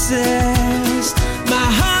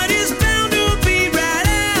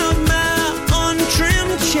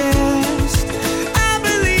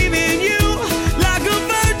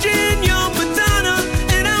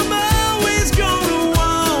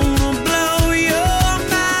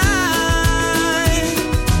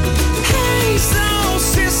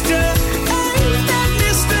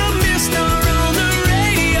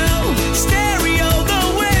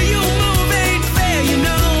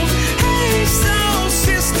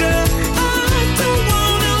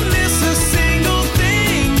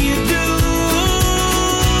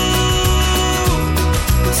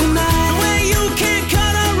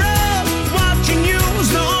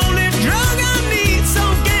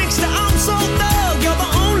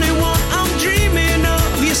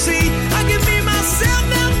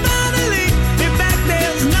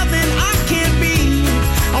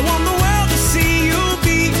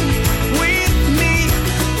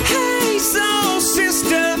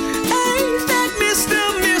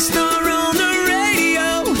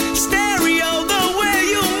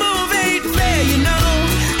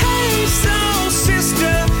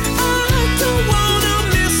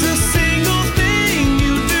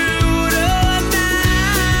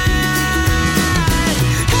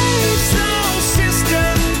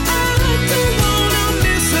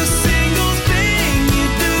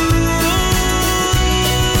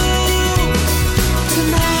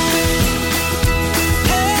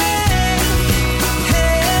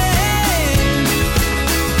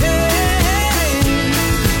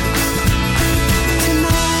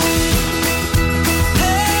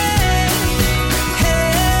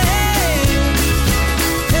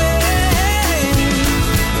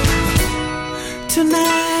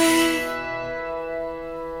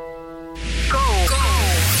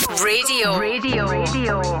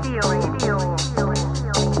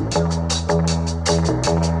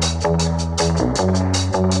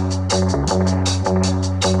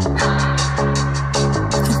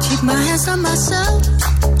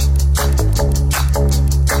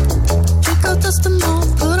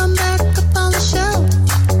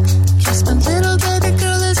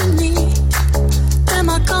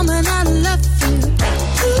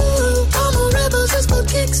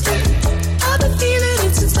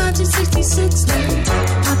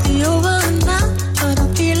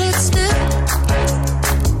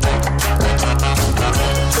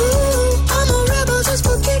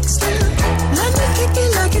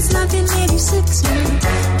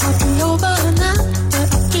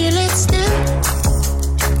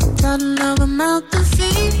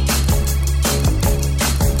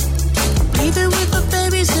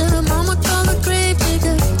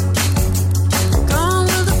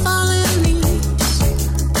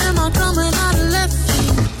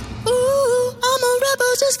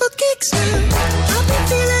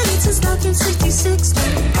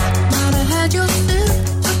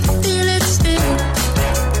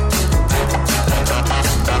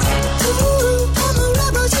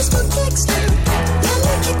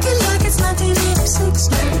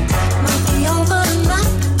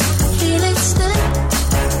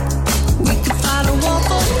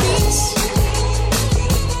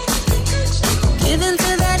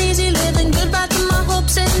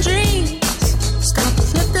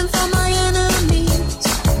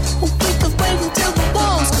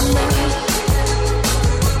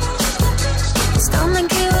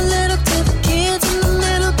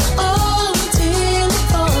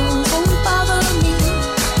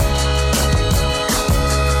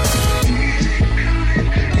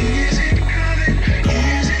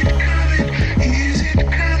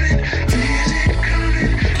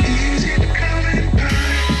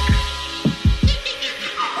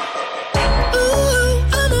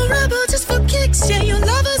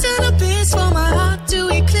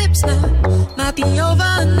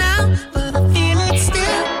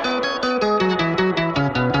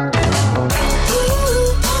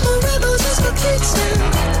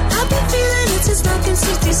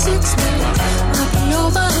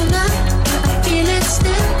but I'm not. I feel it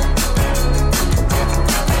still.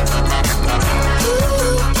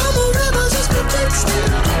 Ooh, I'm a rebel, just protect still.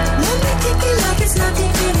 Let me kick it like it's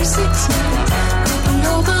 1986 now.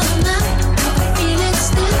 No, but I'm not. I feel it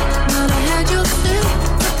still. Not I had your fill.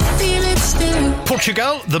 I feel it still.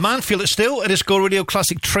 Portugal, the man, Feel It Still. It is Go Radio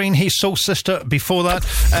Classic Train. Hey, Soul Sister before that.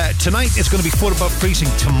 Tonight it's going to be 4 above freezing.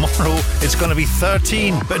 Tomorrow it's going to be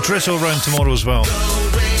 13. Bit drizzle around tomorrow as well.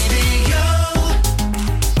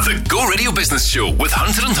 The Go Radio Business Show with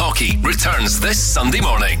Hunter and Hockey returns this Sunday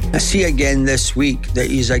morning. I see again this week that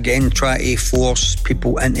he's again trying to force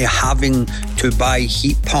people into having to buy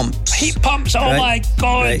heat pumps. Heat pumps, oh my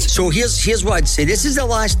God. Right. So here's what I'd say. This is the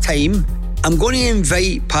last time I'm going to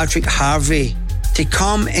invite Patrick Harvey to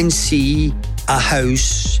come and see a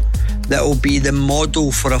house that will be the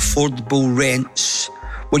model for affordable rents,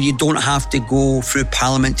 where you don't have to go through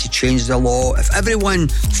Parliament to change the law. If everyone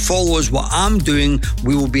follows what I'm doing,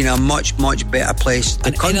 we will be in a much, much better place.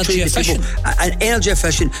 The country, energy efficient. And energy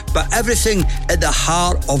efficient, but everything at the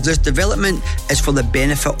heart of this development is for the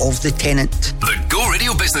benefit of the tenant. The Go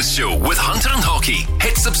Radio Business Show with Hunter and Hockey.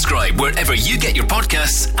 Hit subscribe wherever you get your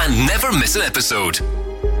podcasts and never miss an episode.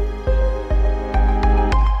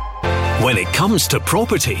 When it comes to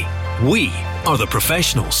property, we are the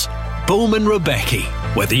professionals. Bowman Rebecki.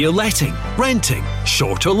 Whether you're letting, renting,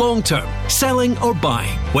 short or long term, selling or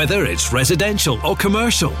buying, whether it's residential or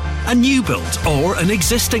commercial, a new build or an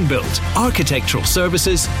existing build, architectural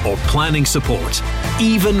services or planning support,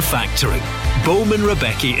 even factoring. Bowman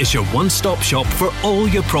Rebecki is your one-stop shop for all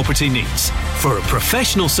your property needs. For a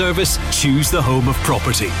professional service, choose the home of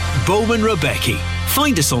property. Bowman Rebecki.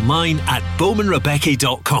 Find us online at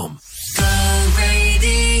bowmanrebecki.com.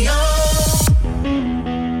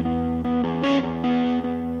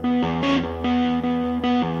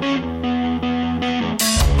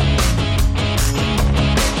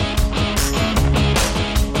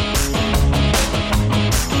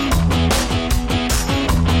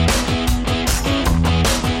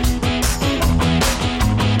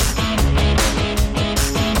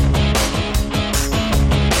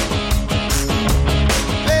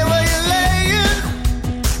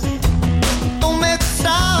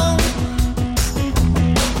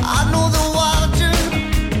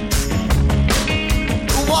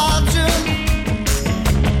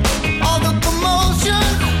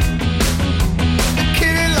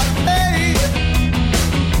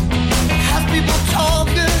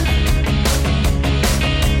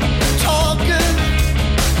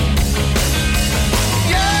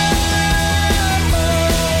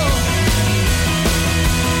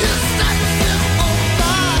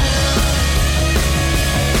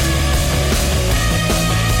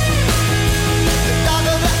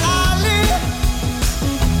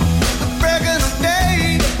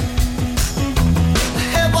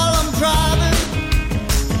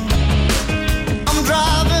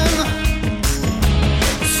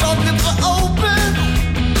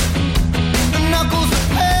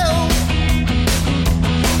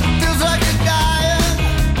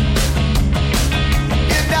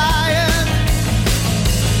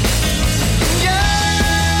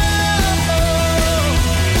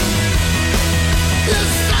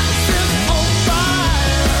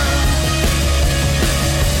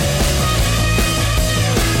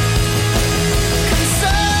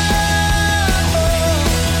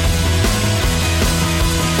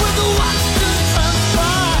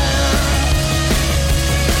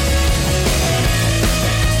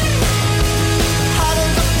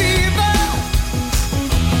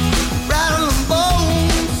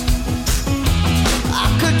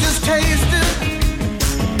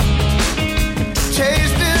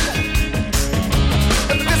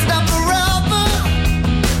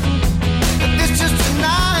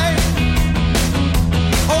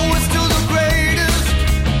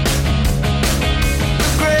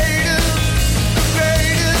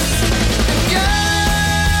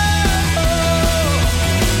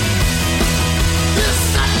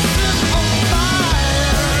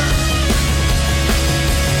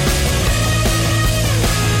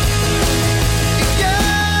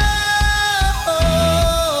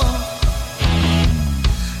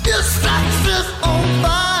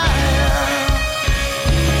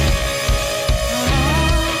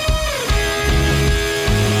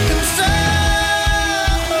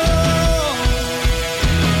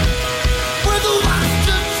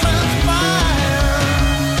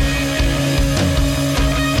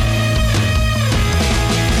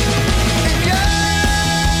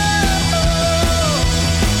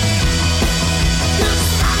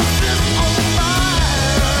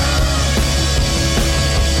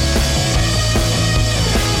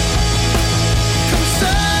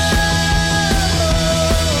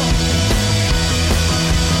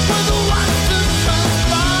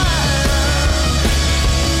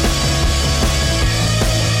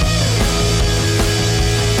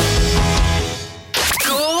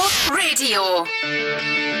 Radio.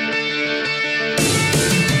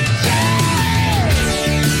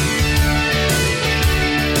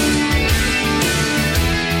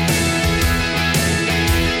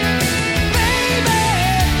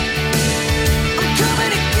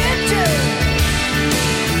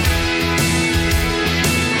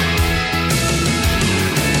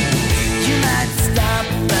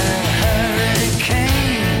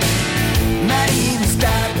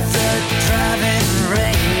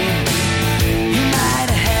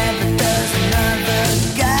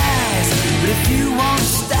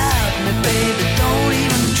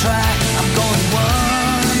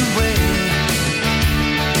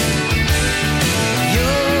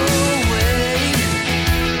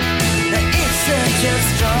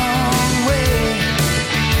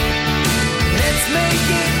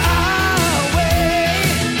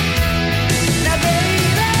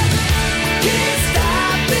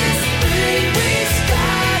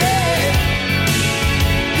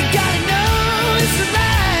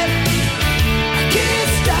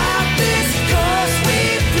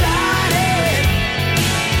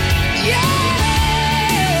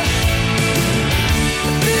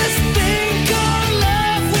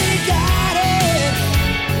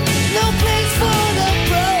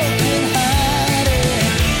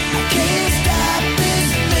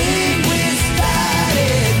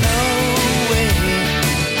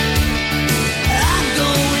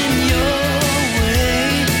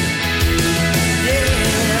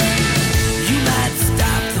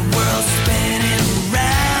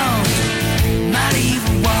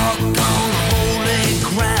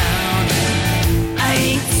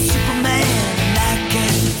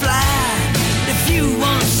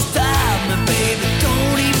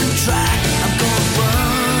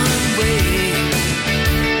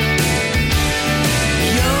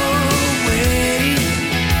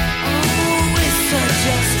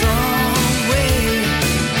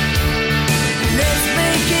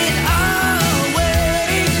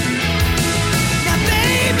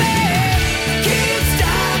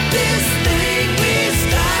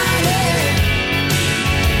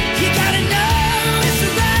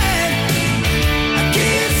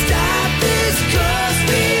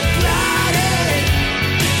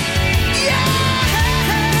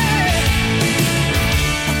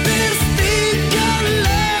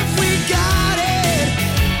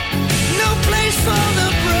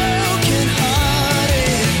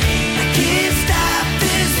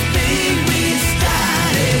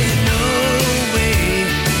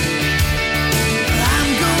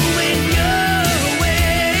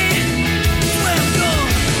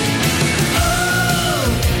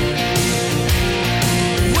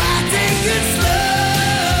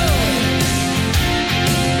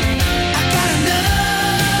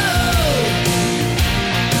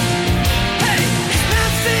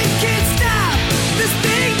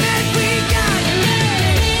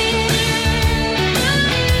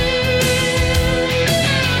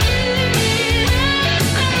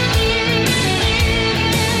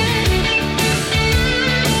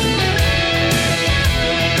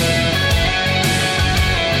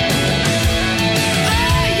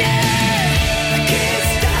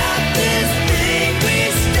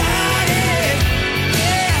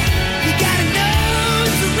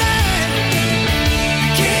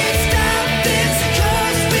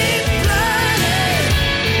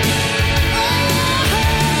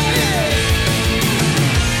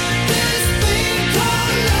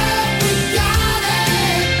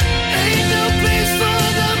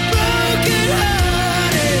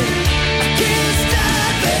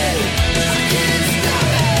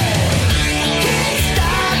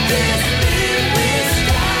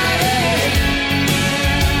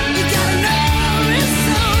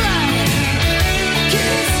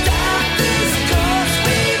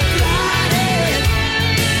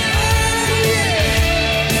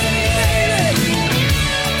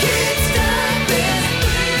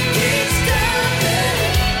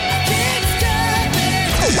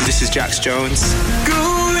 Jax Jones.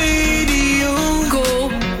 Go radio. Go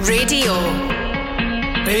radio.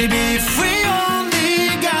 Baby, if we only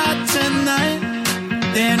got tonight,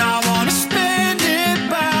 then I wanna spend it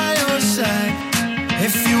by your side.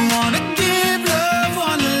 If you wanna give love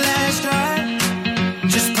one last try,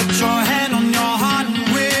 just put your hand on your heart and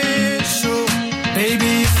whistle.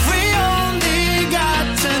 Baby, if we only got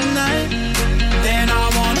tonight, then I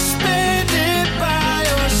wanna spend it by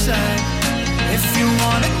your side. If you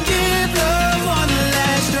wanna give love one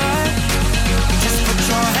last try, just put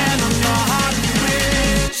your hand on your heart and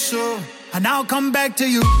whistle, and I'll come back to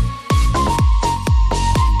you.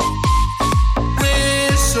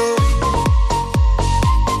 Whistle,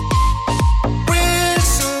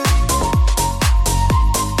 whistle,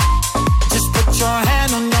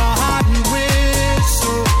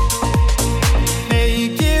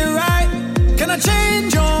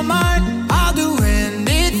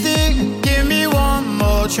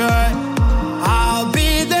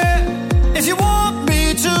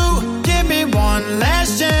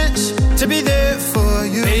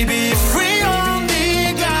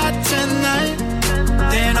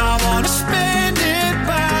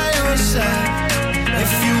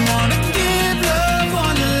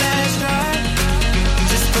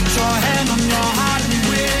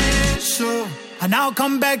 I'll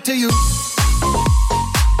come back to you.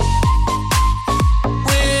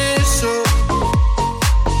 Whistle.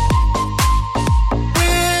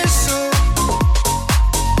 Whistle.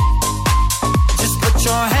 Just put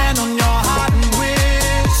your hand on your heart and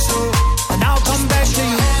whistle, and I'll come back to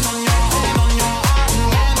you.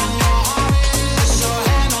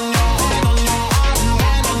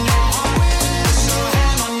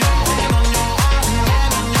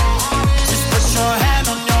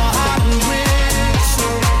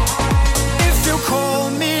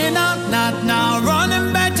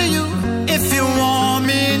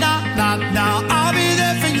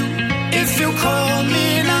 Call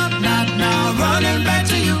me now, not now, running back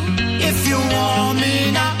to you. If you want me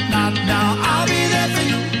now, not now, I'll be there for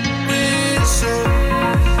you. Whistle,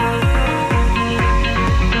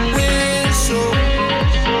 whistle,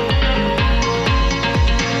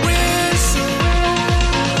 whistle.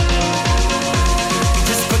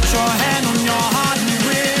 Just put your hand on your heart and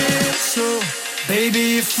whistle.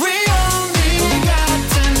 Baby, if we only got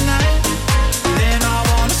tonight, then I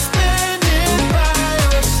wanna spend it by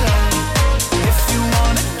your side. If you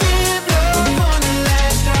wanna give love one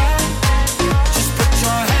last try, just put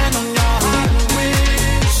your hand on your heart and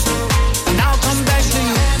whistle, and I'll come back to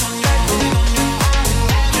you.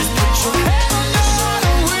 Just put your hand on your heart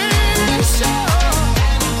and whistle.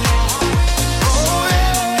 Oh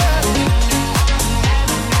yeah.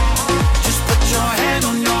 Just put your hand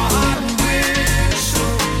on your heart and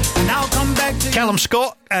whistle, and I'll come back to you. Callum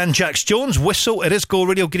Scott and Jax Jones, Whistle. It is Go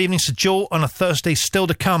Radio. Good evening to Joe on a Thursday. Still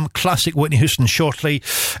to come, classic Whitney Houston shortly.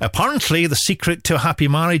 Apparently, the secret to a happy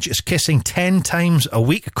marriage is kissing 10 times a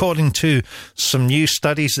week, according to some new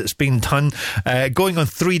studies that's been done. Going on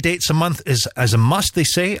 3 dates a month is as a must, they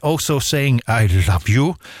say. Also saying, I love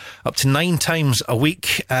you, up to 9 times a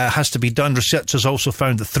week has to be done. Researchers also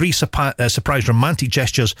found that 3 surprise romantic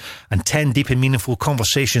gestures and 10 deep and meaningful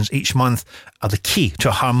conversations each month are the key to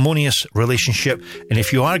a harmonious relationship. And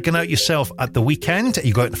if you are going out yourself at the weekend,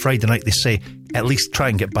 you go out on Friday night, they say at least try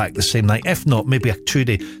and get back the same night. If not, maybe a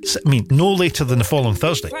 2-day. I mean, no later than the following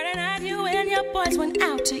Thursday. Friday night, you and your boys went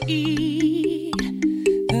out to eat.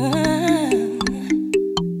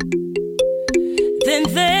 Then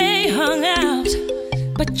they hung out,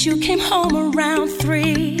 but you came home around 3.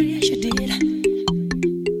 Yes, you did.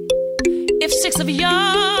 If 6 of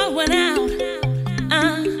y'all went out,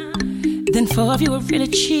 then 4 of you were really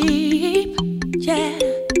cheap. Yeah,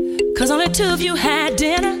 'cause only 2 of you had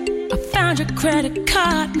dinner. I found your credit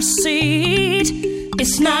card receipt.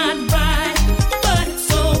 It's not right, but it's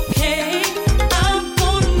okay. I'm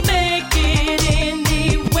gonna make it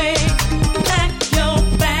anyway. Pack your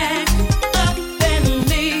bag up and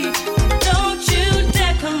leave. Don't you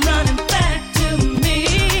dare come running back to me.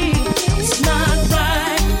 It's not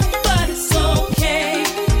right, but it's okay.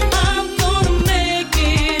 I'm gonna make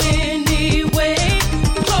it anyway.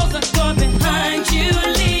 Close the door behind you,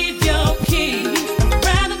 leave your key. I'd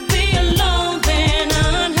rather be alone than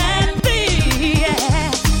unhappy.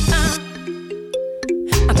 Yeah.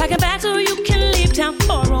 I'm packing bags so you can leave town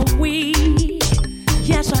for a week.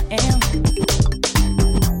 Yes, I am.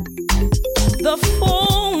 The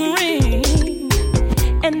phone rings,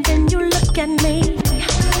 and then you look at me.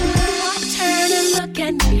 Turn and look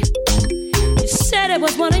at me. You said it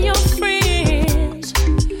was one of your friends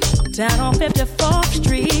down on 54th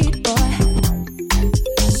Street, boy.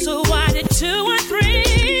 So why did 2 and 3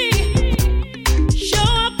 show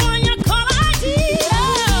up on your call ID?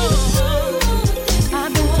 Oh,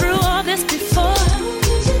 I've been through all this before.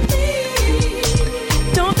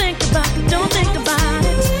 Don't think about it, don't think about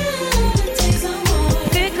it.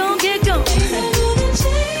 Get gone, get gone.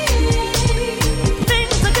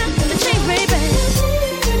 Things are gonna change, baby.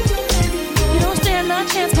 You don't stand no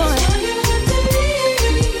chance, boy.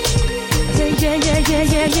 I say, yeah, yeah,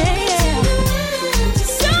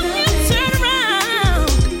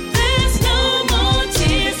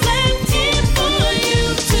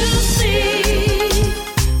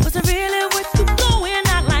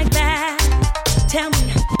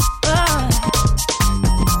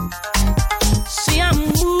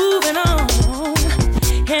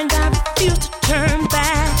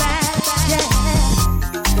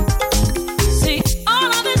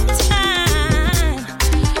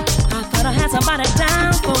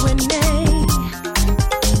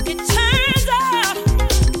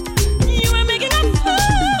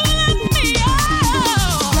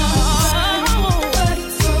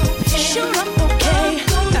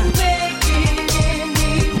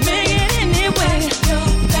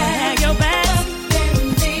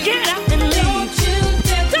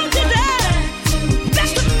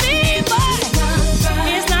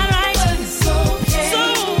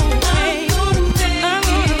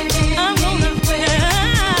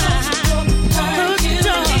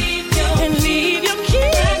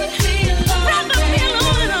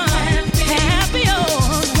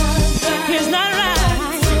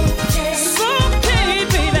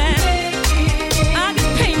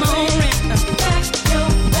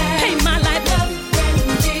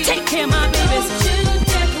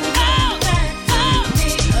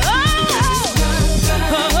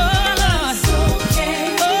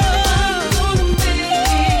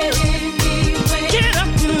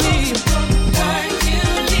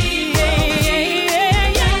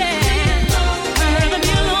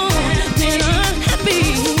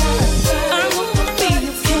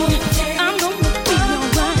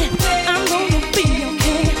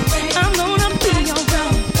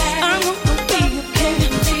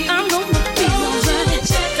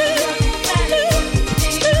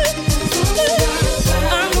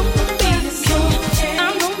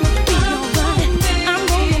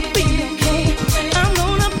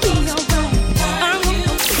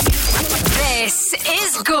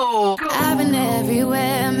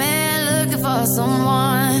 everywhere, man, looking for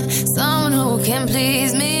someone who can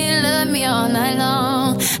please me, love me all night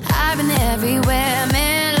long. I've been everywhere,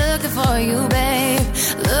 man, looking for you,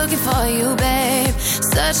 babe,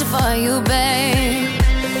 searching for you, babe.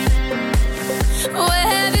 Where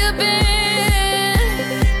have you been?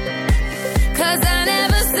 'Cause I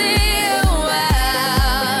never see you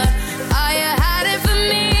out. Are you hiding from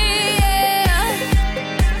me? Yeah.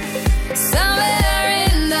 Somewhere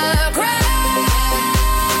in the crowd.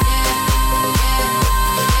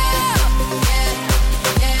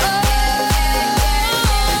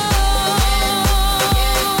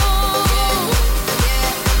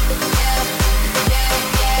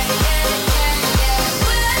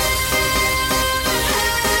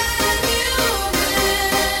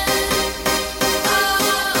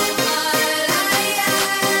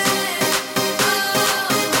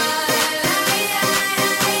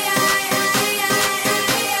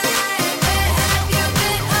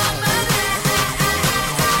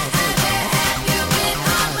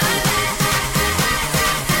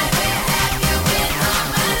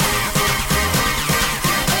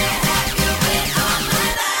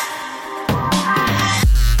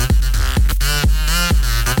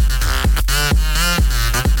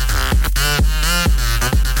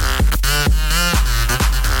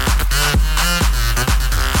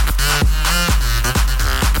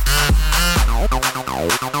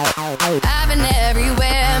 I've been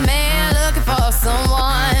everywhere, man, looking for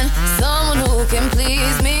someone who can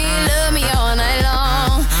please me, love me all night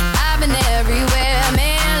long. I've been everywhere,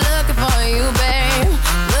 man, looking for you,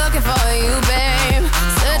 babe,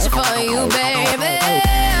 searching for you, baby.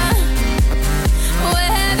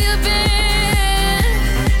 Where have you been?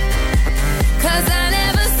 'Cause I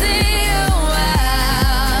never see you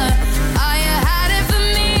out. Are you hiding from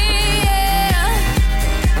me? Yeah.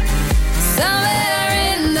 Somewhere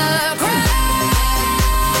in the crowd.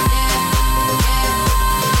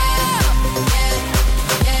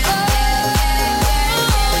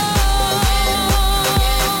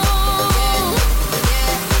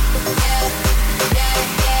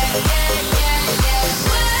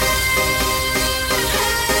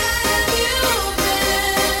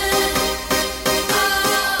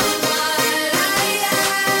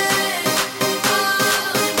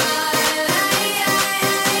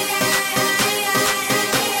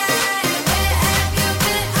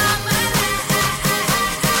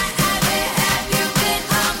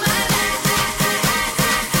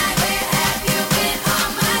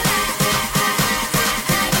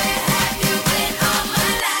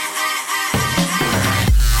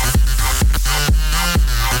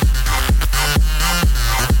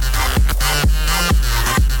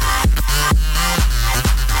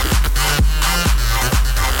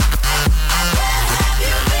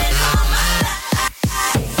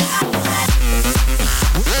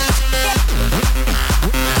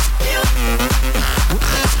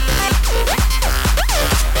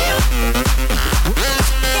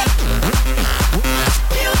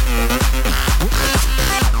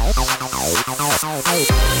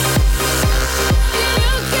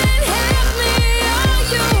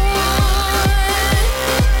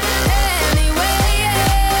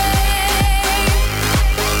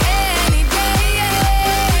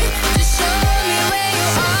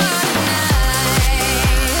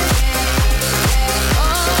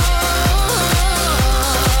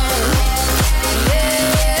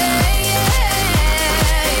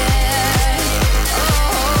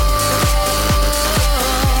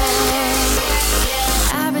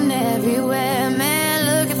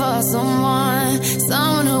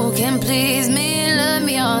 Someone who can please me, love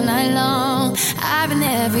me all night long. I've been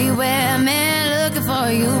everywhere, man, looking for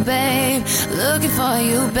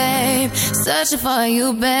you, babe, searching for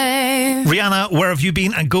you, babe. Rihanna, where have you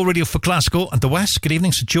been? And Go Radio for Glasgow and the West. Good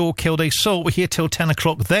evening, so Joe, Kilday. So we're here till 10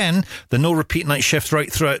 o'clock. Then the no repeat night shift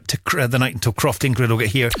right throughout to the night until Croft Ingrid will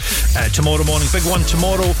get here tomorrow morning. Big one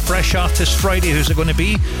tomorrow, Fresh Artist Friday. Who's it going to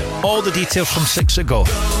be? All the details from 6 ago.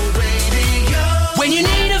 When you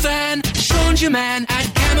need a van, Sean's your man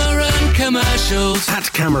at Cameron Commercials.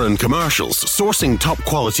 At Cameron Commercials, sourcing top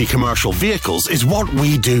quality commercial vehicles is what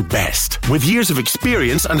we do best. With years of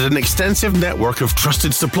experience and an extensive network of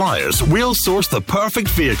trusted suppliers, we'll source the perfect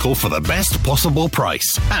vehicle for the best possible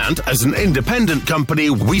price. And as an independent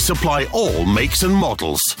company, we supply all makes and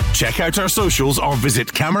models. Check out our socials or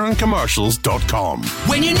visit CameronCommercials.com.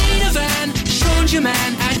 When you need a van, Sean's your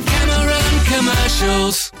man at Cameron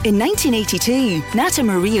commercials. In 1982, Nata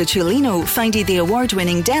Maria Ciulino founded the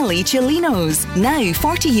award-winning deli Ciulino's. Now,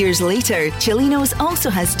 40 years later, Ciulino's also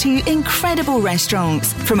has two incredible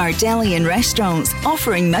restaurants. From our deli and restaurants,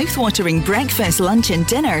 offering mouth-watering breakfast, lunch and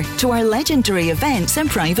dinner, to our legendary events and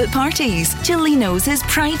private parties, Ciulino's is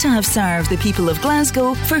proud to have served the people of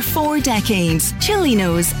Glasgow for 4 decades.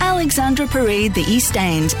 Ciulino's, Alexandra Parade, the East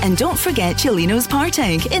End, and don't forget Ciulino's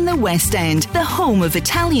Partick in the West End, the home of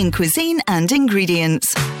Italian cuisine and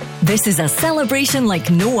ingredients. This is a celebration like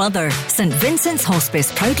no other. St Vincent's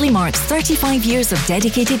Hospice proudly marks 35 years of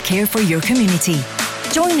dedicated care for your community.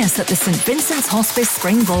 Join us at the St Vincent's Hospice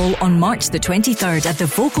Spring Ball on March the 23rd at the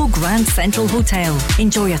Vocal Grand Central Hotel.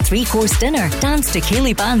 Enjoy a 3-course dinner, dance to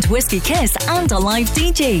Cayley Band Whiskey Kiss and a live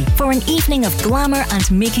DJ for an evening of glamour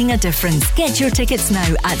and making a difference. Get your tickets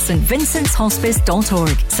now at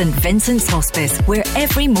stvincent'shospice.org. St Vincent's Hospice, where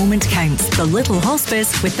every moment counts. The little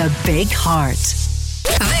hospice with the big heart.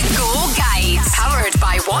 The Go Guide, powered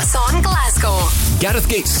by What's On Glasgow. Gareth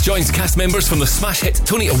Gates joins cast members from the smash hit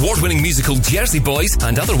Tony Award-winning musical Jersey Boys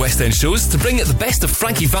and other West End shows to bring the best of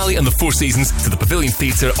Frankie Valli and the Four Seasons to the Pavilion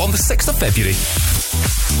Theatre on the 6th of February.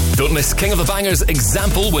 Don't miss King of the Bangers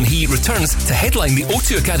Example when he returns to headline the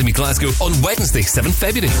O2 Academy Glasgow on Wednesday, 7th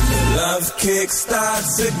February. Love kick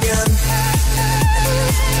starts again.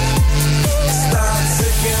 Starts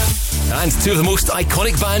again. And two of the most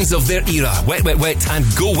iconic bands of their era, Wet Wet Wet and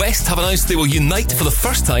Go West, have announced they will unite for the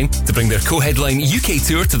first time to bring their co-headline UK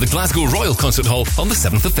tour to the Glasgow Royal Concert Hall on the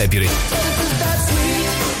 7th of February.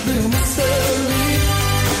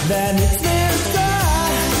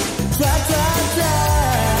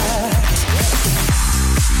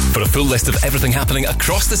 For a full list of everything happening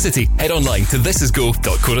across the city, head online to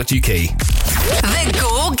thisisgo.co.uk. The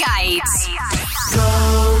Go Guide.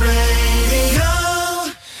 Go radio.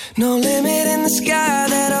 No limit in the sky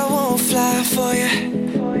that I won't fly for you.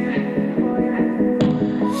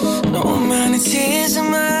 No amount of tears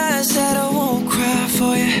in my eyes that I won't cry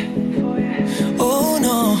for you. Oh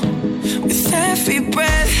no, with every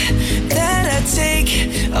breath that I take,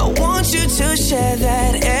 I want you to share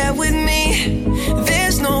that air with me.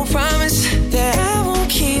 There's no promise that I won't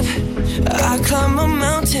keep. I climb a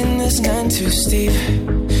mountain that's none too steep.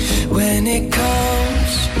 When it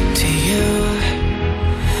comes to you,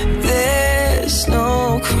 there's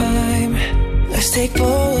no crime. Let's take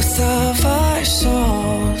both of our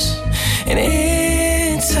souls and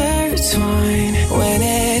intertwine. When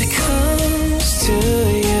it comes to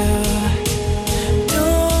you,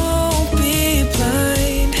 don't be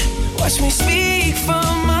blind. Watch me speak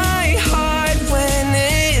from my heart. When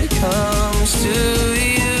it comes to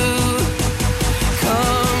you,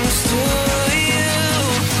 comes to you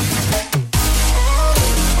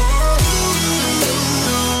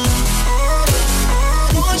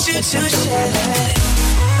to share that.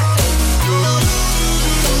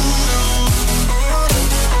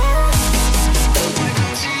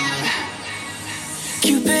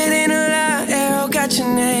 Cupid in a light arrow got your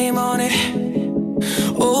name on it.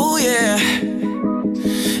 Oh yeah.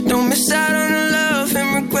 Don't miss out on the love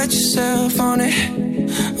and regret yourself on it.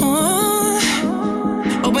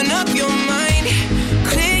 Open up your mind,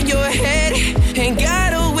 clear your head. Ain't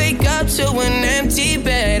gotta wake up to an empty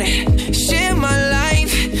bed. Share my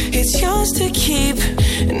life, it's yours to keep.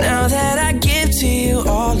 Now that I give to you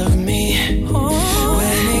all of me.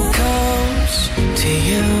 When it comes to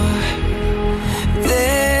you,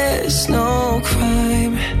 there's no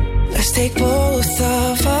crime. Let's take both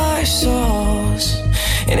of our souls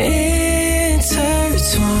and intertwine.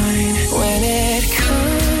 When it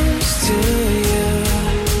comes to you,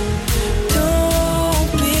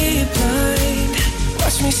 don't be blind.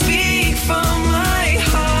 Watch me speak from my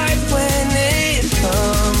heart. When it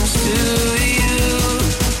comes to you,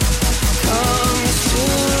 comes to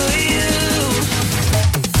you.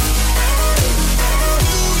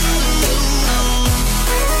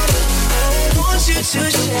 I want you to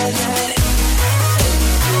share that.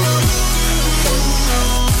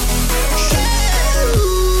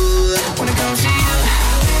 When it comes to you,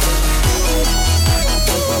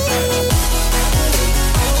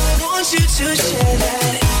 I want you to share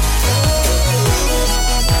that.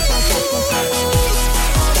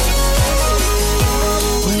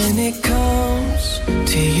 When it comes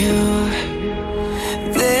to you,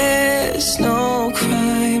 there's no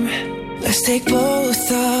crime. Let's take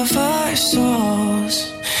both of our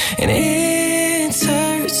souls and intertwine.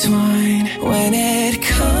 When it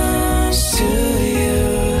comes to you,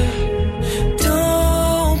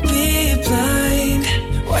 don't be blind.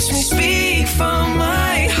 Watch me speak from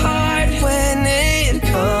my heart. When it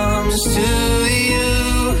comes to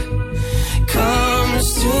you,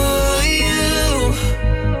 comes to you.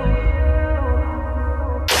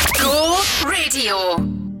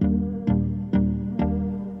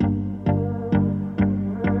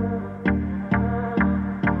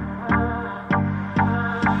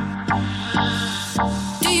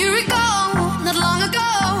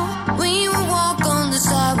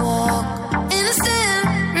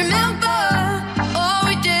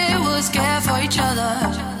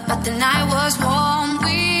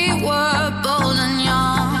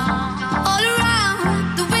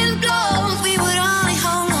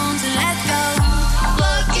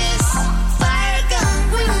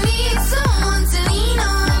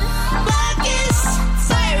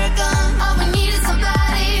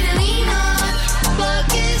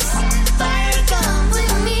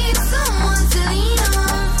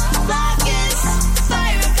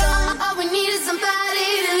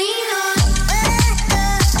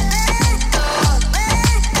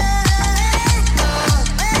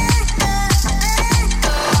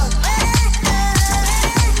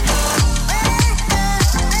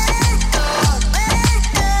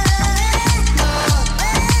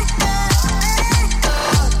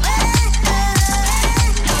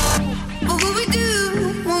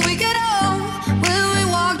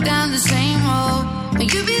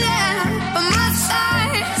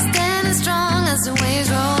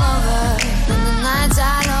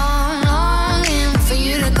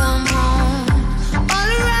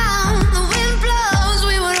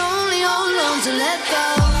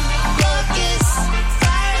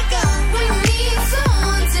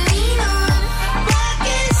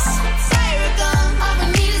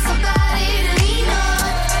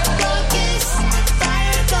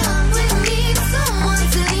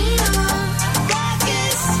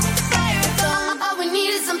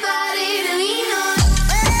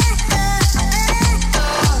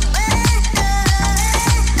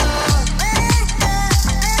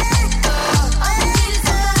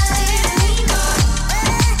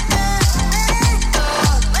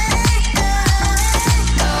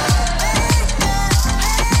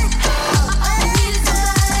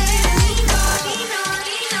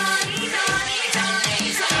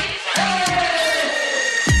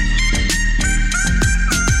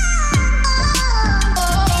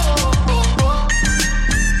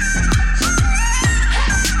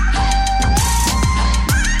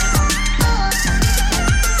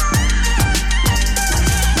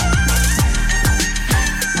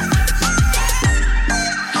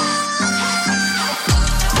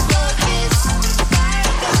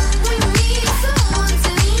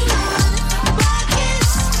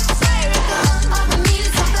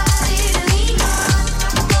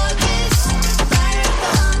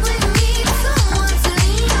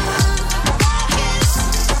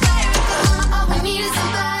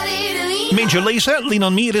 Ginger Laser, Lean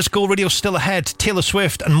On Me, it is Go Radio still ahead. Taylor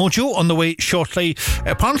Swift and Mojo on the way shortly.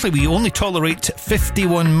 Apparently we only tolerate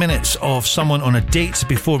 51 minutes of someone on a date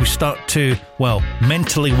before we start to, well,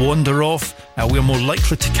 mentally wander off. We're more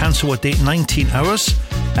likely to cancel a date 19 hours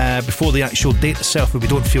before the actual date itself, but we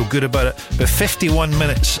don't feel good about it. But 51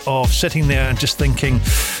 minutes of sitting there and just thinking,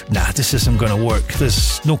 nah, this isn't going to work.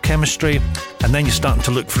 There's no chemistry. And then you're starting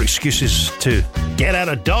to look for excuses to get out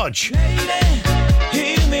of Dodge.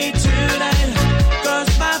 Hear me tonight,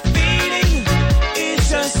 'cause my feeling is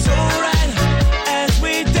just so right as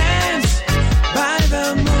we dance by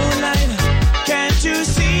the moonlight. Can't you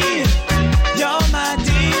see you're my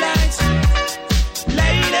delight?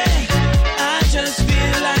 Lady, I just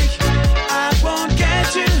feel like I won't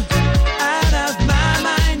get you out of my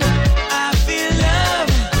mind. I feel love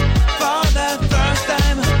for the first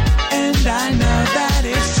time, and I know that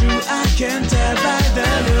it's true. I can tell by the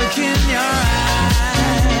look in your eyes.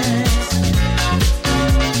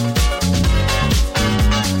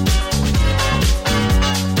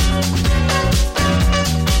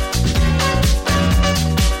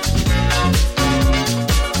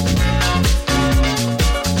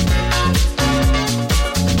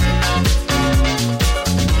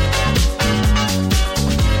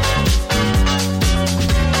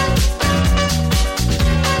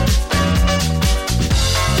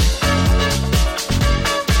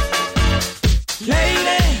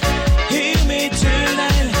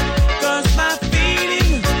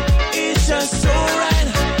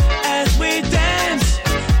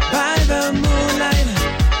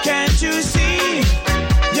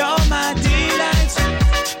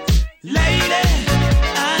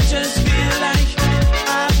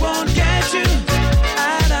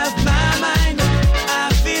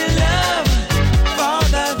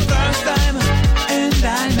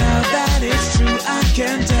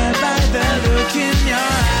 Can tell by the look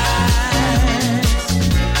in your eyes.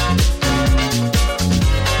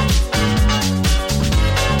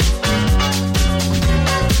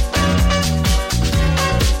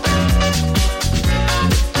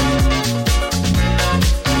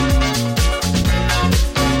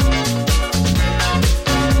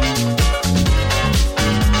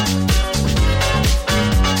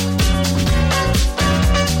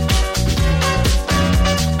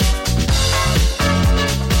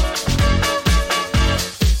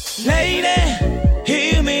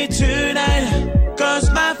 Give me tonight,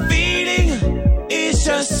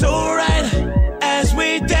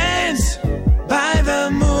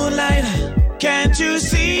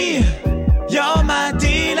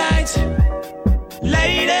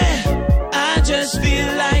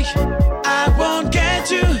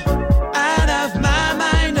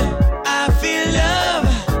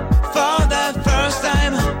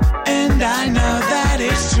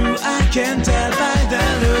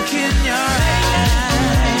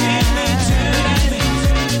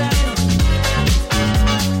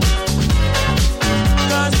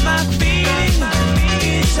 'cause my feeling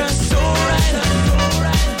is just so right.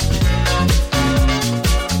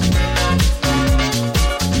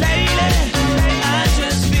 Lady, I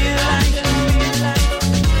just feel like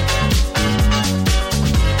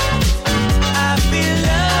I feel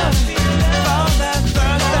love for the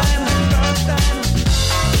first time.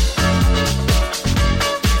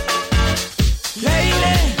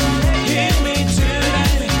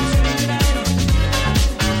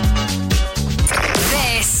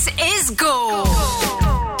 This is Go.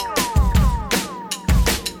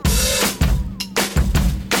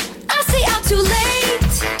 I stay out too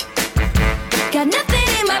late. Got nothing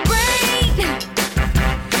in my brain.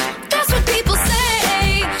 That's what people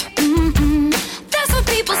say. That's what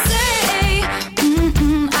people say.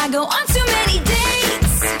 I go on too many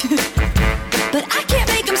dates, but I can't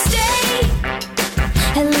make them stay.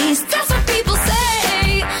 At least that's what people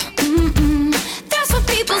say. That's what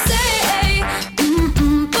people say.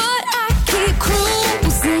 But I keep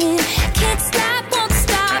cruising. Can't stop, won't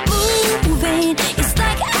stop moving. It's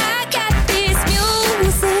like I got this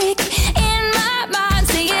music in my mind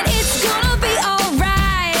saying it's gonna be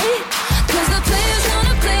alright. 'Cause the player's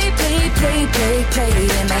gonna play.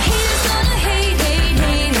 And the hater's gonna hate.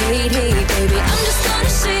 Baby, I'm just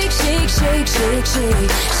gonna shake.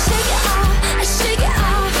 Shake it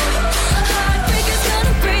off. Heartbreaker's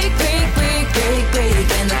gonna break.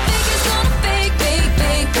 And the faker's gonna fake.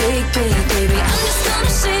 Baby, I'm just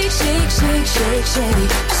gonna shake.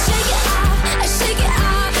 I shake it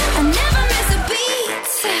off. I never miss a beat.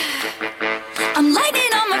 I'm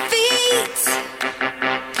lightning on my feet.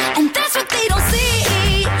 And that's what they don't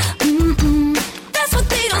see. That's what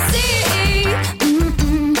they don't see.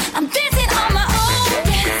 I'm dancing on my own.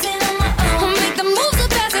 Make the moves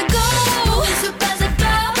up as I go.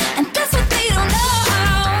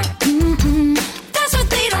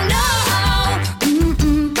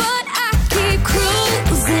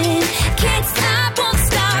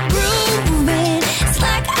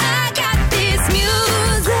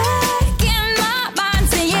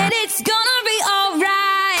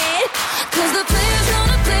 'Cause the players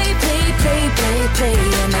gonna play, play, play, play, play,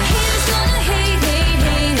 and the haters gonna hate, hate,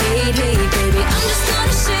 hate, hate, hate, baby. I'm just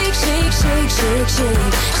gonna shake, shake, shake, shake,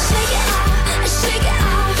 shake, shake it off, shake it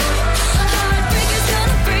off. Heartbreakers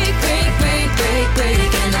gonna break, break, break, break, break,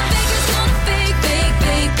 and the fakers gonna fake, fake,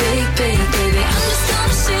 fake, fake, fake, baby. I'm just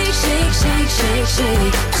gonna shake, shake, shake, shake,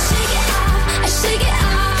 shake, shake it off, shake it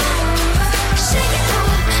off, shake it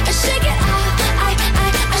off, shake it off.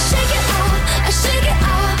 I shake it off, I shake it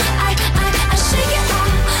off. I shake it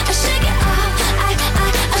off, I shake it off.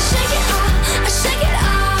 I shake it off, I shake it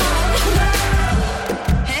off.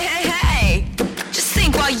 Hey, hey, hey! Just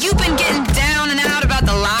think, while you've been getting down and out about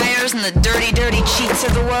the liars and the dirty, dirty cheats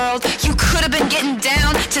of the world, you could have been getting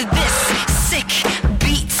down to this sick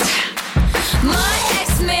beat. My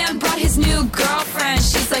ex-man brought his new girlfriend.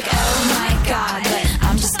 She's like, oh my god, but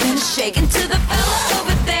I'm just gonna shake into the fella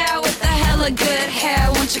over there with the hella good hair.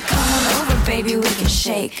 Won't you come on over, baby? We can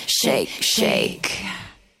shake, shake, shake.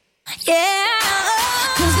 Yeah.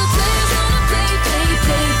 'Cause the players gonna play, play,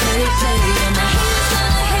 play, play, play, and the haters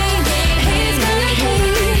gonna hate, hate, hate,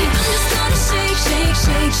 hate, hate. I'm just gonna shake, shake,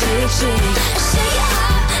 shake, shake, shake, shake it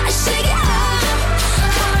off, shake it off.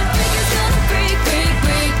 Heartbreakers gonna break, break,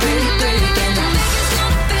 break, break, break, and the fakers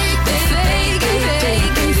gonna fake, fake, fake, fake,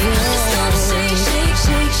 fake, baby. I'm just gonna shake, shake,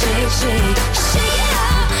 shake, shake, shake, shake it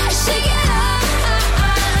off, shake it off,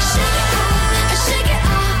 shake it off, shake it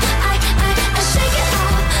off. I shake it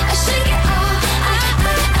off, I shake it off.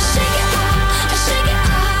 I shake it off, I shake it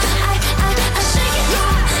off. I shake it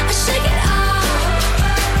off, I shake it off.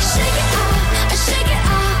 Shake it off, I shake it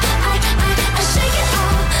off. I shake it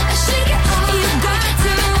off, I shake it off. You got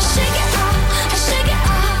to shake it off, I shake it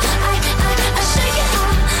off. I shake it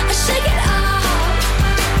off, I shake it off.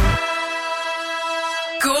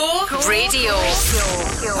 Go Radio.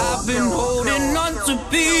 I've been holding on to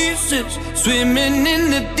pieces, swimming in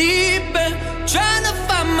the deep end, trying to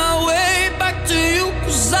find my way back to you,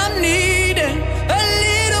 'cause I'm needing a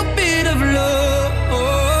little bit of love,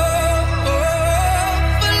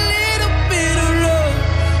 a little bit of love,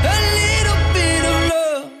 a little bit of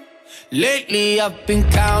love. Lately I've been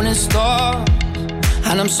counting stars,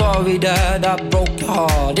 and I'm sorry that I broke your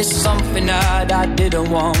heart. It's something that I didn't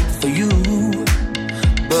want for you,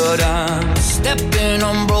 but I'm stepping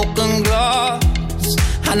on broken glass,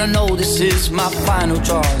 and I know this is my final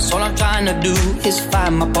choice. All I'm trying to do is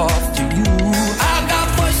find my path to you. I got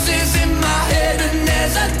voices in my head and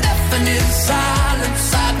there's a definite silence.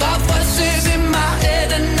 I got voices in my head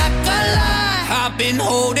and I can't lie. I've been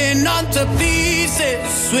holding on to pieces,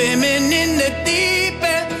 swimming in the deep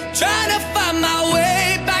end, trying to find my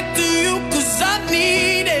way back to you, 'cause I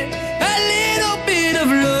needed a little bit of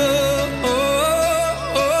love.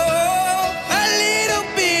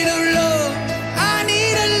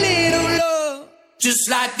 Just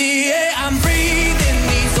like the air I'm breathing,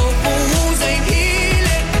 these open wounds ain't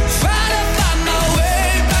healing. Try to find my way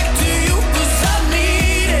back to you, 'cause I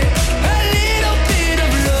need it. A little bit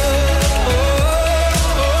of love,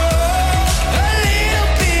 a little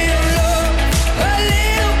bit of love, a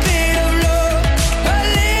little bit of love, a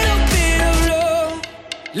little bit of love.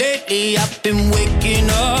 Lately I've been waking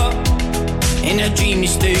up in a dreamy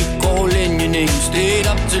state, calling your name. Stayed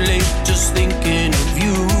up too late just thinking of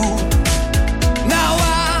you. Now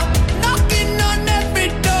I'm knocking on every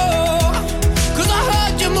door, 'cause I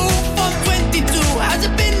heard you move from 22. Has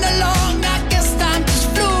it been that long? I guess time just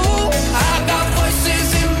flew. I got voices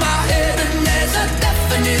in my head and there's a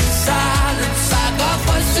definite silence. I got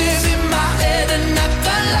voices in my head and I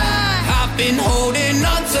can't lie. I've been holding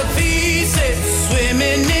on to pieces,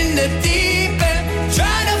 swimming in the deep end,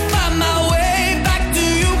 trying to find my way back to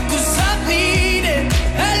you, 'cause I needed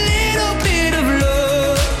a little bit of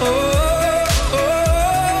love.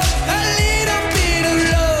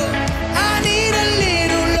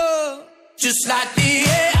 Just like the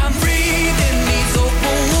air I'm breathing, these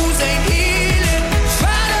open wounds ain't healing.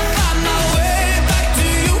 Try to find my way back to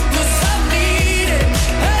you, 'cause I need it.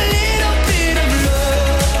 A little bit of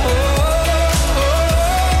love,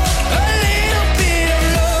 a little bit of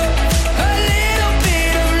love, a little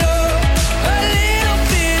bit of love, a little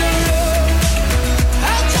bit of love.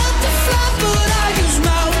 I tried to fly but I used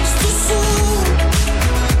my wings too soon.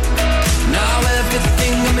 Now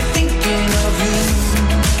everything got me thinking of you.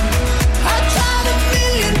 I try to feel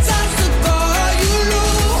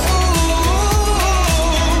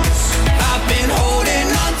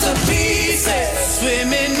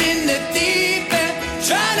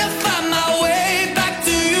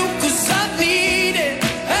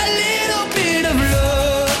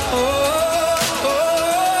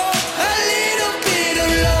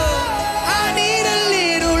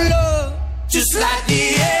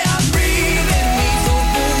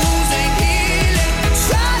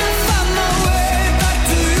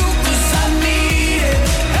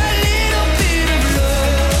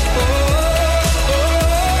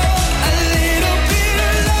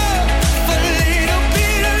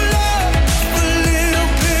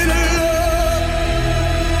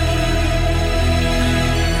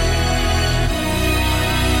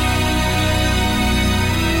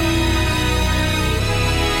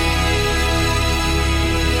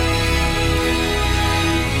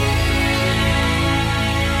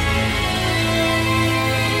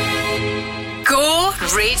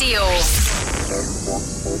Radio.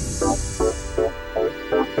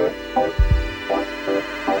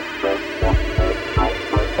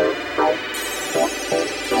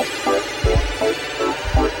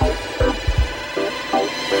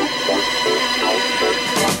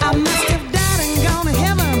 I must have died and gone to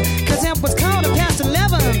heaven, 'cause it was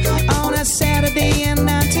 11:15 on a Saturday in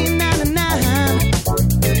 1999.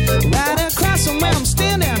 Right across from where I'm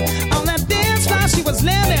standing, on that dance floor she was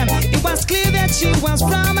landing. It was clear that she was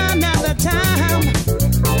from another time.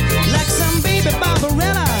 Like some baby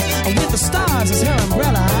Barbarella, with the stars as her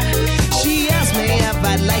umbrella. She asked me if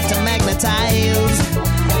I'd like to magnetize.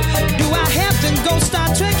 Do I have to go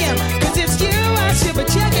start trekking? 'Cause it's you I should be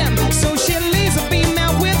checking. So she leaves a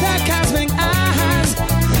female with her cosmic eyes.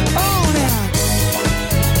 Oh, now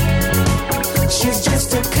she's just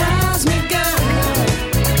a cosmic girl.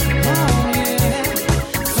 Oh, yeah.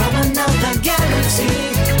 From another galaxy.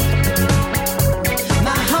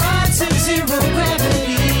 My heart's in zero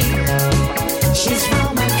gravity. She's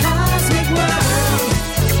from a cosmic world.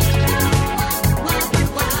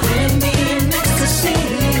 With me in ecstasy.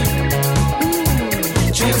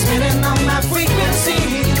 Transmitting on my frequency.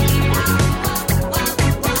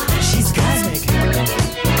 She's cosmic.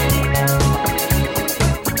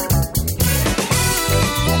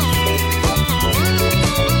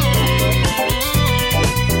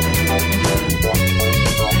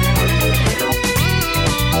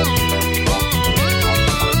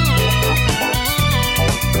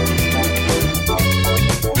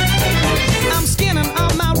 I'm scanning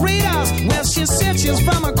all my radars. Well, she said she's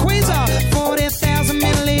from a quasar, 40,000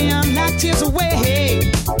 million light years away.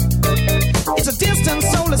 It's a distant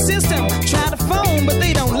solar system. Try to phone, but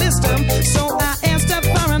they don't list them. So I asked her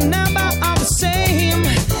for a number all the same.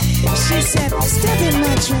 She said, step in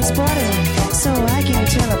my transporter so I can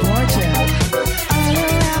teleport you all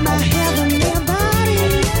around my head.